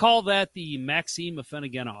 I call that the Maxim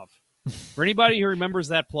Afinogenov. For anybody who remembers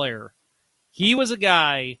that player, he was a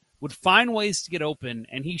guy would find ways to get open,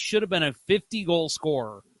 and he should have been a 50-goal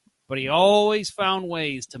scorer, but he always found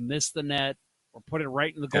ways to miss the net or put it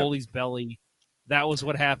right in the goalie's belly. That was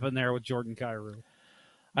what happened there with Jordan Kyrou.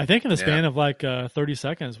 I think in the span of 30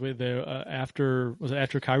 seconds, after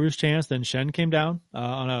Kyrou's chance, then Shen came down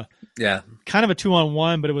on a kind of a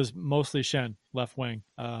 2-on-1, but it was mostly Shen left wing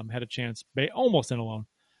had a chance, almost in alone,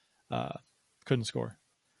 couldn't score.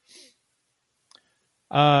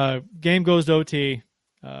 Game goes to OT.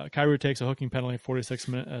 Kyrou takes a hooking penalty 46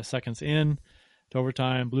 seconds in to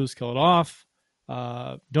overtime. Blues kill it off.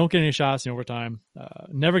 Don't get any shots in overtime.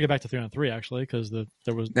 Never get back to 3-on-3 actually because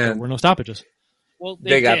there were no stoppages. Well,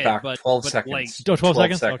 they got back 12 seconds. 12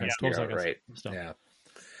 seconds? Okay, 12 seconds. Right. Still. Yeah.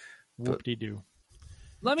 Whoop-de-doo.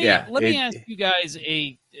 Let me ask you guys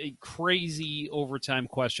a crazy overtime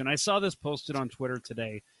question. I saw this posted on Twitter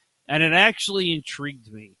today, and it actually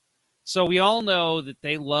intrigued me. So we all know that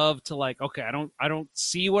they love to okay, I don't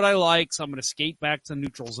see what I like, so I'm going to skate back to the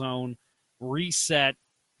neutral zone, reset,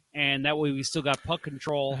 and that way we still got puck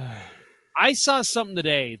control. I saw something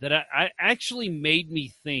today that I actually made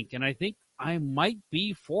me think, and I think I might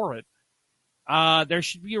be for it. There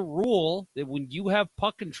should be a rule that when you have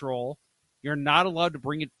puck control, you're not allowed to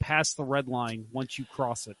bring it past the red line once you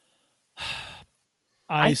cross it.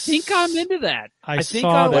 I think I'm into that. I think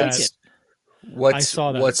I like it.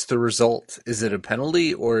 What's the result? Is it a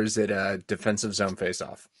penalty or is it a defensive zone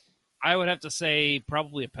faceoff? I would have to say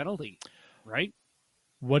probably a penalty, right?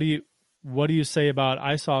 What do you say about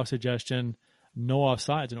I saw a suggestion, no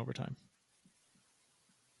offsides in overtime?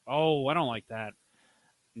 Oh, I don't like that.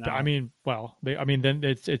 No. I mean, then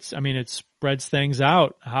it spreads things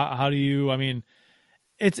out. How do you? I mean,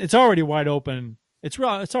 it's already wide open. It's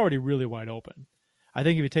already really wide open. I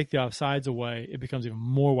think if you take the offsides away, it becomes even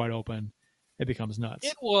more wide open. It becomes nuts.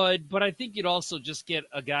 It would, but I think you'd also just get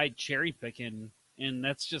a guy cherry picking, and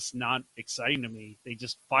that's just not exciting to me. They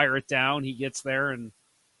just fire it down. He gets there, and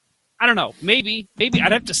I don't know. Maybe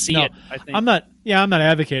I'd have to see it. I think I'm not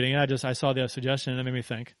advocating it. I saw the suggestion and it made me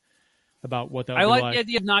think about what that would be like. I like the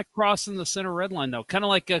idea of not crossing the center red line, though. Kind of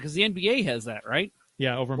like because the NBA has that, right?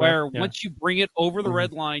 Yeah, over where once you bring it over the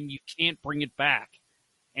red line, you can't bring it back,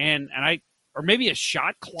 or maybe a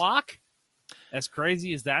shot clock. As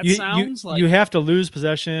crazy as that sounds, you have to lose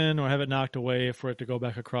possession or have it knocked away for it to go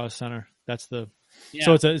back across center. That's so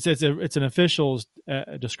it's an official's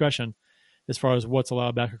discretion as far as what's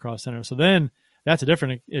allowed back across center. So then that's a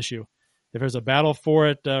different issue. If there's a battle for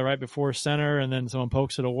it right before center and then someone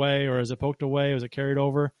pokes it away, or is it poked away, or is it carried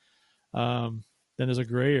over, then there's a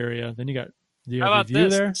gray area. Then do you have review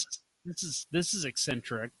there? This is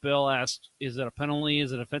eccentric. Bill asked, is it a penalty?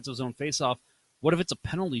 Is it offensive zone faceoff? What if it's a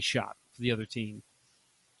penalty shot for the other team?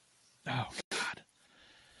 Oh,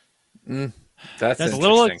 God. That's a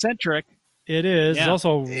little eccentric. It is. Yeah. It's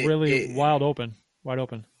also really wide open.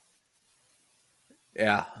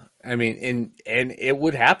 Yeah. I mean, and it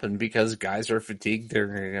would happen because guys are fatigued.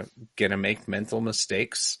 They're going to make mental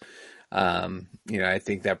mistakes. I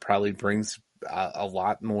think that probably brings a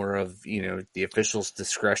lot more of, the official's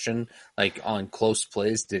discretion, like on close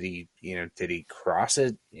plays. Did he cross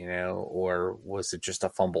it, or was it just a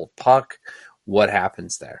fumbled puck? What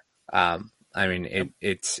happens there? I mean,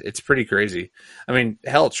 it's pretty crazy. I mean,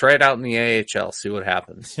 hell, try it out in the AHL, see what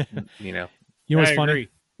happens. You know what's funny? Agree.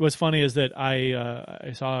 What's funny is that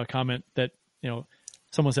I saw a comment that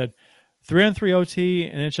someone said 3-on-3 OT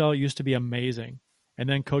in NHL used to be amazing, and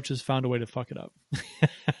then coaches found a way to fuck it up.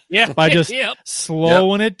 Yeah, by just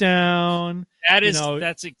slowing it down.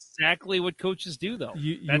 That's exactly what coaches do, though.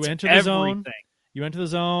 You enter the zone. You enter the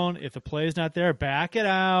zone. If the play is not there, back it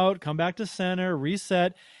out, come back to center,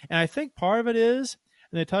 reset. And I think part of it is,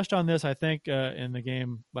 and they touched on this, I think, in the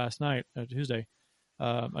game last night, Tuesday,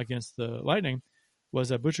 against the Lightning, was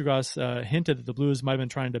that Buchagras hinted that the Blues might have been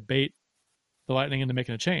trying to bait the Lightning into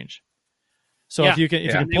making a change. So if you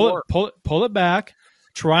can pull it back,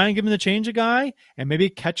 try and give him the change a guy, and maybe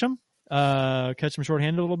catch him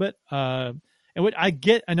shorthanded a little bit. And what I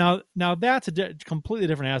get, and now that's a completely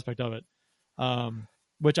different aspect of it.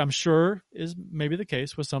 Which I'm sure is maybe the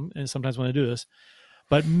case with sometimes when they do this.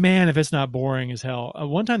 But man, if it's not boring as hell.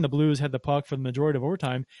 One time the Blues had the puck for the majority of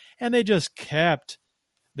overtime, and they just kept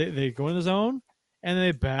they go in the zone and then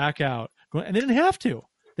they back out, and they didn't have to.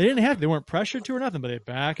 They weren't pressured to or nothing, but they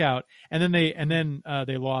back out, and then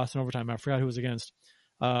they lost in overtime. I forgot who it was against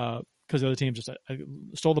because the other team just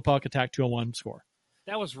stole the puck, attacked 2-on-1, score.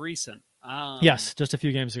 That was recent. Yes, just a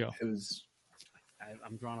few games ago. It was.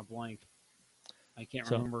 I'm drawing a blank. I can't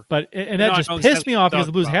remember. But that just pissed me off because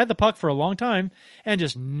the Blues had the puck for a long time and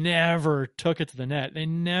just never took it to the net. They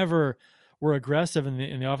never were aggressive in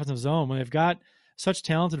the offensive zone. When they've got such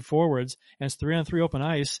talented forwards and it's 3-on-3 open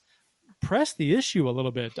ice, press the issue a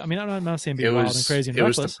little bit. I mean, I'm not saying be wild and crazy and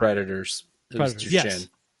reckless. It was the Predators.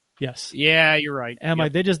 Yes. Yeah, you're right. And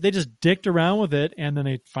like they just dicked around with it, and then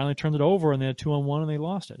they finally turned it over, and they had 2-on-1, and they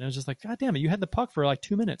lost it. And it was just like, God damn it, you had the puck for like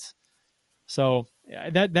 2 minutes. So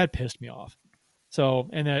that pissed me off. So,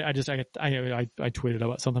 and I tweeted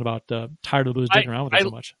about something about tired of the Blues dicking around with it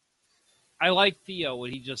so much. I like Theo, what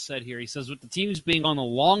he just said here. He says, with the teams being on the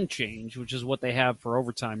long change, which is what they have for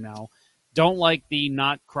overtime now, don't like the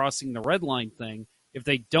not crossing the red line thing. If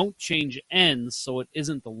they don't change ends, so it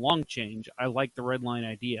isn't the long change, I like the red line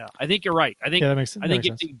idea. I think you're right. I think that makes if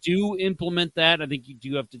sense. they do implement that, I think you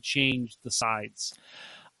do have to change the sides.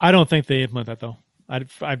 I don't think they implement that, though. I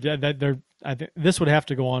think this would have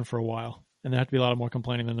to go on for a while, and there have to be a lot more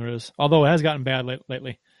complaining than there is. Although it has gotten bad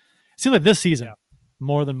lately. It seems like this season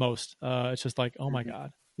more than most. It's just like, oh my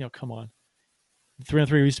God, come on.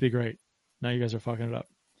 3-on-3 used to be great. Now you guys are fucking it up.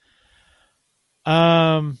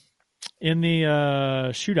 In the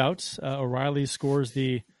shootouts, O'Reilly scores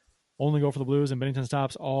the only go for the Blues, and Bennington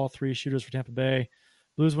stops all 3 shooters for Tampa Bay.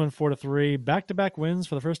 Blues win 4-3. Back-to-back wins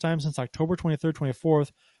for the first time since October 23rd,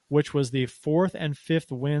 24th, which was the 4th and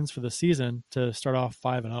 5th wins for the season to start off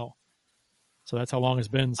 5-0. So that's how long it's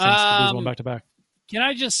been since the Blues won back-to-back. Can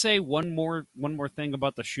I just say one more thing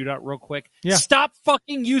about the shootout real quick? Yeah. Stop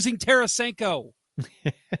fucking using Tarasenko.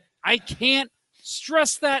 I can't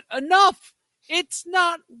stress that enough. It's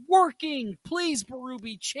not working. Please,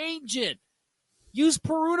 Berube, change it. Use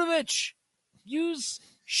Perunovic. Use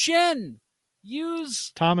Shen.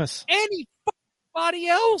 Use Thomas. Anybody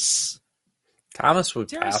else. Thomas would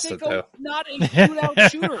pass it, though. Not a shootout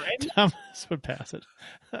shooter. Thomas would pass it.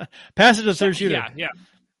 Pass it to the third shooter. Yeah.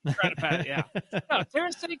 Try to pass it, yeah. No,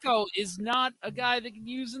 Tarasenko is not a guy that can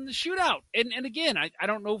use in the shootout. And again, I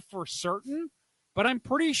don't know for certain, but I'm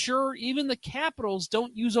pretty sure even the Capitals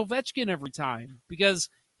don't use Ovechkin every time because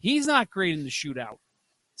he's not great in the shootout.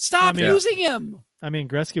 Stop using him. I mean,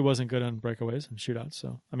 Gretzky wasn't good on breakaways and shootouts.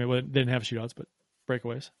 So, I mean, well, didn't have shootouts, but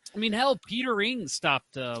breakaways. I mean, hell, Peter Ing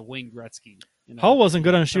stopped Wayne Gretzky. Hull wasn't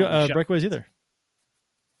good on breakaways either.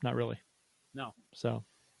 Not really. No. So,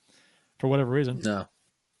 for whatever reason.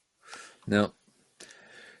 No.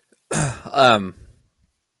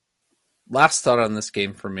 Last thought on this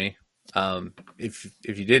game for me. If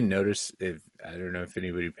you didn't notice, I don't know if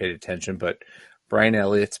anybody paid attention, but Brian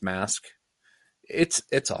Elliott's mask, it's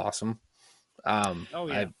awesome.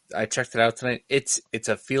 I checked it out tonight. It's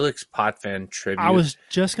a Felix Potvin tribute. I was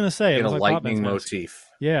just gonna say in it was a like lightning motif.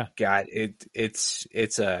 Yeah, it's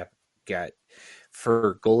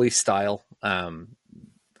for goalie style.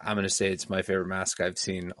 I'm going to say it's my favorite mask I've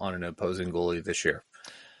seen on an opposing goalie this year.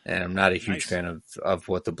 And I'm not a huge fan of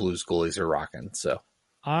what the Blues goalies are rocking. So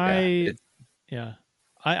I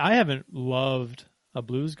haven't loved a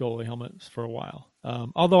Blues goalie helmet for a while.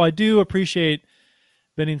 Although I do appreciate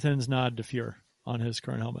Bennington's nod to Fuhr on his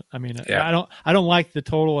current helmet. I mean, I don't like the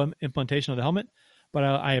total implementation of the helmet, but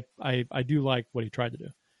I do like what he tried to do.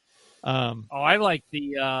 I like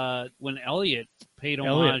the when Elliott paid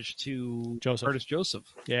homage to Curtis Joseph.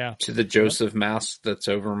 Yeah, to the Joseph mask that's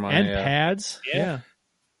over my and pads. Yeah.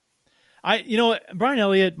 Brian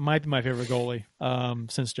Elliott might be my favorite goalie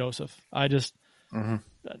since Joseph. I just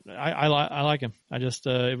I like him. I just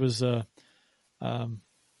it was and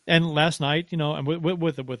last night, and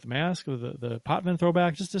with the mask, with the Potvin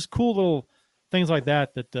throwback, just cool little things like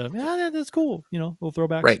that. That's cool. Little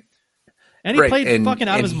throwbacks. Right. And he played fucking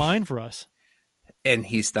out of his mind for us. And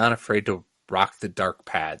he's not afraid to rock the dark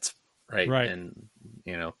pads, right? Right. And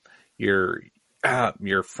your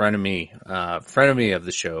frenemy of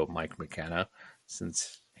the show, Mike McKenna,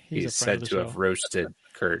 since he's said to have roasted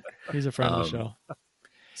Kurt. He's a friend of the show.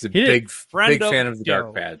 He's a big fan of the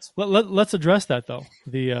dark pads. Let's address that though.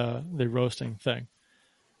 The roasting thing.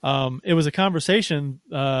 It was a conversation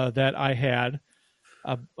that I had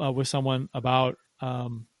with someone about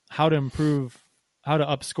how to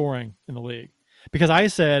up scoring in the league, because I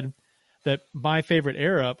said that my favorite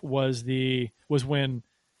air up was when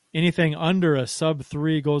anything under a sub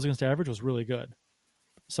 3 goals against average was really good.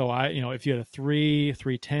 So if you had a 3,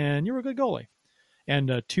 3.10, you were a good goalie, and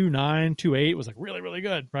 2.9, 2.8 was like really, really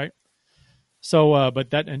good, right? So, but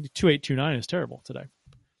that and 2.8, 2.9 is terrible today.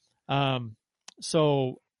 And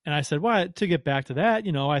I said, well, to get back to that,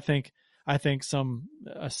 I think some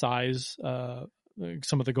size.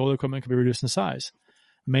 Some of the goalie equipment can be reduced in size,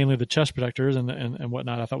 mainly the chest protectors and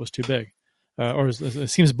whatnot. I thought was too big, or it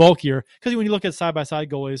seems bulkier, because when you look at side by side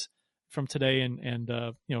goalies from today and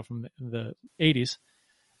from the 80s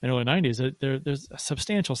and early 90s, there's a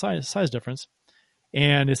substantial size difference,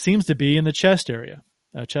 and it seems to be in the chest area,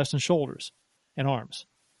 chest and shoulders and arms.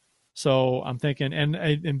 So I'm thinking,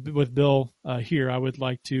 and with Bill here, I would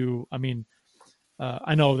like to. I mean,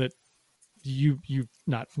 I know that you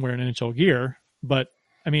not wearing NHL gear. But,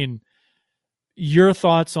 I mean, your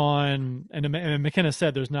thoughts on, and McKenna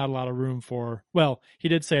said there's not a lot of room for, well, he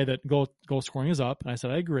did say that goal scoring is up, and I said,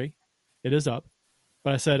 I agree, it is up.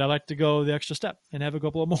 But I said, I'd like to go the extra step and have a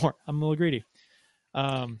couple more. I'm a little greedy.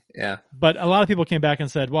 Yeah. But a lot of people came back and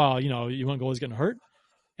said, well, you want goalies getting hurt?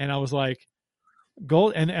 And I was like,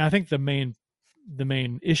 and I think the main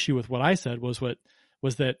issue with what I said was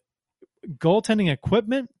that goaltending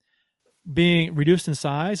equipment being reduced in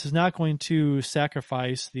size is not going to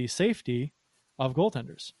sacrifice the safety of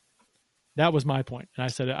goaltenders. That was my point. And I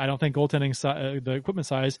said, I don't think goaltending, the equipment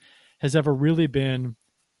size, has ever really been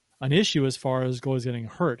an issue as far as goalies getting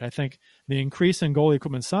hurt. I think the increase in goalie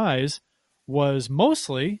equipment size was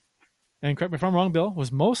mostly, and correct me if I'm wrong, Bill,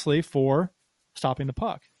 was mostly for stopping the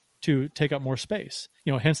puck to take up more space.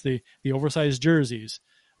 Hence the oversized jerseys.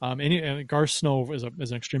 And Garth Snow is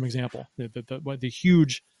an extreme example. The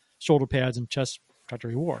huge shoulder pads and chest protector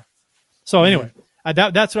he wore. So anyway,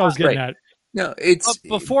 that's what I was getting at. No, it's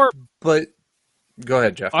but go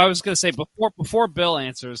ahead, Jeff. I was going to say before Bill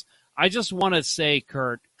answers, I just want to say,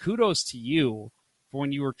 Kurt, kudos to you for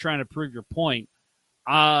when you were trying to prove your point,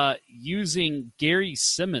 using Gary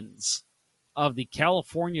Simmons of the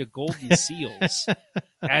California Golden Seals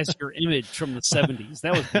as your image from the 70s.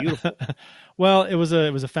 That was beautiful. Well, it was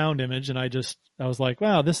a found image, and I was like,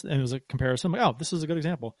 wow, this, and it was a comparison. I'm like, oh, this is a good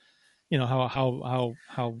example. You know how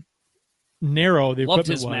narrow the Loved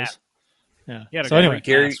equipment his was. map. Yeah. So anyway,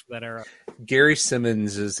 Gary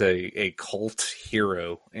Simmons is a cult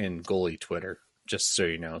hero in goalie Twitter, just so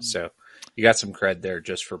you know. So you got some cred there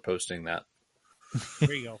just for posting that.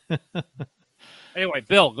 There you go. Anyway,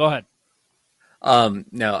 Bill, go ahead. No,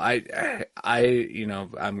 I'm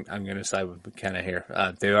going to side with McKenna here.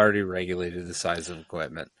 They already regulated the size of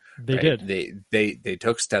equipment. They right? did. They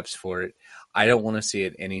took steps for it. I don't want to see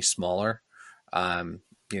it any smaller. I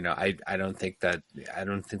don't think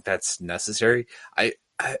that's necessary.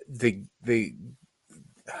 The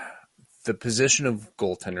position of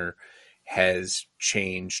goaltender has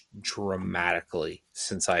changed dramatically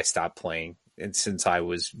since I stopped playing and since I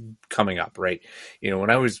was coming up, right? When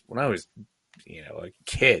I was a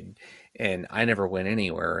kid, and I never went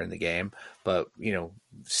anywhere in the game, but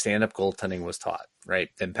stand-up goaltending was taught, right?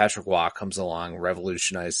 Then Patrick Waugh comes along,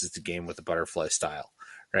 revolutionizes the game with the butterfly style,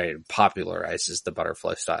 right? Popularizes the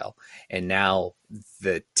butterfly style. And now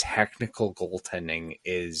the technical goaltending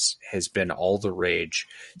has been all the rage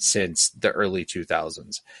since the early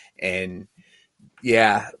 2000s. And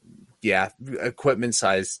yeah, equipment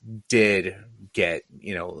size did get,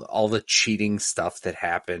 all the cheating stuff that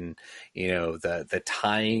happened, the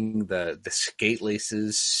tying the skate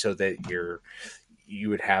laces so that you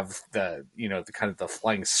would have the kind of the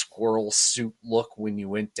flying squirrel suit look when you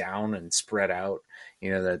went down and spread out.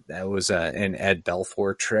 That was an Ed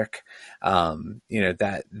Belfour trick. That's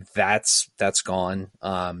gone.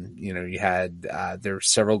 You had there were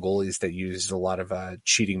several goalies that used a lot of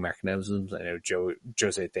cheating mechanisms. I know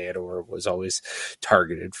Jose Theodore was always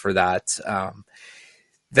targeted for that.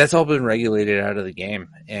 That's all been regulated out of the game,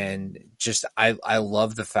 and just I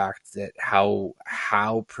love the fact that how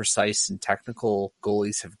precise and technical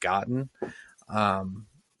goalies have gotten.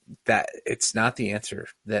 That it's not the answer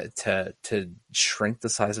that to shrink the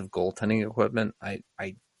size of goaltending equipment. I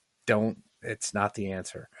don't. It's not the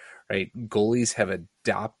answer, right? Goalies have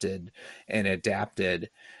adopted and adapted,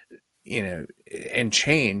 and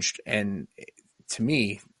changed. And to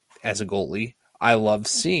me, as a goalie, I love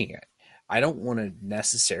seeing it. I don't want to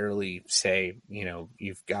necessarily say,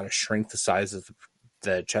 you've got to shrink the size of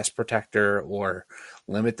the chest protector or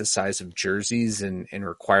limit the size of jerseys and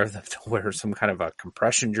require them to wear some kind of a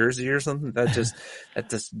compression jersey or something. That just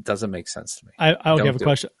doesn't make sense to me. I have a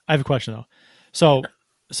question. I have a question though. So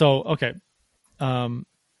okay.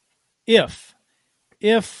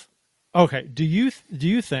 Do you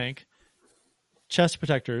think chest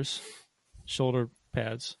protectors, shoulder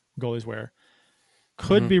pads, goalies wear,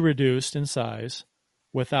 could be reduced in size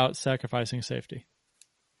without sacrificing safety?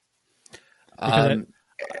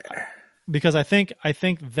 Because I think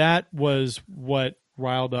that was what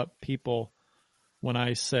riled up people when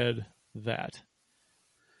I said that.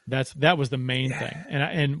 That was the main thing.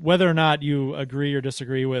 And whether or not you agree or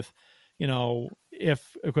disagree with,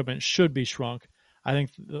 if equipment should be shrunk, I think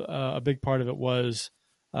a big part of it was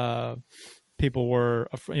people were,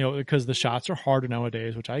 because the shots are harder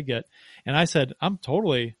nowadays, which I get. And I said,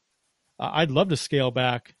 I'd love to scale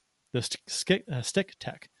back the stick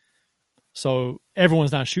tech, so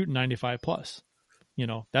everyone's not shooting 95 plus.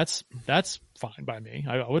 That's fine by me.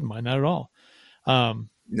 I wouldn't mind that at all.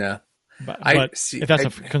 No, but if that's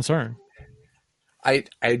a concern, I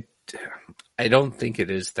don't think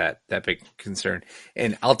it is that big concern.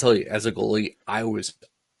 And I'll tell you, as a goalie, I was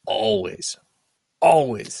always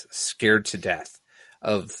scared to death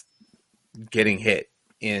of getting hit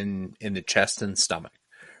in the chest and stomach,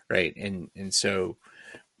 right? And so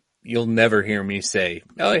you'll never hear me say,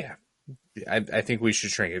 "Oh yeah, I think we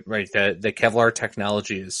should shrink it." Right? The Kevlar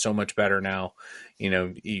technology is so much better now.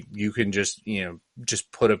 You can just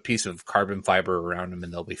put a piece of carbon fiber around them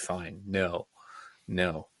and they'll be fine. No,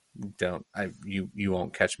 don't. You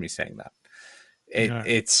won't catch me saying that.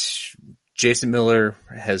 It's Jason Miller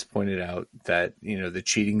has pointed out that the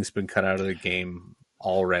cheating's been cut out of the game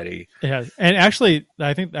already. Yeah, and actually,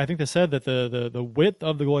 I think they said that the width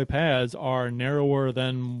of the goalie pads are narrower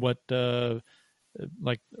than what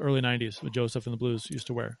like early 90s with Joseph and the Blues used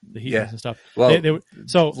to wear, the Heat and stuff. Well,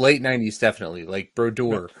 so late 90s definitely, like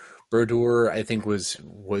Brodeur Brodeur, I think, was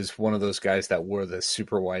one of those guys that wore the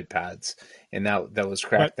super wide pads, and that was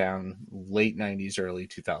cracked down late 90s, early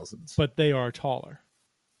 2000s. But they are taller,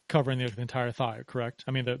 covering the entire thigh, correct?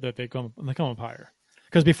 I mean, they come up higher.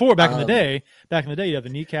 Because before, back in the day, you have the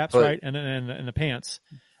kneecaps, right, and the pants.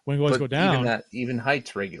 When it go down, even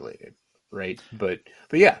height's regulated, right? But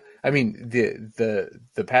yeah, I mean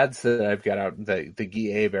the pads that I've got out, the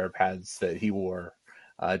Guy Bear pads that he wore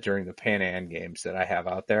during the Pan Am games that I have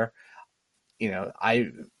out there,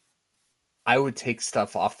 I would take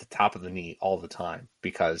stuff off the top of the knee all the time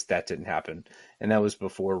because that didn't happen, and that was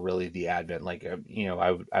before really the advent. Like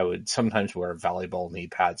I would sometimes wear volleyball knee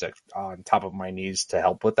pads on top of my knees to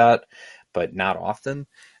help with that, but not often.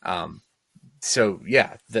 So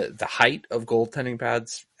yeah, the height of goaltending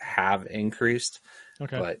pads have increased,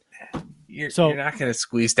 but you're not going to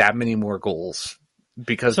squeeze that many more goals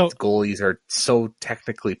because goalies are so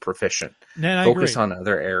technically proficient. Focus on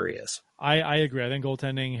other areas. I agree. I think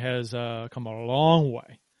goaltending has come a long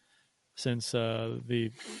way since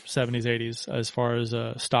the 70s, 80s, as far as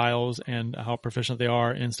styles and how proficient they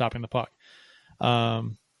are in stopping the puck.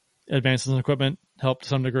 Advances in equipment helped to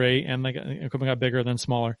some degree, and the equipment got bigger then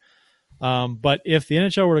smaller. But if the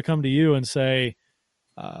NHL were to come to you and say,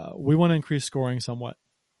 we want to increase scoring somewhat,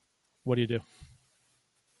 what do you do?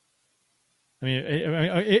 I mean,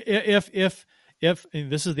 if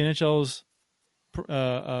this is the NHL's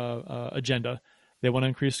agenda, they want to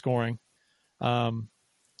increase scoring.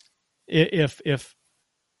 If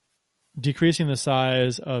decreasing the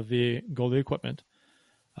size of the goalie equipment,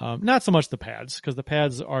 not so much the pads, because the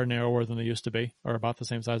pads are narrower than they used to be, or about the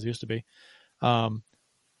same size they used to be.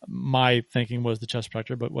 My thinking was the chest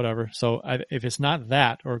protector, but whatever. So if it's not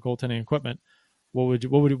that or goaltending equipment, what would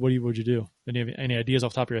you do? Any ideas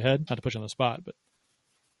off the top of your head? Not to put you on the spot, but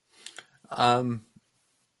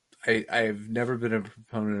I've never been a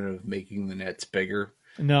proponent of making the nets bigger.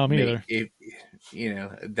 No, me either.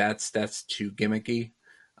 That's too gimmicky.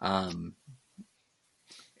 And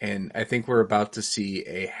I think we're about to see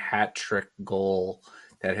a hat trick goal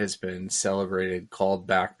that has been celebrated called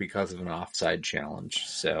back because of an offside challenge.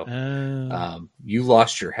 So you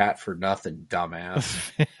lost your hat for nothing,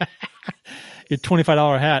 dumbass. Your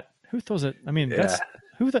 $25 hat. Who throws it? I mean, that's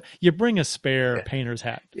you bring a spare painter's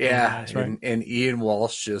hat. Yeah, right? and Ian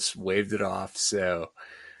Walsh just waved it off. So,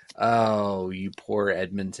 you poor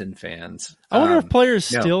Edmonton fans. I wonder if players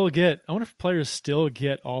still get. I wonder if players still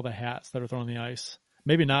get all the hats that are thrown on the ice.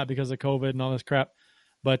 Maybe not because of COVID and all this crap,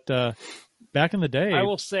 but back in the day, I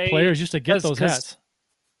will say players used to get those hats.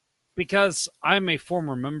 Because I'm a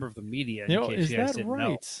former member of the media. In case you guys didn't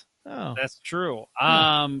know. Oh, that's true.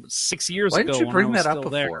 6 years Why ago, didn't you bring that up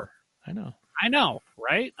before? There, I know,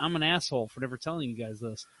 right? I'm an asshole for never telling you guys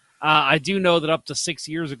this. I do know that up to 6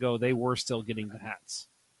 years ago, they were still getting the hats.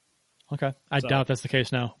 Okay, I doubt that's the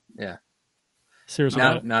case now. Yeah, seriously,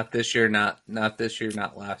 not this year, not this year,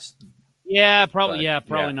 not last. Yeah, probably.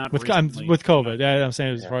 Probably not with COVID. Yeah, I'm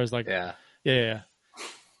saying as far as like yeah.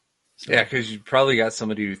 So. Yeah, because you probably got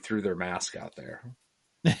somebody who threw their mask out there,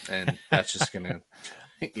 and that's just gonna,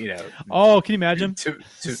 Oh, can you imagine?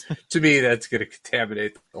 To me, that's gonna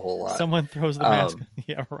contaminate the whole lot. Someone throws the mask.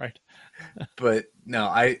 Yeah, right. But no,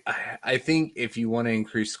 I think if you want to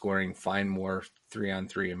increase scoring, find more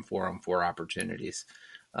 3-on-3 and 4-on-4 opportunities,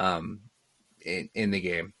 in the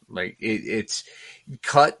game. Like it's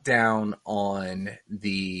cut down on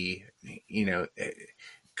the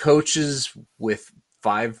coaches with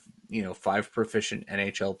five proficient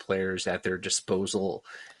NHL players at their disposal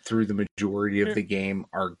through the majority of the game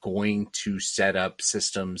are going to set up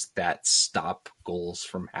systems that stop goals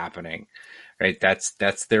from happening, right?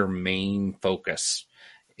 That's their main focus.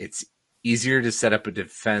 It's easier to set up a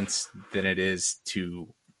defense than it is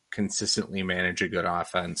to consistently manage a good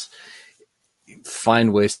offense.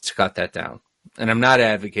 Find ways to cut that down. And I'm not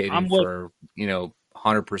advocating for, 100%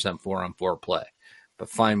 4-on-4 play, but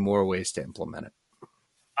find more ways to implement it.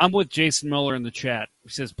 I'm with Jason Miller in the chat. He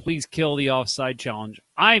says, please kill the offside challenge.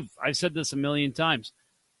 I've said this a million times.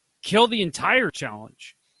 Kill the entire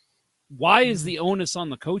challenge. Why is the onus on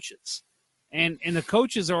the coaches? And the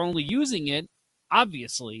coaches are only using it,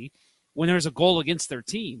 obviously, when there's a goal against their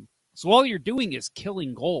team. So all you're doing is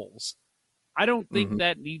killing goals. I don't think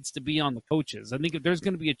that needs to be on the coaches. I think if there's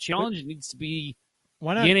going to be a challenge, it needs to be the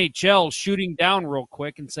NHL shooting down real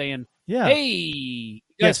quick and saying, hey, you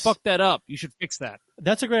guys fucked that up. You should fix that.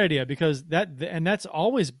 That's a great idea because that's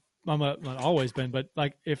always, not always been, but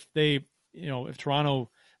like if they, if Toronto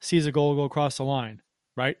sees a goal go across the line,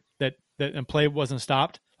 right, that and play wasn't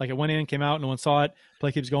stopped, like it went in, came out, no one saw it,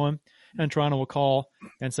 play keeps going. and Toronto will call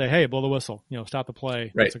and say, hey, blow the whistle, stop the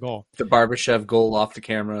play. Right. It's a goal. The Barbashev goal off the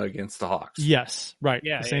camera against the Hawks. Yes. Right.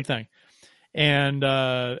 Yeah. Same thing. And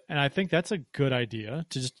I think that's a good idea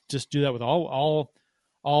to just do that with all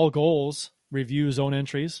goals, review zone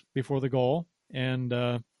entries before the goal and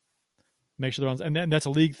make sure they're on. And that's a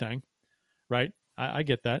league thing, right? I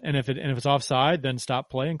get that. And if it's offside, then stop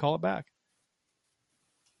play and call it back.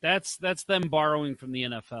 That's them borrowing from the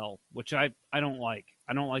NFL, which I don't like.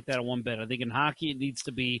 I don't like that one bit. I think in hockey it needs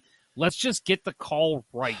to be, let's just get the call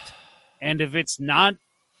right. And if it's not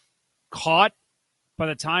caught by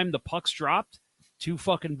the time the puck's dropped, too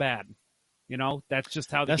fucking bad. That's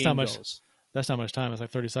just how the game goes. That's not much time. It's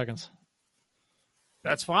like 30 seconds.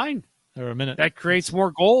 That's fine. Or a minute. That creates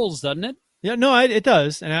more goals, doesn't it? Yeah, no, it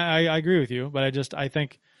does, and I agree with you. But I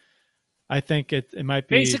think it might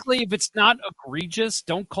be basically if it's not egregious,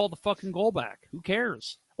 don't call the fucking goal back. Who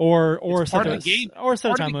cares? Or part of the game. Or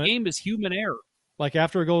part of the game is human error. Like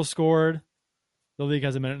after a goal is scored, the league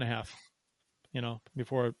has a minute and a half,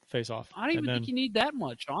 before face off. I don't even think you need that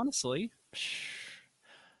much, honestly.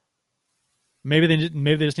 Maybe they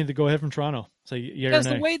just need to go ahead from Toronto. So because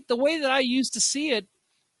the way that I used to see it.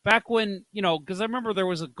 Back when, because I remember there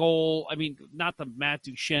was a goal, not the Matt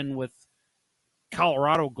Duchene with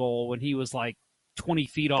Colorado goal when he was like 20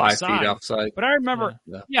 feet offside. 5 feet offside. But I remember,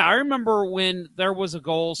 I remember when there was a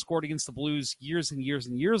goal scored against the Blues years and years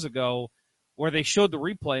and years ago where they showed the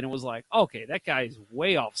replay and it was like, okay, that guy's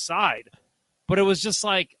way offside. But it was just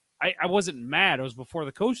like, I wasn't mad. It was before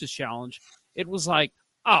the coach's challenge. It was like,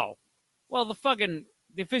 oh, well, the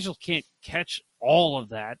officials can't catch all of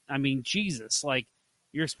that. Jesus,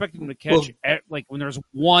 you're expecting them to catch when there's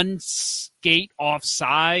one skate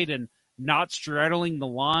offside and not straddling the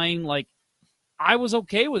line. I was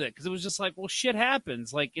okay with it because it was just like, well, shit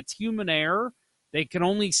happens. It's human error. They can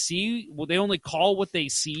only see. Well, they only call what they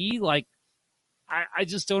see. I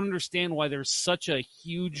just don't understand why there's such a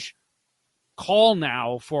huge call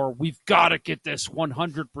now for we've got to get this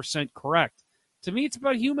 100% correct. To me, it's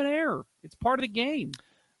about human error. It's part of the game.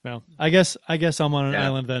 Well, I guess I'm on an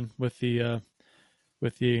island then with the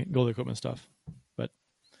goalie equipment stuff. But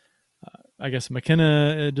I guess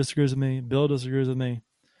McKenna disagrees with me. Bill disagrees with me.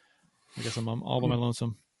 I guess I'm all by my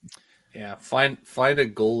lonesome. Yeah, find a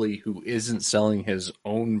goalie who isn't selling his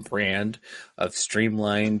own brand of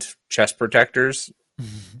streamlined chest protectors,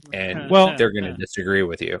 and they're going to disagree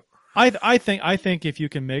with you. I think if you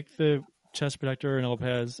can make the chest protector and elbow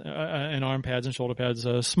pads and arm pads and shoulder pads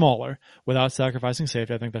smaller without sacrificing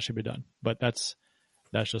safety, I think that should be done. But that's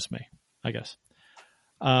just me, I guess.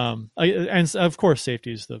 And of course,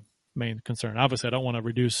 safety is the main concern. Obviously, I don't want to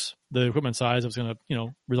reduce the equipment size. It's going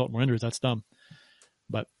to, result in more injuries. That's dumb.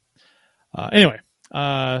 But anyway,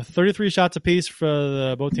 33 shots apiece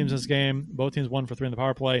for both teams in this game. Both teams 1 for 3 in the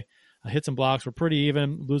power play. Hits and blocks were pretty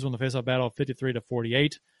even. Blues won the faceoff battle 53% to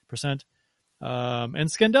 48%. And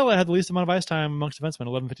Scandella had the least amount of ice time amongst defensemen,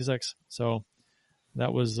 11:56. So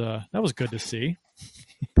that was good to see.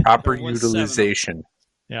 Proper utilization.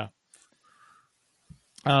 Yeah.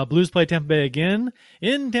 Blues play Tampa Bay again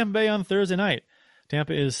in Tampa Bay on Thursday night.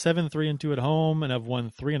 Tampa is 7-3-2 at home and have won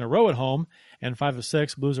 3 in a row at home and 5 of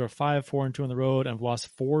 6. Blues are 5-4-2 on the road and have lost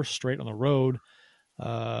 4 straight on the road.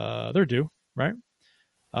 They're due, right?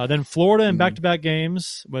 Then Florida in back-to-back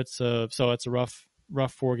games. So it's a rough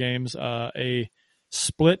 4 games. A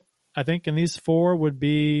split, I think, in these 4 would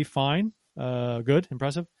be fine. Good,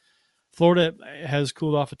 impressive. Florida has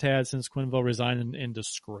cooled off a tad since Quenneville resigned in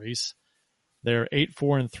disgrace. They're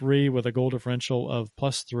 8-4-3 with a goal differential of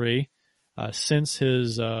 +3 since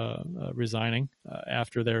his resigning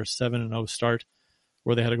after their 7-0 start,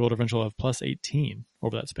 where they had a goal differential of +18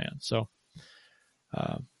 over that span. So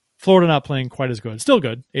Florida not playing quite as good. Still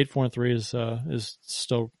good. 8-4-3 is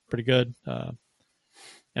still pretty good, and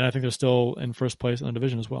I think they're still in first place in the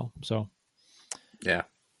division as well. So yeah,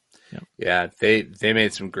 they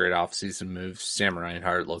made some great offseason moves. Sam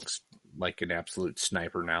Reinhart looks like an absolute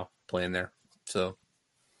sniper now playing there. So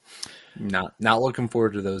not looking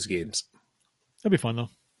forward to those games. It'll be fun though.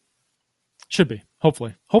 Should be.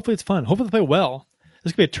 Hopefully it's fun. Hopefully they play well.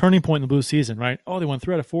 This could be a turning point in the Blues season, right? Oh, they won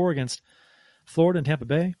 3 out of 4 against Florida and Tampa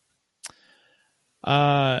Bay.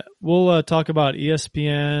 We'll talk about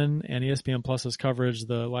ESPN and ESPN Plus's coverage,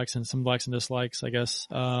 the likes and some likes and dislikes, I guess.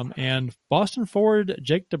 And Boston forward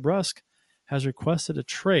Jake DeBrusk has requested a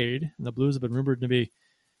trade, and the Blues have been rumored to be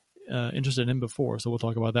interested in him before, so we'll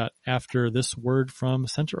talk about that after this word from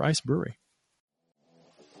Center Ice Brewery.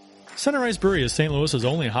 Center Ice Brewery is St. Louis's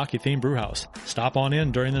only hockey-themed brewhouse. Stop on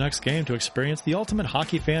in during the next game to experience the ultimate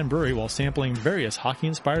hockey fan brewery while sampling various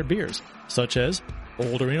hockey-inspired beers, such as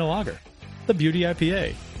Old Arena Lager, the Beauty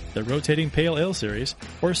IPA, their rotating pale ale series,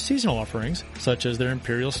 or seasonal offerings such as their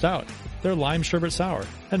Imperial Stout, their Lime Sherbet Sour,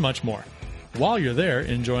 and much more. While you're there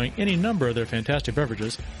enjoying any number of their fantastic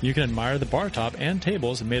beverages, you can admire the bar top and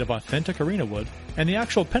tables made of authentic arena wood and the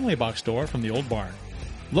actual Penley Box door from the old barn.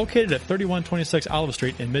 Located at 3126 Olive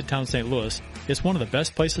Street in Midtown St. Louis, it's one of the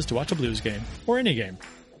best places to watch a Blues game, or any game.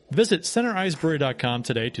 Visit CenterIceBrewery.com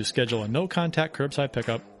today to schedule a no-contact curbside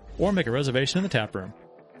pickup or make a reservation in the tap room.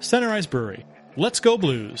 Center Ice Brewery. Let's go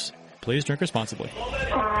Blues. Please drink responsibly.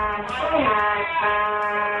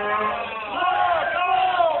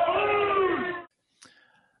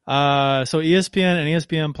 So ESPN and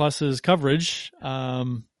ESPN Plus's coverage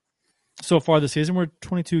so far this season, we're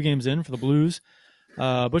 22 games in for the Blues.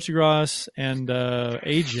 Butchie Gross and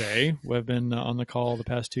AJ, who have been on the call the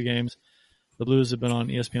past 2 games. The Blues have been on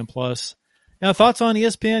ESPN Plus. Now, thoughts on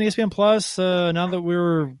ESPN Plus now that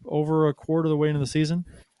we're over a quarter of the way into the season?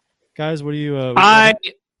 Guys, what do you... I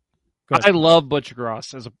love Butch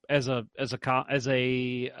Gross as a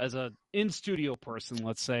in studio person.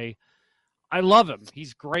 Let's say I love him.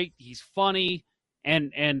 He's great. He's funny.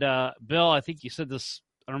 And Bill, I think you said this.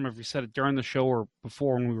 I don't remember if you said it during the show or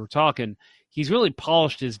before when we were talking. He's really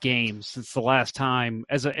polished his game since the last time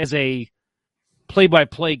as a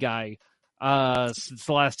play-by-play guy. Since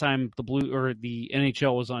the last time the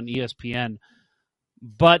NHL was on ESPN.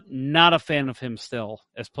 But not a fan of him still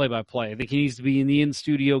as play-by-play. I think he needs to be an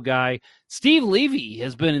in-studio guy. Steve Levy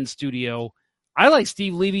has been in studio. I like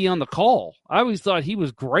Steve Levy on the call. I always thought he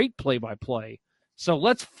was great play-by-play. So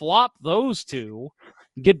let's flop those two,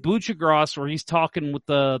 get Buchagras where he's talking with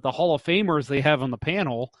the Hall of Famers they have on the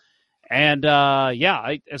panel. And,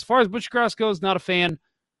 as far as Buchagras goes, not a fan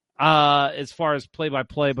as far as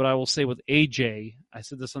play-by-play, but I will say with AJ, I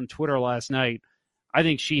said this on Twitter last night, I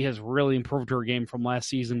think she has really improved her game from last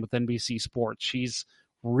season with NBC Sports. She's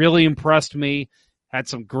really impressed me, had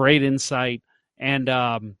some great insight, and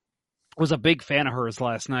was a big fan of hers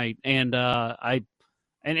last night. And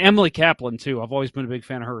Emily Kaplan too. I've always been a big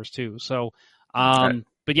fan of hers too. So,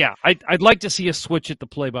 but yeah, I'd like to see a switch at the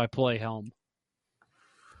play-by-play helm.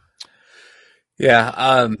 Yeah,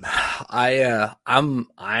 I'm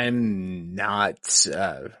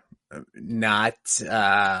not.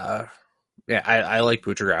 Yeah, I like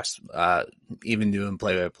Buchagras, even doing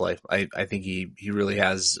play-by-play. I think he really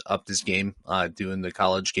has upped his game, doing the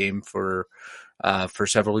college game for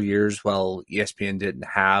several years while ESPN didn't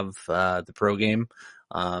have the pro game.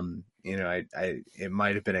 It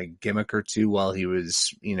might have been a gimmick or two while he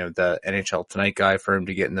was, the NHL Tonight guy for him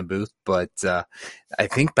to get in the booth. But I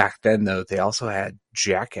think back then, though, they also had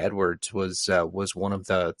Jack Edwards was one of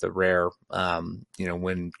the rare,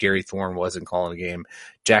 when Gary Thorne wasn't calling a game,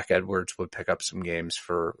 Jack Edwards would pick up some games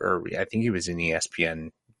or I think he was in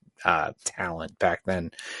ESPN talent back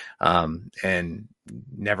then, and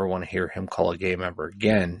never want to hear him call a game ever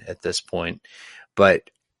again at this point. But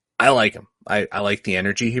I like him. I like the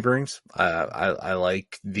energy he brings. I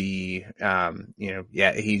like the,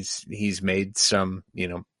 he's made some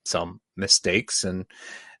mistakes and,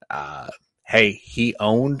 hey, he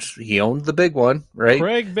owned the big one, right?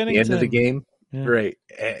 Craig Bennington. The end of the game. Yeah. Right.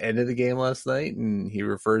 End of the game last night. And he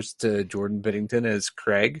refers to Jordan Bennington as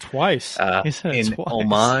Craig. Twice. He said it twice.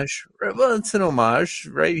 Homage. Well, it's an homage,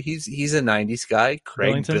 right? He's a 90s guy.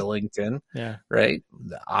 Craig Billington. Yeah. Right.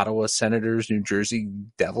 The Ottawa Senators, New Jersey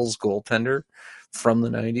Devils goaltender from the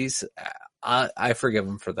 90s. I forgive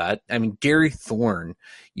him for that. I mean, Gary Thorne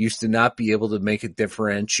used to not be able to make a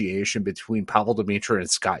differentiation between Pavel Demitra and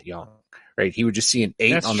Scott Young. Right. He would just see an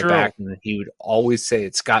 8 That's on true. the back and he would always say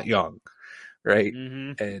it's Scott Young. Right.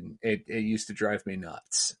 Mm-hmm. And it used to drive me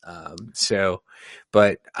nuts.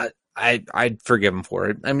 But I'd forgive him for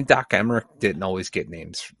it. I mean, Doc Emmerich didn't always get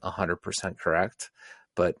names 100% correct,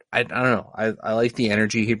 but I don't know. I like the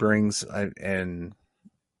energy he brings.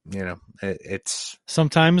 It's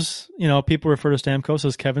sometimes, people refer to Stamkos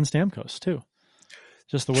as Kevin Stamkos too.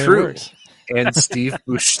 Just the way true. it works. And Steve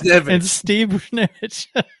Bushnevich.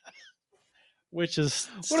 Which is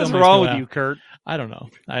what is wrong with you, Kurt? I don't know.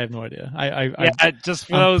 I have no idea. Just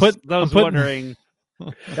for those wondering,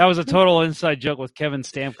 that was a total inside joke with Kevin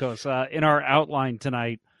Stamkos. In our outline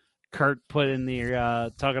tonight, Kurt put in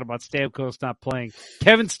the talking about Stamkos not playing.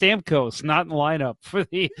 Kevin Stamkos not in the lineup for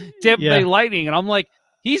the Tampa Bay Lightning, and I'm like,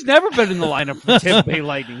 he's never been in the lineup for Tampa Bay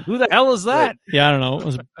Lightning. Who the hell is that? Yeah, I don't know. It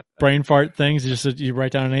was brain fart things. You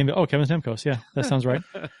write down a name. Oh, Kevin Stamkos. Yeah, that sounds right.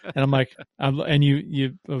 And I'm like,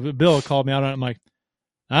 Bill called me out on it. I'm like,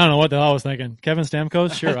 I don't know what the hell I was thinking. Kevin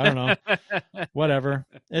Stamkos? Sure, I don't know. Whatever.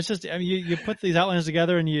 It's just, I mean, you put these outlines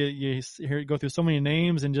together and you go through so many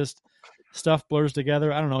names and just stuff blurs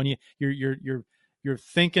together. I don't know. And you're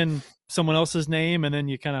thinking someone else's name, and then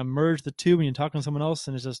you kind of merge the two when you're talking to someone else,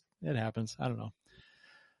 and it happens. I don't know.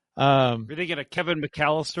 Were they get a Kevin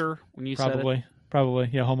McAllister when you said it? Probably.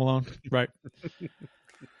 Yeah, Home Alone. Right.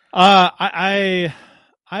 I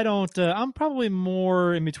don't. I'm probably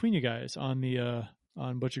more in between you guys on the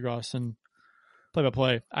on Butcher Gross and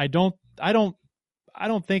play-by-play. I don't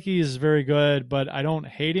think he's very good, but I don't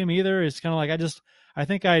hate him either. It's kind of like I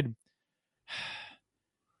think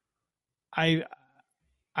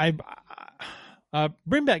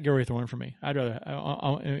bring back Gary Thorne for me. I'd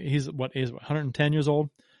rather. He's 110 years old.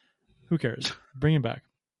 Who cares? Bring him back.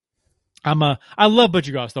 I love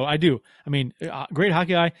Butcher Gross though. I do. I mean, great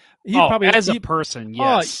hockey guy. As a person,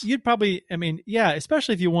 yes. You'd probably. I mean, yeah.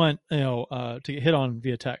 Especially if you want, to get hit on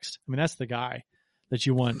via text. I mean, that's the guy that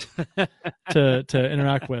you want to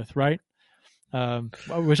interact with, right?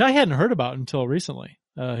 Which I hadn't heard about until recently.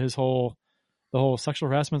 The whole sexual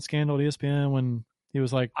harassment scandal at ESPN when he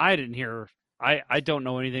was like, I didn't hear. I don't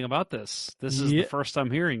know anything about this. This is the first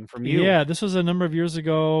I'm hearing from you. Yeah, this was a number of years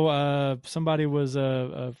ago. Somebody was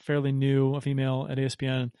a fairly new female at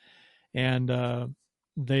ESPN, and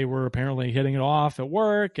they were apparently hitting it off at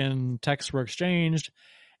work, and texts were exchanged,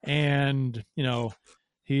 and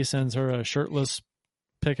he sends her a shirtless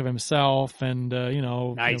pic of himself, and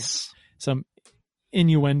nice. Some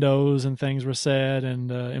innuendos and things were said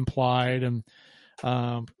and implied,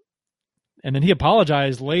 and then he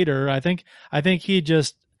apologized later. I think he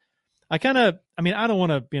just, I don't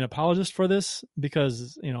want to be an apologist for this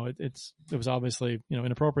because, it was obviously,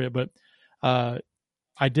 inappropriate, but,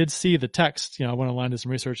 I did see the text, I went online to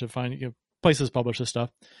some research to find places publish this stuff.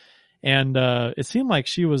 And, it seemed like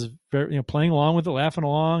she was very, playing along with it, laughing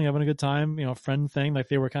along, having a good time, friend thing. Like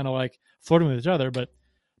they were kind of like flirting with each other, but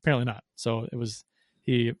apparently not. So it was,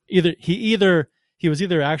 he was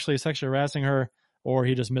either actually sexually harassing her, or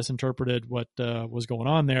he just misinterpreted what was going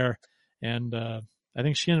on there. And I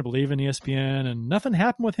think she ended up leaving ESPN, and nothing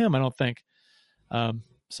happened with him, I don't think. But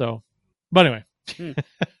anyway.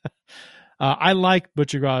 I like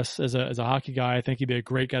Butcher Gross as a hockey guy. I think he'd be a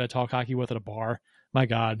great guy to talk hockey with at a bar. My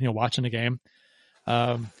God, watching the game.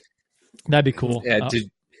 That'd be cool. Yeah,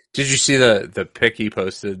 did you see the pic he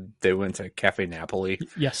posted? They went to Cafe Napoli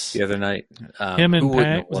the other night. Him and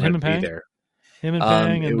Pang? Was it him and Pang? There? Him and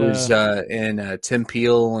Pang, it was and Tim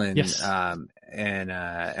Peel and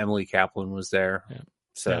Emily Kaplan was there. Yeah.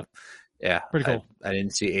 So yeah, pretty cool. I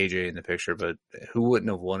didn't see AJ in the picture, but who wouldn't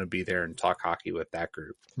have wanted to be there and talk hockey with that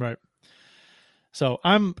group? Right. So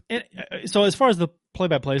so as far as the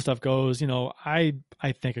play-by-play stuff goes, I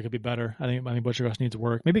think it could be better. I think Butcher Gross needs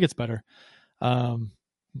work. Maybe it gets better.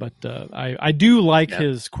 But I do like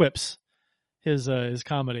his quips. His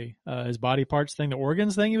comedy, his body parts thing, the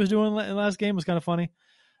organs thing he was doing in the last game was kind of funny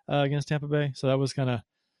against Tampa Bay. So that was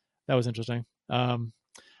interesting.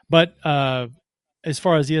 But as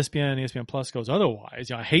far as ESPN and ESPN Plus goes,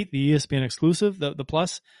 otherwise, I hate the ESPN exclusive, the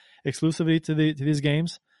Plus exclusivity to these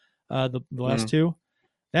games, the last two.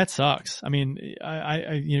 That sucks. I mean,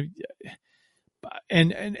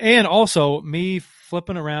 and also me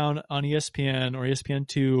flipping around on ESPN or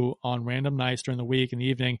ESPN2 on random nights during the week in the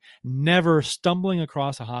evening, never stumbling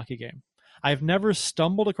across a hockey game. I've never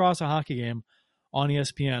stumbled across a hockey game on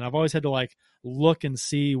ESPN. I've always had to look and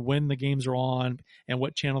see when the games are on and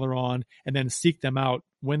what channel they're on, and then seek them out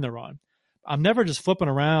when they're on. I'm never just flipping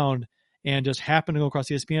around and just happen to go across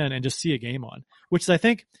ESPN and just see a game on, which is, I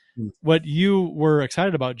think, what you were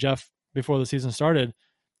excited about, Jeff, before the season started,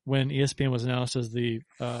 when ESPN was announced as the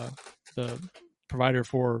provider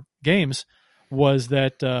for games, was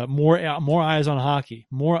that more eyes on hockey,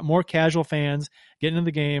 more casual fans getting into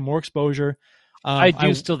the game, more exposure.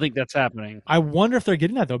 I still think that's happening. I wonder if they're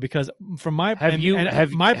getting that though, because from my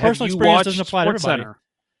my personal experience doesn't apply to everybody. Center?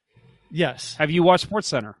 Yes. Have you watched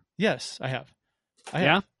SportsCenter? Yes, I have.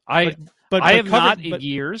 Yeah, I have not in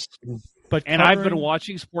years. I've been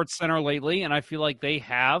watching SportsCenter lately, and I feel like they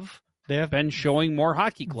have been showing more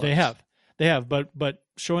hockey clips. They have, but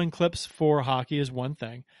showing clips for hockey is one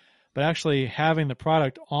thing, but actually having the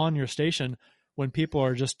product on your station when people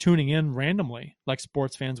are just tuning in randomly, like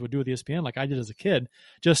sports fans would do with ESPN, like I did as a kid,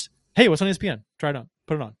 just, hey, what's on ESPN? Try it on,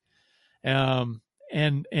 put it on.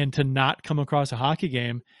 And to not come across a hockey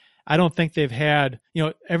game, I don't think they've had,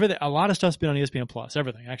 everything. A lot of stuff's been on ESPN Plus,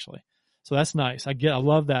 everything actually. So that's nice. I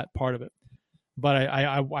love that part of it. But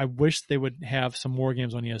I wish they would have some more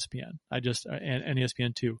games on ESPN. And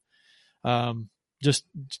ESPN2. And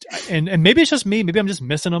maybe it's just me. Maybe I'm just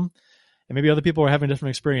missing them, and maybe other people are having a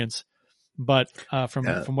different experience. But from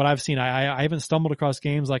what I've seen, I haven't stumbled across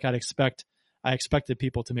games like I expected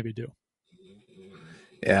people to maybe do.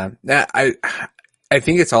 Yeah, I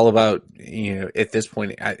think it's all about, at this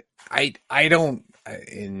point, I don't,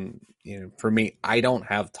 for me, I don't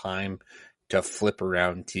have time to flip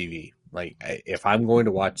around TV. Like, if I'm going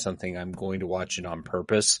to watch something, I'm going to watch it on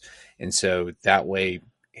purpose. And so that way,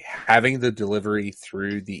 having the delivery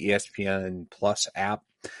through the ESPN Plus app,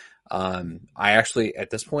 I actually, at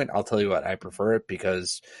this point, I'll tell you what, I prefer it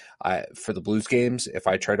because for the Blues games, if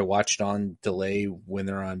I try to watch it on delay when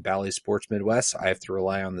they're on Bally Sports Midwest, I have to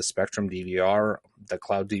rely on the Spectrum DVR, the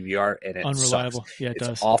cloud DVR, and it Unreliable. sucks. Yeah, it it's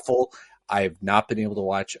does. awful. I've not been able to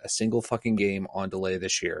watch a single fucking game on delay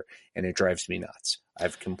this year, and it drives me nuts.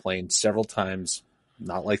 I've complained several times.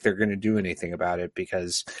 Not like they're going to do anything about it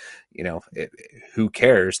because, who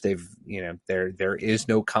cares? There is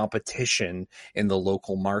no competition in the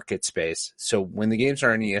local market space. So when the games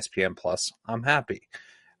are on ESPN Plus, I'm happy.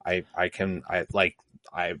 I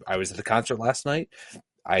was at the concert last night.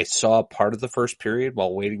 I saw part of the first period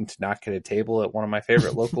while waiting to not get a table at one of my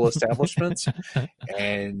favorite local establishments,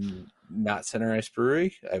 and not Center Ice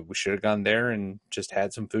Brewery. We should have gone there and just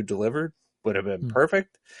had some food delivered. Would have been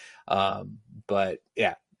perfect. But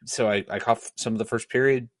yeah, so I caught some of the first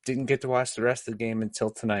period, didn't get to watch the rest of the game until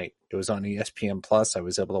tonight. It was on ESPN Plus. I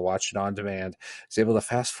was able to watch it on demand. I was able to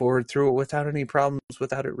fast forward through it without any problems,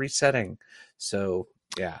 without it resetting. So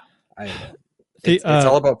yeah, it's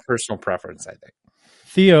all about personal preference, I think.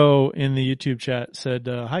 Theo in the YouTube chat said,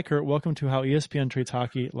 hi, Kurt, welcome to how ESPN treats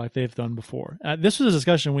hockey like they've done before. This was a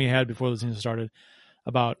discussion we had before the season started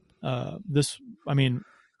about this. I mean,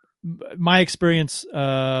 my experience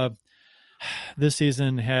this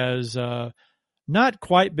season has not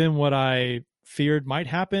quite been what I feared might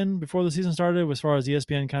happen before the season started as far as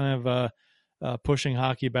ESPN kind of pushing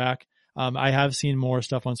hockey back. I have seen more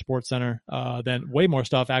stuff on SportsCenter, way more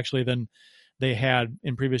stuff actually than they had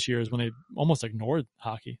in previous years when they almost ignored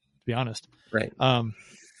hockey, to be honest. Right.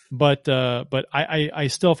 But I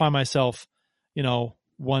still find myself,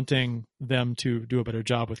 wanting them to do a better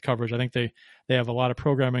job with coverage. I think they have a lot of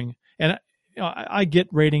programming, and I get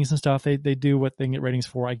ratings and stuff. They do what they get ratings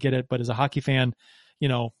for. I get it. But as a hockey fan,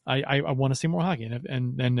 I want to see more hockey.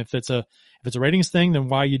 And if it's a ratings thing, then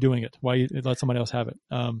why are you doing it? Why you let somebody else have it?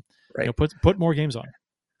 Right. Put more games on.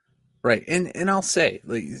 Right. And I'll say,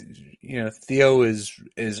 Theo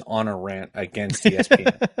is on a rant against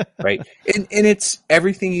ESPN, right? And it's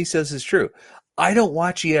everything he says is true. I don't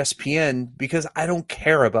watch ESPN because I don't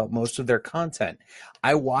care about most of their content.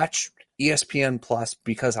 I watch ESPN Plus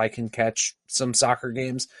because I can catch some soccer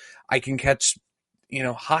games. I can catch,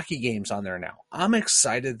 hockey games on there now. I'm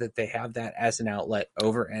excited that they have that as an outlet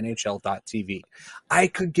over NHL.tv. I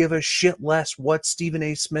could give a shit less what Stephen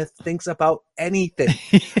A. Smith thinks about anything.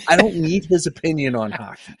 I don't need his opinion on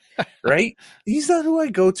hockey, right? He's not who I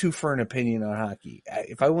go to for an opinion on hockey.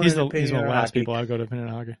 If I want an opinion he's one of the last hockey, people I go to opinion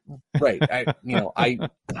on hockey. Right.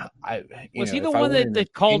 Was he the one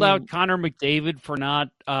that called out Connor McDavid for not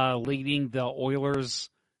leading the Oilers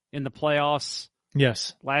in the playoffs?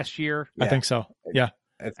 Yes. Last year? Yeah. I think so. Yeah.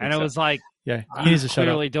 And it was like, yeah, he needs to shut up.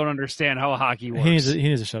 Clearly don't understand how hockey works. He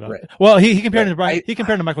needs to shut up. Right. Well, he compared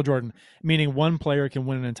to Michael Jordan, meaning one player can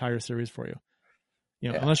win an entire series for you.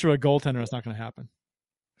 Unless you're a goaltender, it's not going to happen.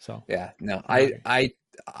 So yeah, no, I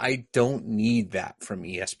don't need that from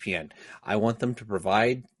ESPN. I want them to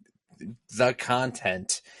provide the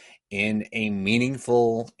content in a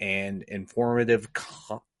meaningful and informative,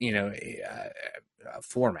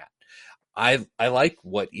 format. I like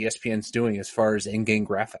what ESPN's doing as far as in-game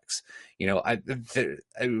graphics.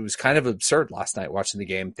 It was kind of absurd last night watching the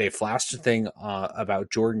game. They flashed a thing about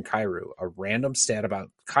Jordan Kyrou, a random stat about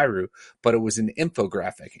Kyrou, but it was an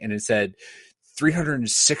infographic, and it said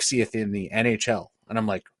 360th in the NHL. And I'm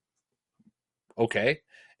like, okay.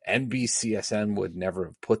 NBCSN would never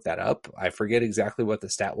have put that up. I forget exactly what the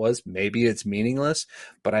stat was. Maybe it's meaningless,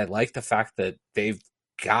 but I like the fact that they've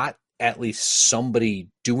got at least somebody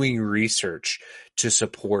doing research to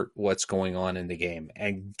support what's going on in the game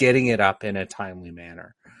and getting it up in a timely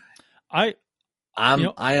manner. I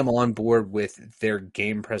am on board with their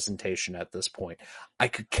game presentation at this point. I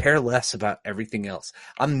could care less about everything else.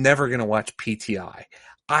 I'm never going to watch PTI.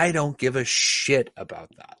 I don't give a shit about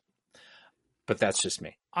that. But that's just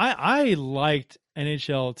me. I liked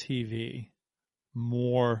NHL TV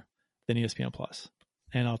more than ESPN Plus,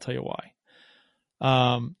 and I'll tell you why.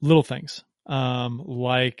 Little things,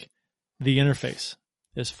 like the interface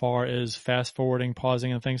as far as fast forwarding,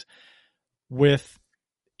 pausing and things. With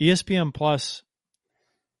ESPN Plus,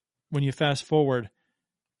 when you fast forward,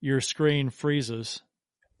 your screen freezes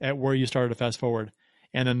at where you started to fast forward.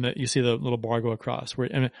 And then you see the little bar go across.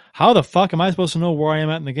 How the fuck am I supposed to know where I am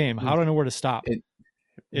at in the game? How do I know where to stop?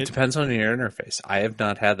 It depends on your interface. I have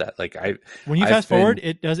not had that. Like when you fast forward,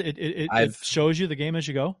 it shows you the game as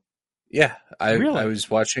you go. Yeah, Really? I was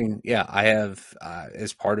watching. Yeah, I have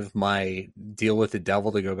as part of my deal with the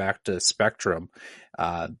devil to go back to Spectrum.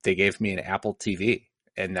 They gave me an Apple TV,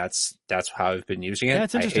 and that's how I've been using it.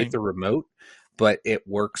 That's interesting. I hate the remote, but it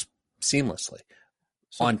works seamlessly.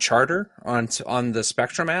 So, on Charter, on the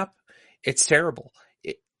Spectrum app, it's terrible.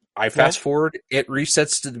 I fast forward, it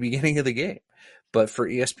resets to the beginning of the game. But for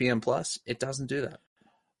ESPN Plus, it doesn't do that.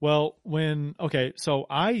 Well, so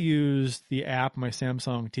I use the app on my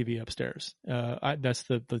Samsung TV upstairs. That's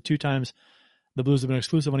the 2 times the Blues have been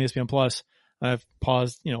exclusive on ESPN Plus. I've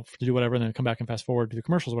paused, to do whatever, and then come back and fast forward to the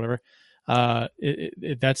commercials or whatever.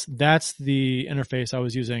 That's the interface I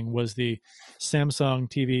was using, was the Samsung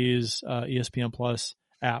TV's ESPN Plus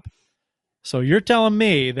app. So you're telling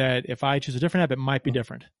me that if I choose a different app, it might be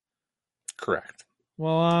different. Correct.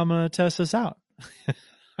 Well, I'm going to test this out.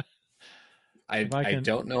 I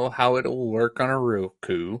don't know how it'll work on a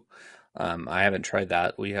Roku. I haven't tried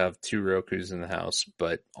that. We have 2 Rokus in the house,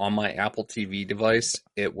 but on my Apple TV device,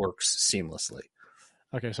 it works seamlessly.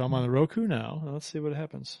 Okay, so I'm on the Roku now. Let's see what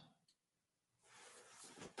happens.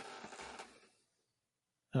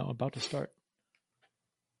 Oh, about to start.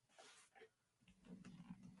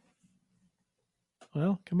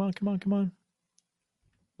 Well, come on.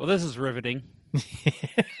 Well, this is riveting.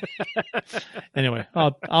 Anyway,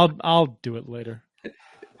 I'll do it later.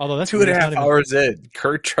 Although that's 2.5 hours in,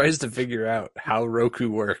 Kurt tries to figure out how Roku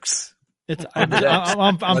works.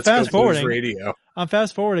 I'm fast forwarding. Radio. I'm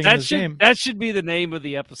fast forwarding in this game. That should be the name of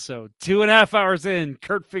the episode. 2.5 hours in,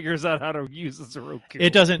 Kurt figures out how to use this Roku.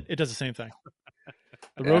 It does the same thing.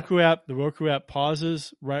 The Roku app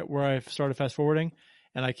pauses right where I started fast forwarding,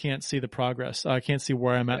 and I can't see the progress. I can't see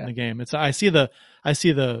where I'm at in the game. I see the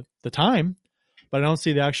time, but I don't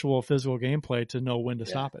see the actual physical gameplay to know when to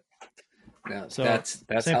stop it. No, so that's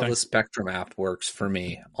how the Spectrum app works for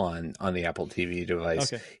me on the Apple TV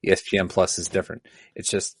device. Okay. ESPN Plus is different. It's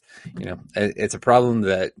just, it's a problem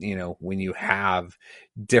that, when you have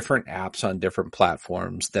different apps on different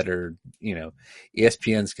platforms that are,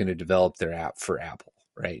 ESPN's going to develop their app for Apple,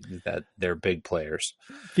 right? That they're big players.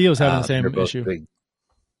 Theo's having the same issue. Big.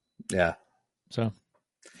 Yeah. So.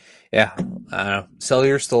 Yeah,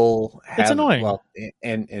 Cellular still have, it's annoying. Well,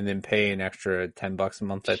 and then pay an extra $10 a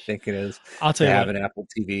month, I think it is. I'll tell you, have an Apple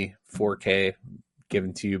TV 4K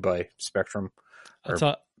given to you by Spectrum,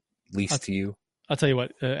 or leased to you. I'll tell you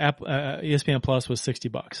what, ESPN Plus was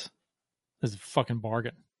 $60. It's a fucking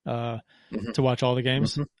bargain to watch all the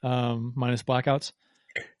games, minus blackouts.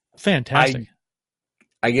 Fantastic.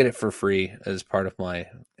 I get it for free as part of my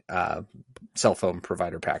cell phone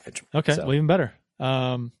provider package. Okay, well, even better.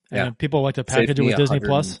 And people like to package it with Disney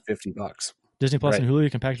Plus. $50. Disney Plus and Hulu, you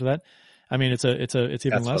can package with that. I mean, it's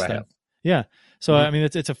even less than. Yeah. So I mean,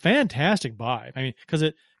 it's a fantastic buy. I mean, because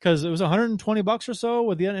it was $120 or so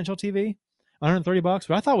with the NHL TV, $130,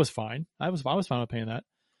 but I thought it was fine. I was fine with paying that.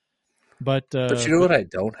 But you know what I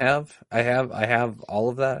don't have? I have all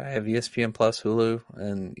of that. I have ESPN Plus, Hulu,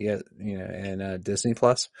 and and Disney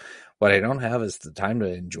Plus. What I don't have is the time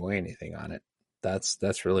to enjoy anything on it.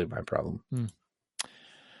 That's really my problem.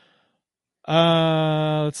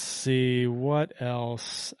 Let's see what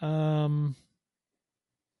else. Boston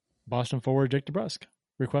forward Jake DeBrusk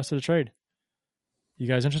requested a trade. You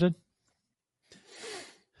guys interested?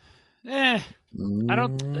 I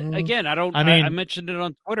don't. Again, I don't. I mean, I mentioned it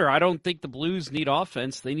on Twitter. I don't think the Blues need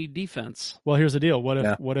offense; they need defense. Well, here's the deal. What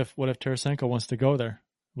if Tarasenko wants to go there?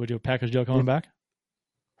 Would you package deal coming back?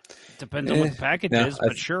 Depends on what the package is,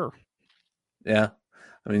 but sure. Yeah.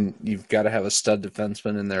 I mean, you've got to have a stud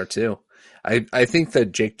defenseman in there too. I think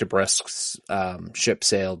that Jake DeBrusk's ship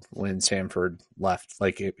sailed when Samford left.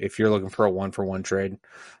 Like if you're looking for a 1-for-1 trade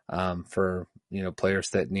for players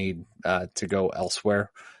that need to go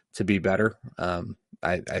elsewhere to be better,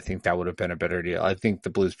 I think that would have been a better deal. I think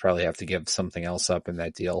the Blues probably have to give something else up in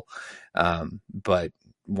that deal. But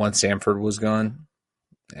once Samford was gone,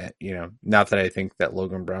 not that I think that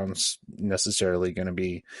Logan Brown's necessarily going to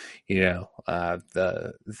be,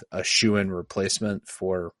 a shoe-in replacement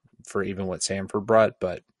for even what Samford brought,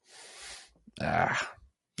 but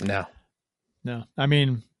no. I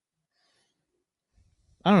mean,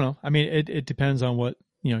 I don't know. I mean, it depends on what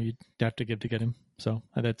you'd have to give to get him. So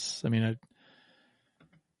that's, I mean,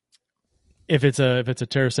 if it's a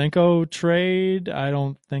Tarasenko trade, I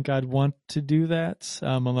don't think I'd want to do that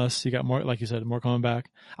unless you got more, like you said, more coming back.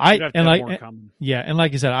 And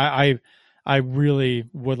like you said, I really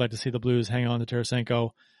would like to see the Blues hang on to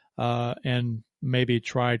Tarasenko and maybe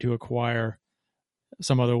try to acquire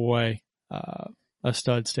some other way a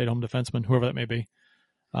stud stay-at-home defenseman, whoever that may be.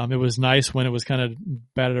 It was nice when it was kind of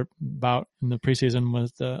batted about in the preseason,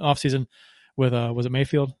 was the off season with was it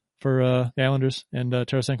Mayfield for the Islanders and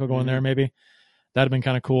Tarasenko going there maybe. That'd have been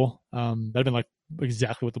kind of cool. That'd have been like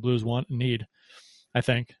exactly what the Blues want and need, I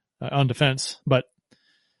think, on defense. But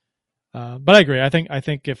I agree. I think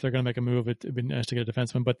if they're going to make a move, it'd be nice to get a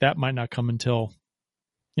defenseman, but that might not come until,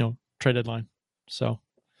 trade deadline. So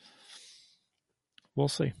we'll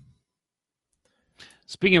see.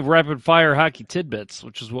 Speaking of rapid fire hockey tidbits,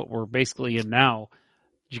 which is what we're basically in now,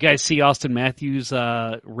 did you guys see Austin Matthews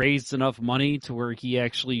raised enough money to where he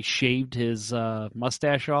actually shaved his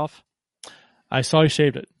mustache off? I saw he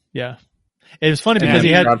shaved it. Yeah, it was funny because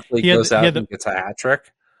he had and gets a hat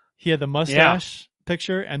trick. He had the mustache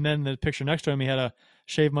picture, and then the picture next to him, he had a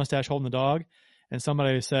shaved mustache holding the dog. And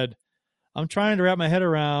somebody said, "I'm trying to wrap my head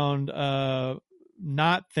around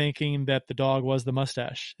not thinking that the dog was the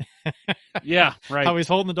mustache." Yeah, right. How he's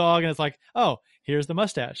holding the dog, and it's like, oh, here's the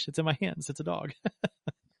mustache. It's in my hands. It's a dog.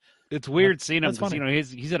 It's weird seeing him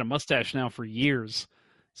because he's had a mustache now for years.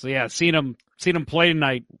 So yeah, seeing him play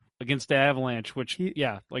tonight against the Avalanche, which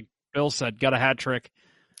like Bill said, got a hat trick.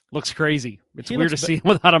 Looks crazy. It's weird to see him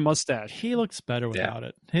without a mustache. He looks better without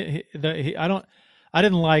it. I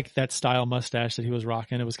didn't like that style mustache that he was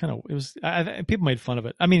rocking. It was people made fun of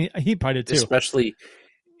it. I mean, he probably did too.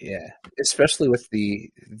 Especially with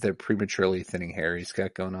the prematurely thinning hair he's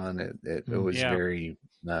got going on. It was very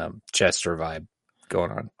Chester vibe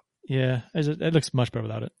going on. Yeah, it looks much better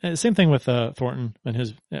without it. Same thing with Thornton and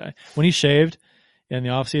his when he shaved in the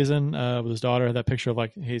off season with his daughter. That picture of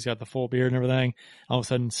like he's got the full beard and everything. All of a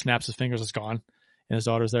sudden, snaps his fingers, it's gone, and his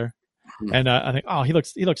daughter's there. And I think, oh, he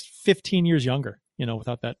looks 15 years younger,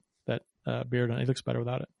 without that beard. He looks better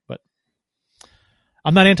without it. But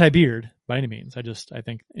I'm not anti-beard by any means. I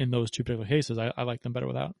think in those two particular cases, I like them better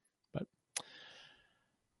without. But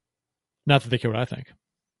not that they care what I think.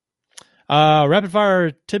 Rapid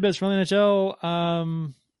fire tidbits from the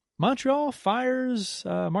NHL. Montreal fires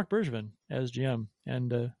Marc Bergevin as GM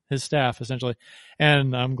and his staff essentially,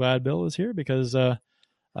 and I'm glad Bill is here because I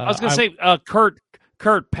was going to say,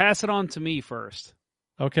 Kurt, pass it on to me first.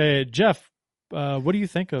 Okay, Jeff, what do you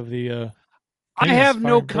think of the? I have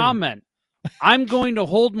no comment. I'm going to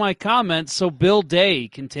hold my comments so Bill Day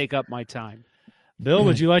can take up my time. Bill,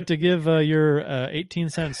 would you like to give your 18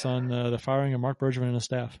 cents on the firing of Marc Bergevin and his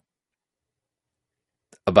staff?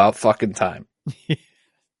 About fucking time.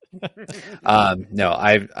 No,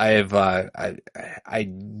 I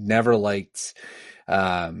never liked.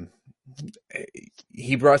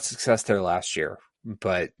 He brought success there last year,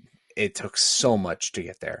 but it took so much to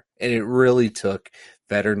get there, and it really took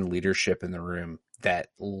veteran leadership in the room that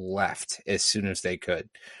left as soon as they could.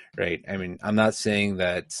 Right? I mean, I'm not saying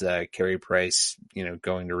that Carey Price,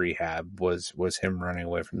 going to rehab was him running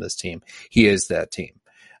away from this team. He is that team.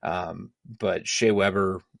 But Shea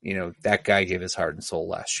Weber, that guy gave his heart and soul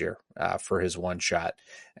last year for his one shot.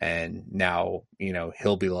 And now,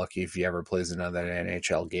 he'll be lucky if he ever plays another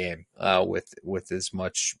NHL game with as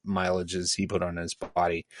much mileage as he put on his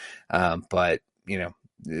body. But,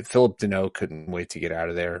 Philip Deneau couldn't wait to get out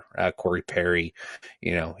of there. Corey Perry,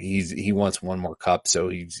 he wants one more cup. So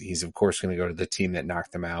he's of course going to go to the team that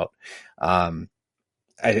knocked him out.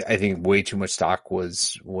 I think way too much stock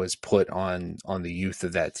was put on the youth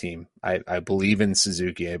of that team. I believe in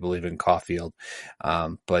Suzuki. I believe in Caulfield.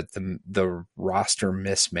 But the roster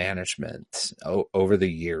mismanagement over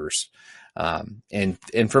the years. And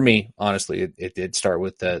for me, honestly, it did start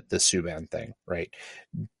with the Subban thing, right?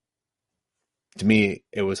 To me,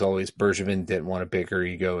 it was always Bergevin didn't want a bigger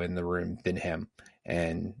ego in the room than him.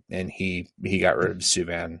 And he got rid of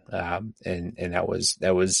Subban. And that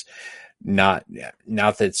was not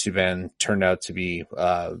that Subban turned out to be,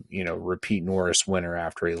 repeat Norris winner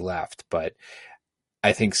after he left, but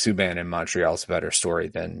I think Subban in Montreal is a better story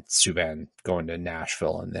than Subban going to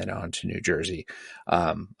Nashville and then on to New Jersey.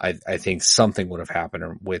 I think something would have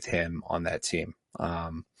happened with him on that team.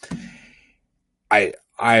 I'm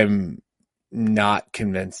not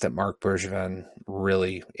convinced that Marc Bergevin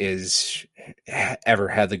really ever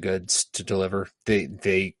had the goods to deliver.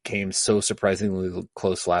 They came so surprisingly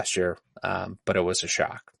close last year, but it was a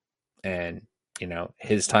shock. And,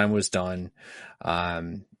 his time was done.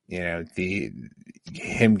 Him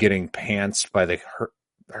getting pantsed by the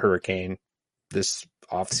hurricane this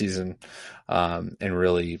offseason, and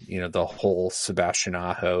really, the whole Sebastian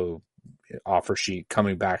Aho offer sheet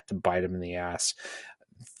coming back to bite him in the ass.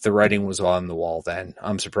 The writing was on the wall then.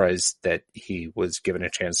 I'm surprised that he was given a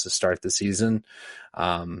chance to start the season.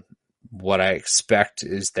 What I expect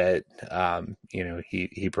is that,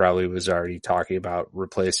 he probably was already talking about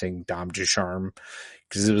replacing Dom Ducharme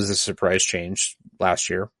because it was a surprise change last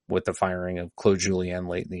year with the firing of Claude Julien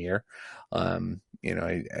late in the year.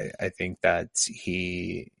 I think that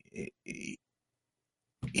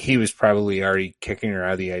he was probably already kicking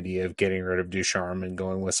around the idea of getting rid of Ducharme and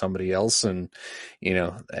going with somebody else. And,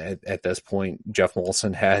 at this point, Jeff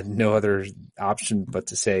Molson had no other option but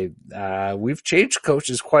to say, we've changed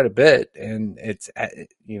coaches quite a bit. And it's,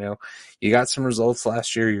 you got some results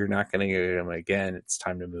last year. You're not going to get them again. It's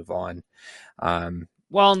time to move on.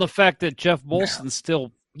 Well, and the fact that Jeff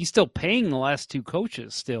Molson he's still paying the last two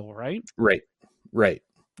coaches still, right? Right.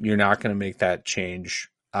 You're not going to make that change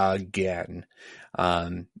again.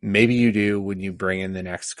 Maybe you do when you bring in the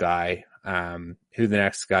next guy. Who the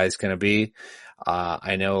next guy is going to be,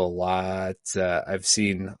 I know a lot. I've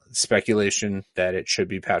seen speculation that it should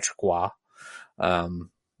be Patrick Roy.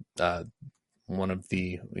 One of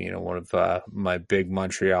my big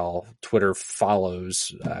Montreal Twitter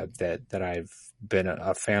follows that I've been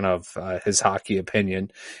a fan of his hockey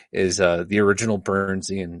opinion is the original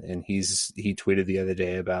Burnsy, and he tweeted the other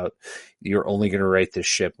day about you're only going to right this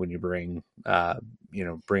ship when you bring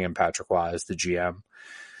in Patrick Roy as the GM.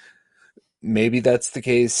 Maybe that's the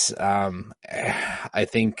case. I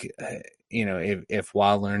think if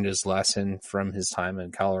Roy learned his lesson from his time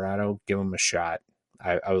in Colorado, give him a shot.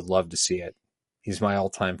 I would love to see it. He's my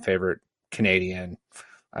all-time favorite Canadian.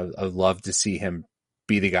 I would love to see him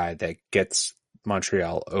be the guy that gets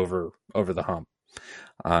Montreal over the hump.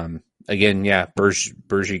 Again, yeah,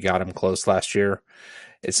 Bergie got him close last year.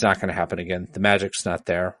 It's not going to happen again. The magic's not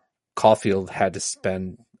there. Caulfield had to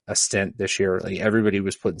spend a stint this year. Like, everybody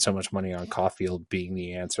was putting so much money on Caulfield being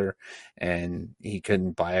the answer, and he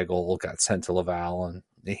couldn't buy a goal, got sent to Laval, and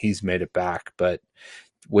he's made it back, but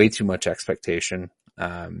way too much expectation.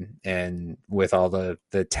 And with all the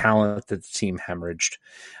talent that the team hemorrhaged,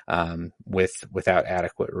 without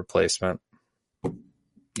adequate replacement.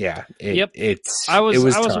 Yeah. I was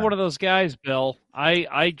one of those guys, Bill.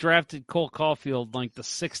 I drafted Cole Caulfield like the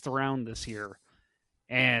 6th round this year,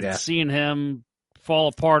 and seeing him fall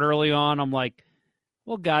apart early on, I'm like,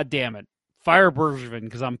 well, God damn it. Fire Bergevin,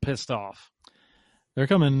 because I'm pissed off. They're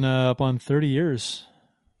coming up on 30 years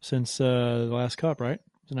since the last cup, right?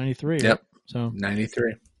 It's 93. Yep. Right? So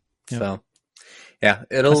 93. Yep. So yeah,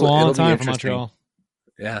 that's a long time for Montreal.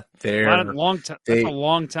 Yeah, that's a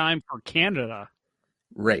long time for Canada.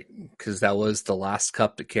 Right, because that was the last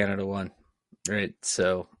cup that Canada won. Right,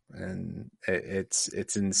 so and it's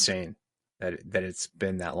insane that it's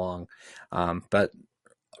been that long. But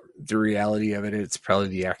the reality of it, it's probably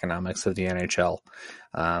the economics of the NHL.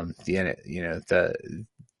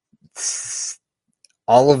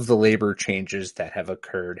 All of the labor changes that have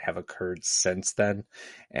occurred since then,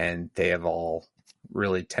 and they have all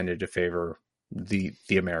really tended to favor the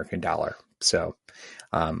American dollar. So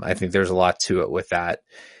I think there's a lot to it with that.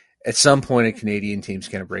 At some point, a Canadian team's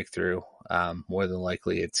going to break through. More than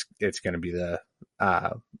likely, it's going to be the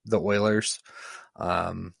Oilers.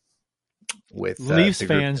 With Leafs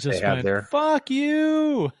fans just went, there. Fuck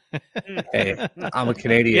you. Hey, I'm a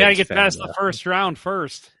Canadian. You got to get past the first round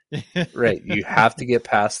first. Right. You have to get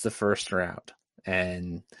past the first round.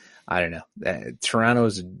 And I don't know. Toronto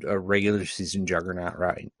is a regular season juggernaut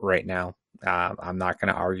right now. I'm not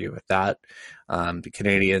going to argue with that. The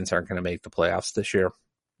Canadians aren't going to make the playoffs this year.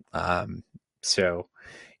 So,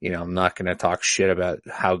 I'm not going to talk shit about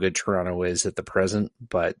how good Toronto is at the present,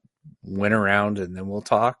 but win around and then we'll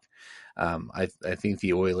talk. I think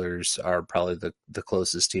the Oilers are probably the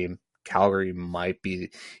closest team. Calgary might be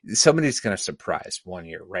somebody's going to surprise one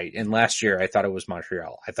year, right? And last year I thought it was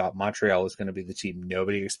Montreal. I thought Montreal was going to be the team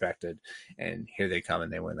nobody expected, and here they come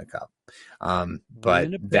and they win the cup. But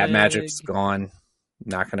that magic's gone.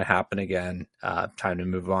 Not going to happen again. Time to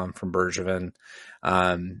move on from Bergevin.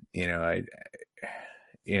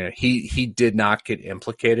 He did not get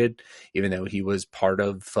implicated, even though he was part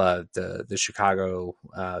of the Chicago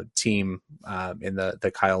team in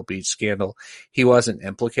the Kyle Beach scandal. He wasn't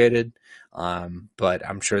implicated, but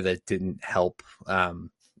I'm sure that didn't help.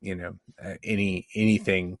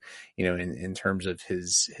 Anything, in terms of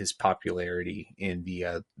his popularity in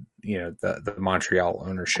the Montreal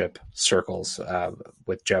ownership circles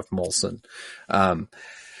with Jeff Molson.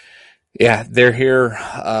 Yeah, they're here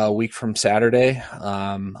a week from Saturday.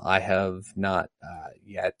 I have not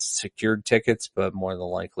yet secured tickets, but more than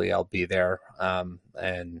likely I'll be there.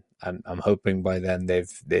 And I'm hoping by then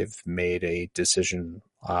they've made a decision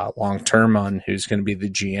long term on who's going to be the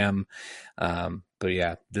GM. But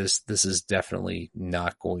yeah, this is definitely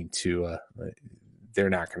not going to. They're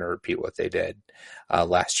not going to repeat what they did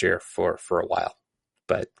last year for a while.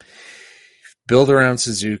 But build around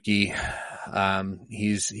Suzuki.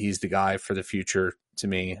 He's the guy for the future. to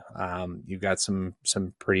me. You've got some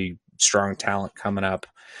pretty strong talent coming up.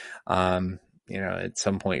 At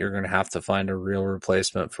some point you're going to have to find a real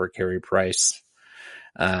replacement for Carey Price.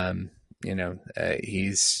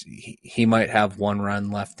 He might have one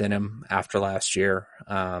run left in him after last year.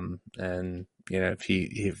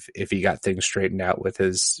 If he got things straightened out with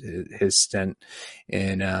his stint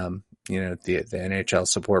in, the NHL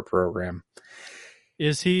support program.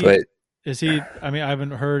 Is he, I mean, I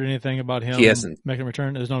haven't heard anything about him making a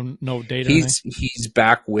return. There's no date. He's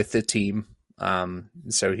back with the team.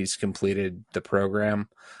 So he's completed the program.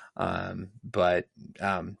 But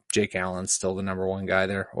Jake Allen's still the number one guy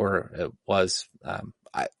there, or it was.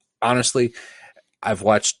 I've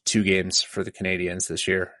watched 2 games for the Canadians this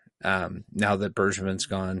year. Now that Bergevin's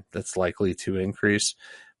gone, that's likely to increase.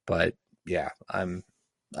 But yeah,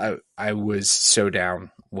 I was so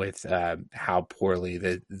down with how poorly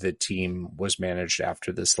the team was managed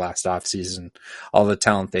after this last offseason. All the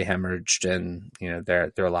talent they hemorrhaged, and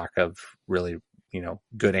their lack of really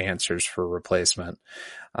good answers for replacement.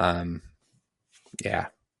 Yeah,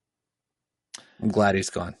 I'm glad he's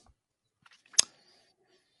gone.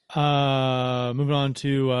 Moving on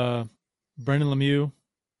to Brendan Lemieux,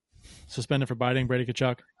 suspended for biting Brady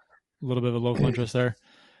Tkachuk. A little bit of a local interest there.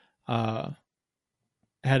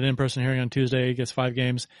 Had an in-person hearing on Tuesday. He gets 5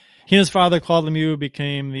 games. He and his father, Claude Lemieux,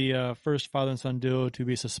 became the first father and son duo to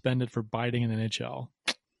be suspended for biting in the NHL.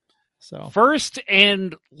 So first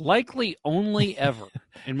and likely only ever,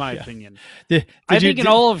 in my opinion. I think in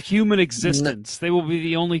all of human existence, they will be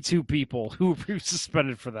the only 2 people who will be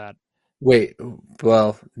suspended for that. Wait,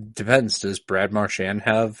 well, depends. Does Brad Marchand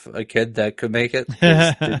have a kid that could make it?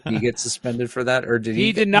 Did he get suspended for that, or did he?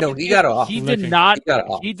 He did not. No, he got off. He did not.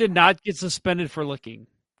 He did not get suspended for licking.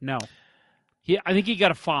 No, I think he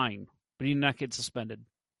got a fine, but he did not get suspended.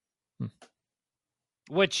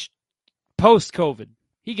 Which, post-COVID,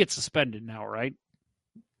 he gets suspended now, right?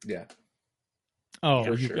 Yeah. Oh,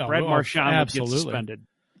 for sure. Brad Marchand would get suspended.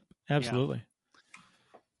 Absolutely.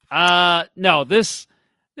 Yeah. No, this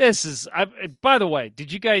is. By the way,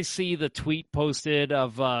 did you guys see the tweet posted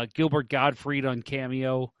of Gilbert Gottfried on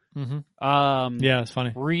Cameo? Mm-hmm. Yeah, it's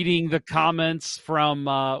funny. Reading the comments from,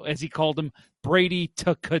 as he called him, Brady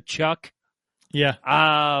to Tkachuk.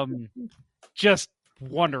 Yeah. Just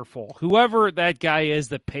wonderful. Whoever that guy is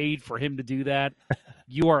that paid for him to do that,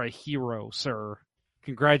 you are a hero, sir.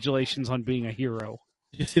 Congratulations on being a hero.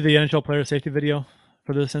 Did you see the NHL player safety video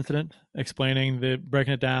for this incident, explaining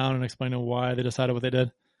breaking it down and explaining why they decided what they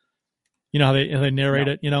did? You know how they narrate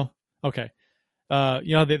it. Okay.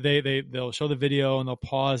 They'll show the video and they'll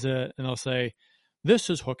pause it and they'll say, "This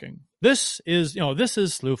is hooking. This is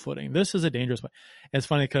slew footing. This is a dangerous way." And it's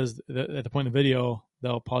funny because at the point in the video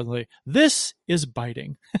they'll pause and say, "This is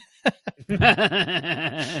biting." And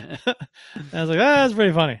I was like, that's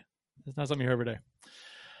pretty funny. It's not something you hear every day.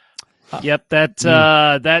 Yep,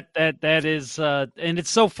 that is, and it's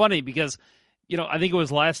so funny because, I think it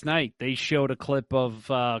was last night they showed a clip of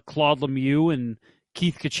Claude Lemieux and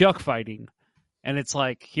Keith Tkachuk fighting, and it's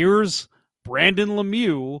like, here's Brandon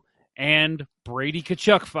Lemieux and Brady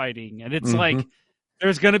Tkachuk fighting, and it's like,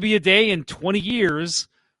 there's going to be a day in 20 years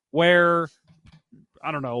where,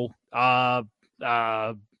 I don't know,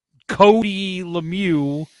 Cody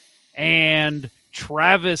Lemieux and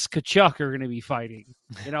Travis Tkachuk are going to be fighting.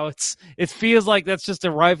 It feels like that's just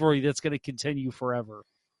a rivalry that's going to continue forever.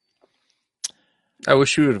 I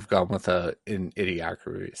wish you would have gone with an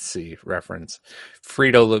Idiocracy reference.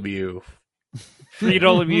 Frito Lemieux,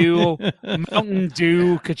 Mountain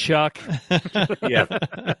Dew Tkachuk. Yeah.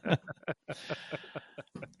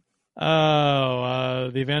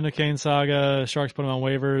 The Evander Kane saga. Sharks put him on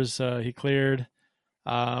waivers. He cleared.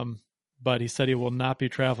 But he said he will not be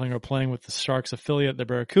traveling or playing with the Sharks affiliate, the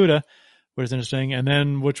Barracuda, which is interesting. And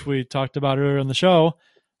then, which we talked about earlier in the show,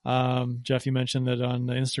 Jeff, you mentioned that on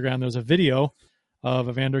Instagram there's a video of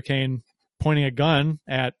Evander Kane pointing a gun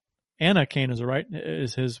at Anna Kane, is it right?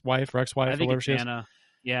 Is his wife or ex-wife or whatever she is? Anna.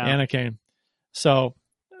 Yeah. Anna Kane. So,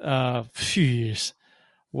 there's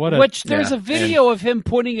a video of him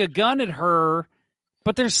pointing a gun at her,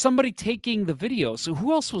 but there's somebody taking the video. So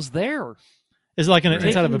who else was there? Is it like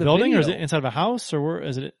inside of a building, or is it inside of a house, or where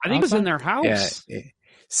is it? I think it was in their house. Yeah.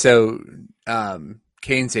 So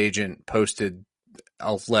Kane's agent posted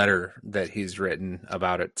a letter that he's written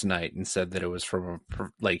about it tonight and said that it was from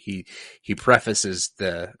he prefaces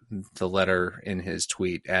the letter in his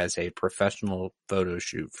tweet as a professional photo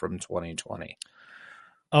shoot from 2020.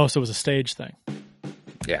 Oh, so it was a stage thing.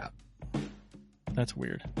 Yeah. That's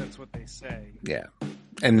weird. That's what they say. Yeah.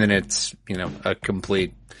 And then it's, a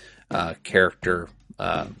complete character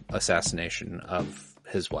assassination of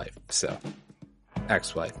his wife. So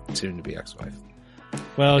ex-wife, soon to be ex-wife.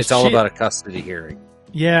 Well, it's all about a custody hearing.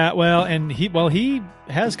 Yeah, well, and he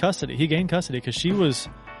has custody. He gained custody because she was.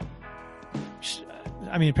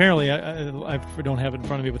 I mean, apparently, I don't have it in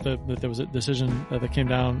front of me, but that there was a decision that came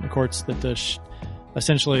down in the courts that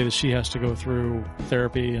essentially that she has to go through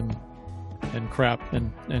therapy and crap,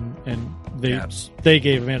 and they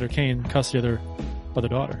gave Evander Kane custody of their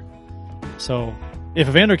daughter. So if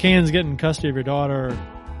Evander Kane's getting custody of your daughter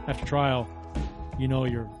after trial, you know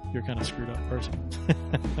you're kind of screwed up person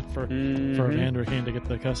for Evander Kane to get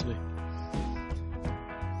the custody.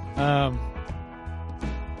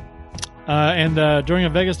 And during a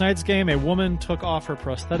Vegas Knights game, a woman took off her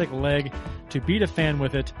prosthetic leg to beat a fan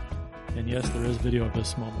with it. And yes, there is video of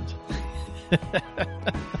this moment.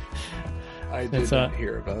 I didn't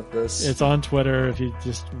hear about this. It's on Twitter. If you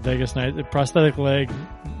just Vegas Knights prosthetic leg,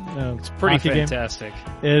 it's pretty fantastic.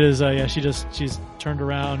 Game. It is. Yeah, she's turned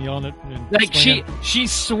around, yelling at like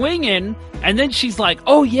she's swinging, and then she's like,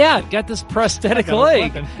 "Oh yeah, I've got this prosthetic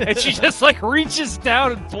leg," and she just like reaches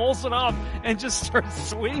down and pulls it off and just starts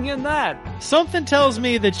swinging that. Something tells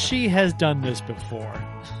me that she has done this before.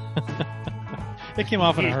 It came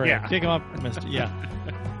off in a hurry. Yeah. It came off. Yeah,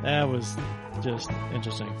 that was just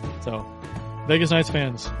interesting. So, Vegas Knights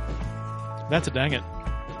fans, that's a dang it.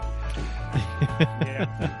 Yeah,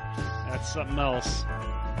 that's something else.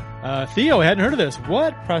 Theo, hadn't heard of this.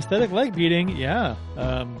 What? Prosthetic leg beating? Yeah.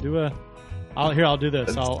 I'll do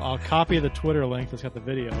this. I'll copy the Twitter link that's got the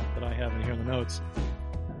video that I have in here in the notes.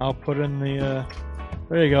 I'll put it in the.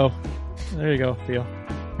 There you go. There you go, Theo.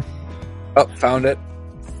 Oh, found it.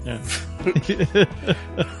 Yeah.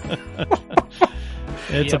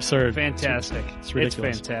 It's absurd. Fantastic. It's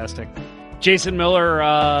ridiculous. It's fantastic. Jason Miller,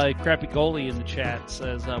 crappy goalie in the chat,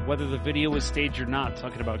 says whether the video was staged or not,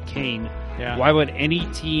 talking about Kane. Yeah. Why would any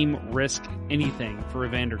team risk anything for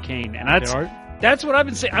Evander Kane? And that's what I've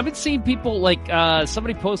been saying. I've been seeing people like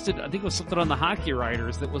somebody posted, I think it was something on the Hockey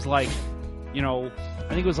Writers that was like, you know, I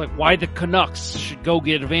think it was like why the Canucks should go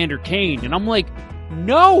get Evander Kane, and I'm like,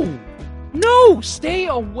 no, stay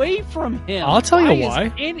away from him. I'll tell you why.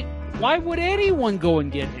 Why would anyone go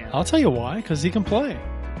and get him? I'll tell you why. Because he can play.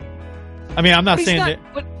 I mean, I'm not saying that,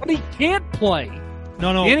 but he can't play.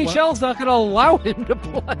 No. The NHL's not going to allow him to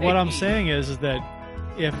play. What I'm saying is that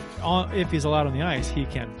if he's allowed on the ice, he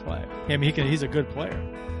can play. I mean, he's a good player.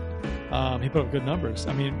 He put up good numbers.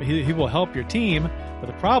 I mean, he will help your team, but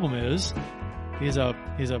the problem is he's a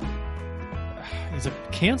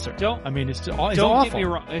cancer. He's awful. Get me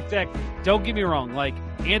wrong. In fact, don't get me wrong. Like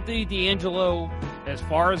Anthony DeAngelo, as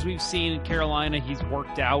far as we've seen in Carolina, he's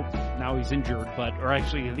worked out. Now he's injured, or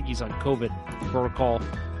actually, I think he's on COVID protocol.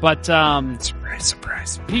 But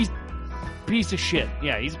surprise. Piece of shit.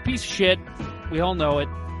 Yeah, he's a piece of shit. We all know it.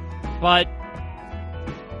 But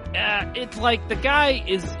it's like the guy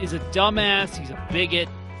is a dumbass. He's a bigot.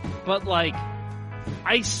 But like,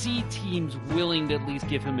 I see teams willing to at least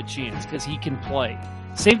give him a chance because he can play.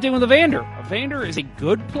 Same thing with Evander. Evander is a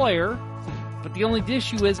good player, but the only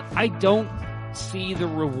issue is I don't see the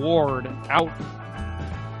reward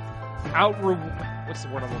what's the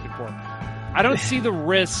word I'm looking for? I don't see the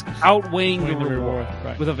risk outweighing the reward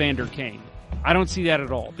right. with Evander Kane. I don't see that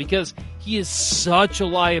at all because he is such a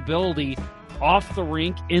liability off the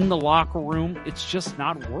rink, in the locker room. It's just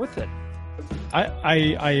not worth it.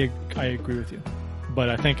 I agree with you.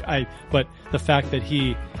 But but the fact that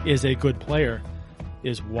he is a good player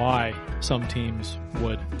is why some teams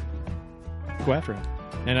would go after him.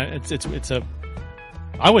 And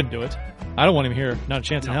I wouldn't do it. I don't want him here. Not a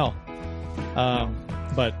chance in hell.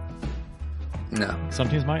 But no, some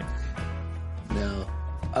teams might. No.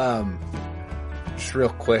 Just real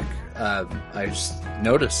quick, I just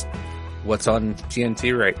noticed what's on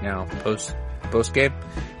TNT right now post game.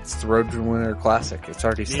 It's the Road to Winter Classic. It's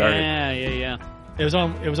already started. Yeah. It was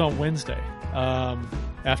on Wednesday,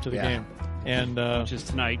 after the game, and which is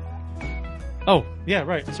tonight. Oh yeah,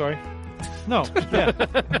 right. Sorry. No, yeah.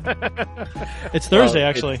 It's Thursday,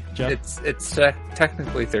 actually, Jeff. It's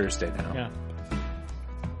technically Thursday now. Yeah.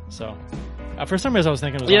 So, for some reason, I was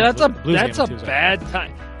thinking it was that's a Tuesday. bad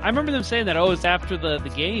time. I remember them saying that, it's after the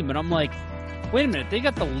game, and I'm like, wait a minute, they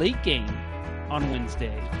got the late game on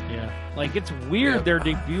Wednesday. Yeah. Like, it's weird they're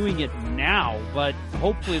debuting it now, but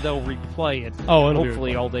hopefully they'll replay it. Oh, it'll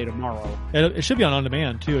hopefully all day tomorrow. It should be on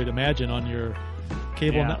demand too. I'd imagine on your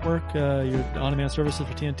cable network, your on-demand services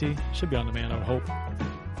for TNT should be on demand. I would hope.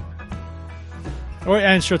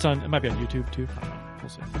 And sure, it might be on YouTube too. We'll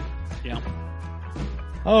see. Yeah.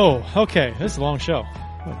 Oh, okay. This is a long show.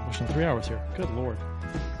 Oh, pushing 3 hours here. Good Lord.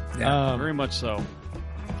 Yeah, very much so.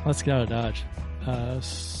 Let's get out of Dodge.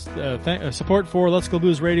 Support for Let's Go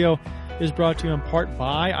Blues Radio is brought to you in part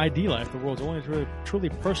by ID Life, the world's only truly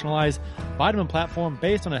personalized vitamin platform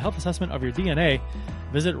based on a health assessment of your DNA.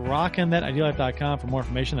 Visit rockinthatidlife.com for more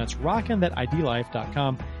information. That's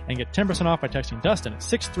rockinthatidlife.com and get 10% off by texting Dustin at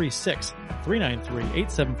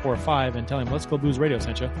 636-393-8745 and tell him Let's Go Blues Radio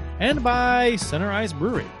sent you. And by Center Ice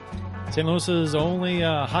Brewery, St. Louis's only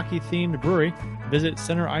hockey-themed brewery. Visit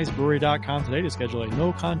centericebrewery.com today to schedule a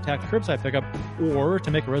no-contact curbside pickup or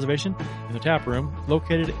to make a reservation in the tap room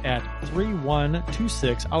located at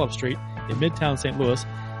 3126 Olive Street in Midtown St. Louis.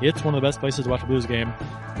 It's one of the best places to watch a Blues game.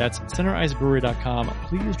 That's centericebrewery.com.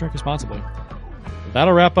 Please drink responsibly.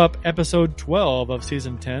 That'll wrap up episode 12 of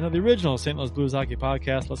season 10 of the original St. Louis Blues Hockey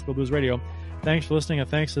Podcast, Let's Go Blues Radio. Thanks for listening, and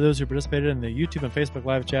thanks to those who participated in the YouTube and Facebook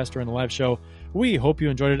live chats during the live show. We hope you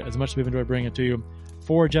enjoyed it as much as we've enjoyed bringing it to you.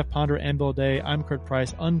 For Jeff Ponder and Bill Day, I'm Kurt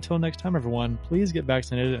Price. Until next time, everyone, please get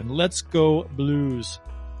vaccinated and let's go Blues.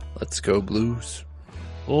 Let's go Blues.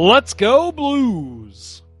 Let's go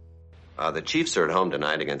Blues. The Chiefs are at home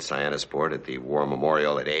tonight against Cyanosport at the War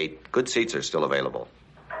Memorial at 8. Good seats are still available.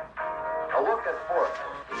 A look at sports.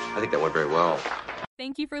 I think that went very well.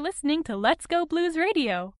 Thank you for listening to Let's Go Blues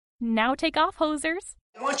Radio. Now take off, hosers.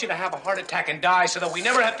 I want you to have a heart attack and die so that we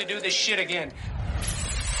never have to do this shit again.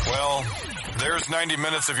 Well, there's 90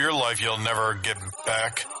 minutes of your life you'll never get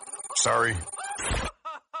back. Sorry.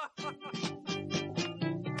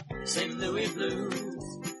 St. Louis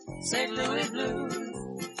Blues, St. Louis Blues.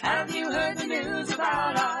 Have you heard the news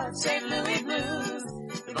about our St. Louis Blues?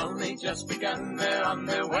 They've only just begun, they're on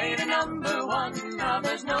their way to number one. Now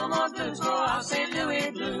there's no more blues for our St. Louis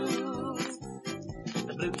Blues.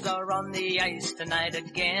 The Blues are on the ice tonight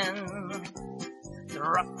again. They're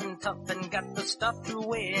rough and tough and got the stuff to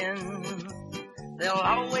win. They'll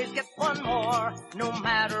always get one more, no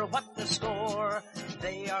matter what the score.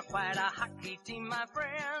 They are quite a hockey team, my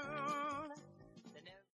friend.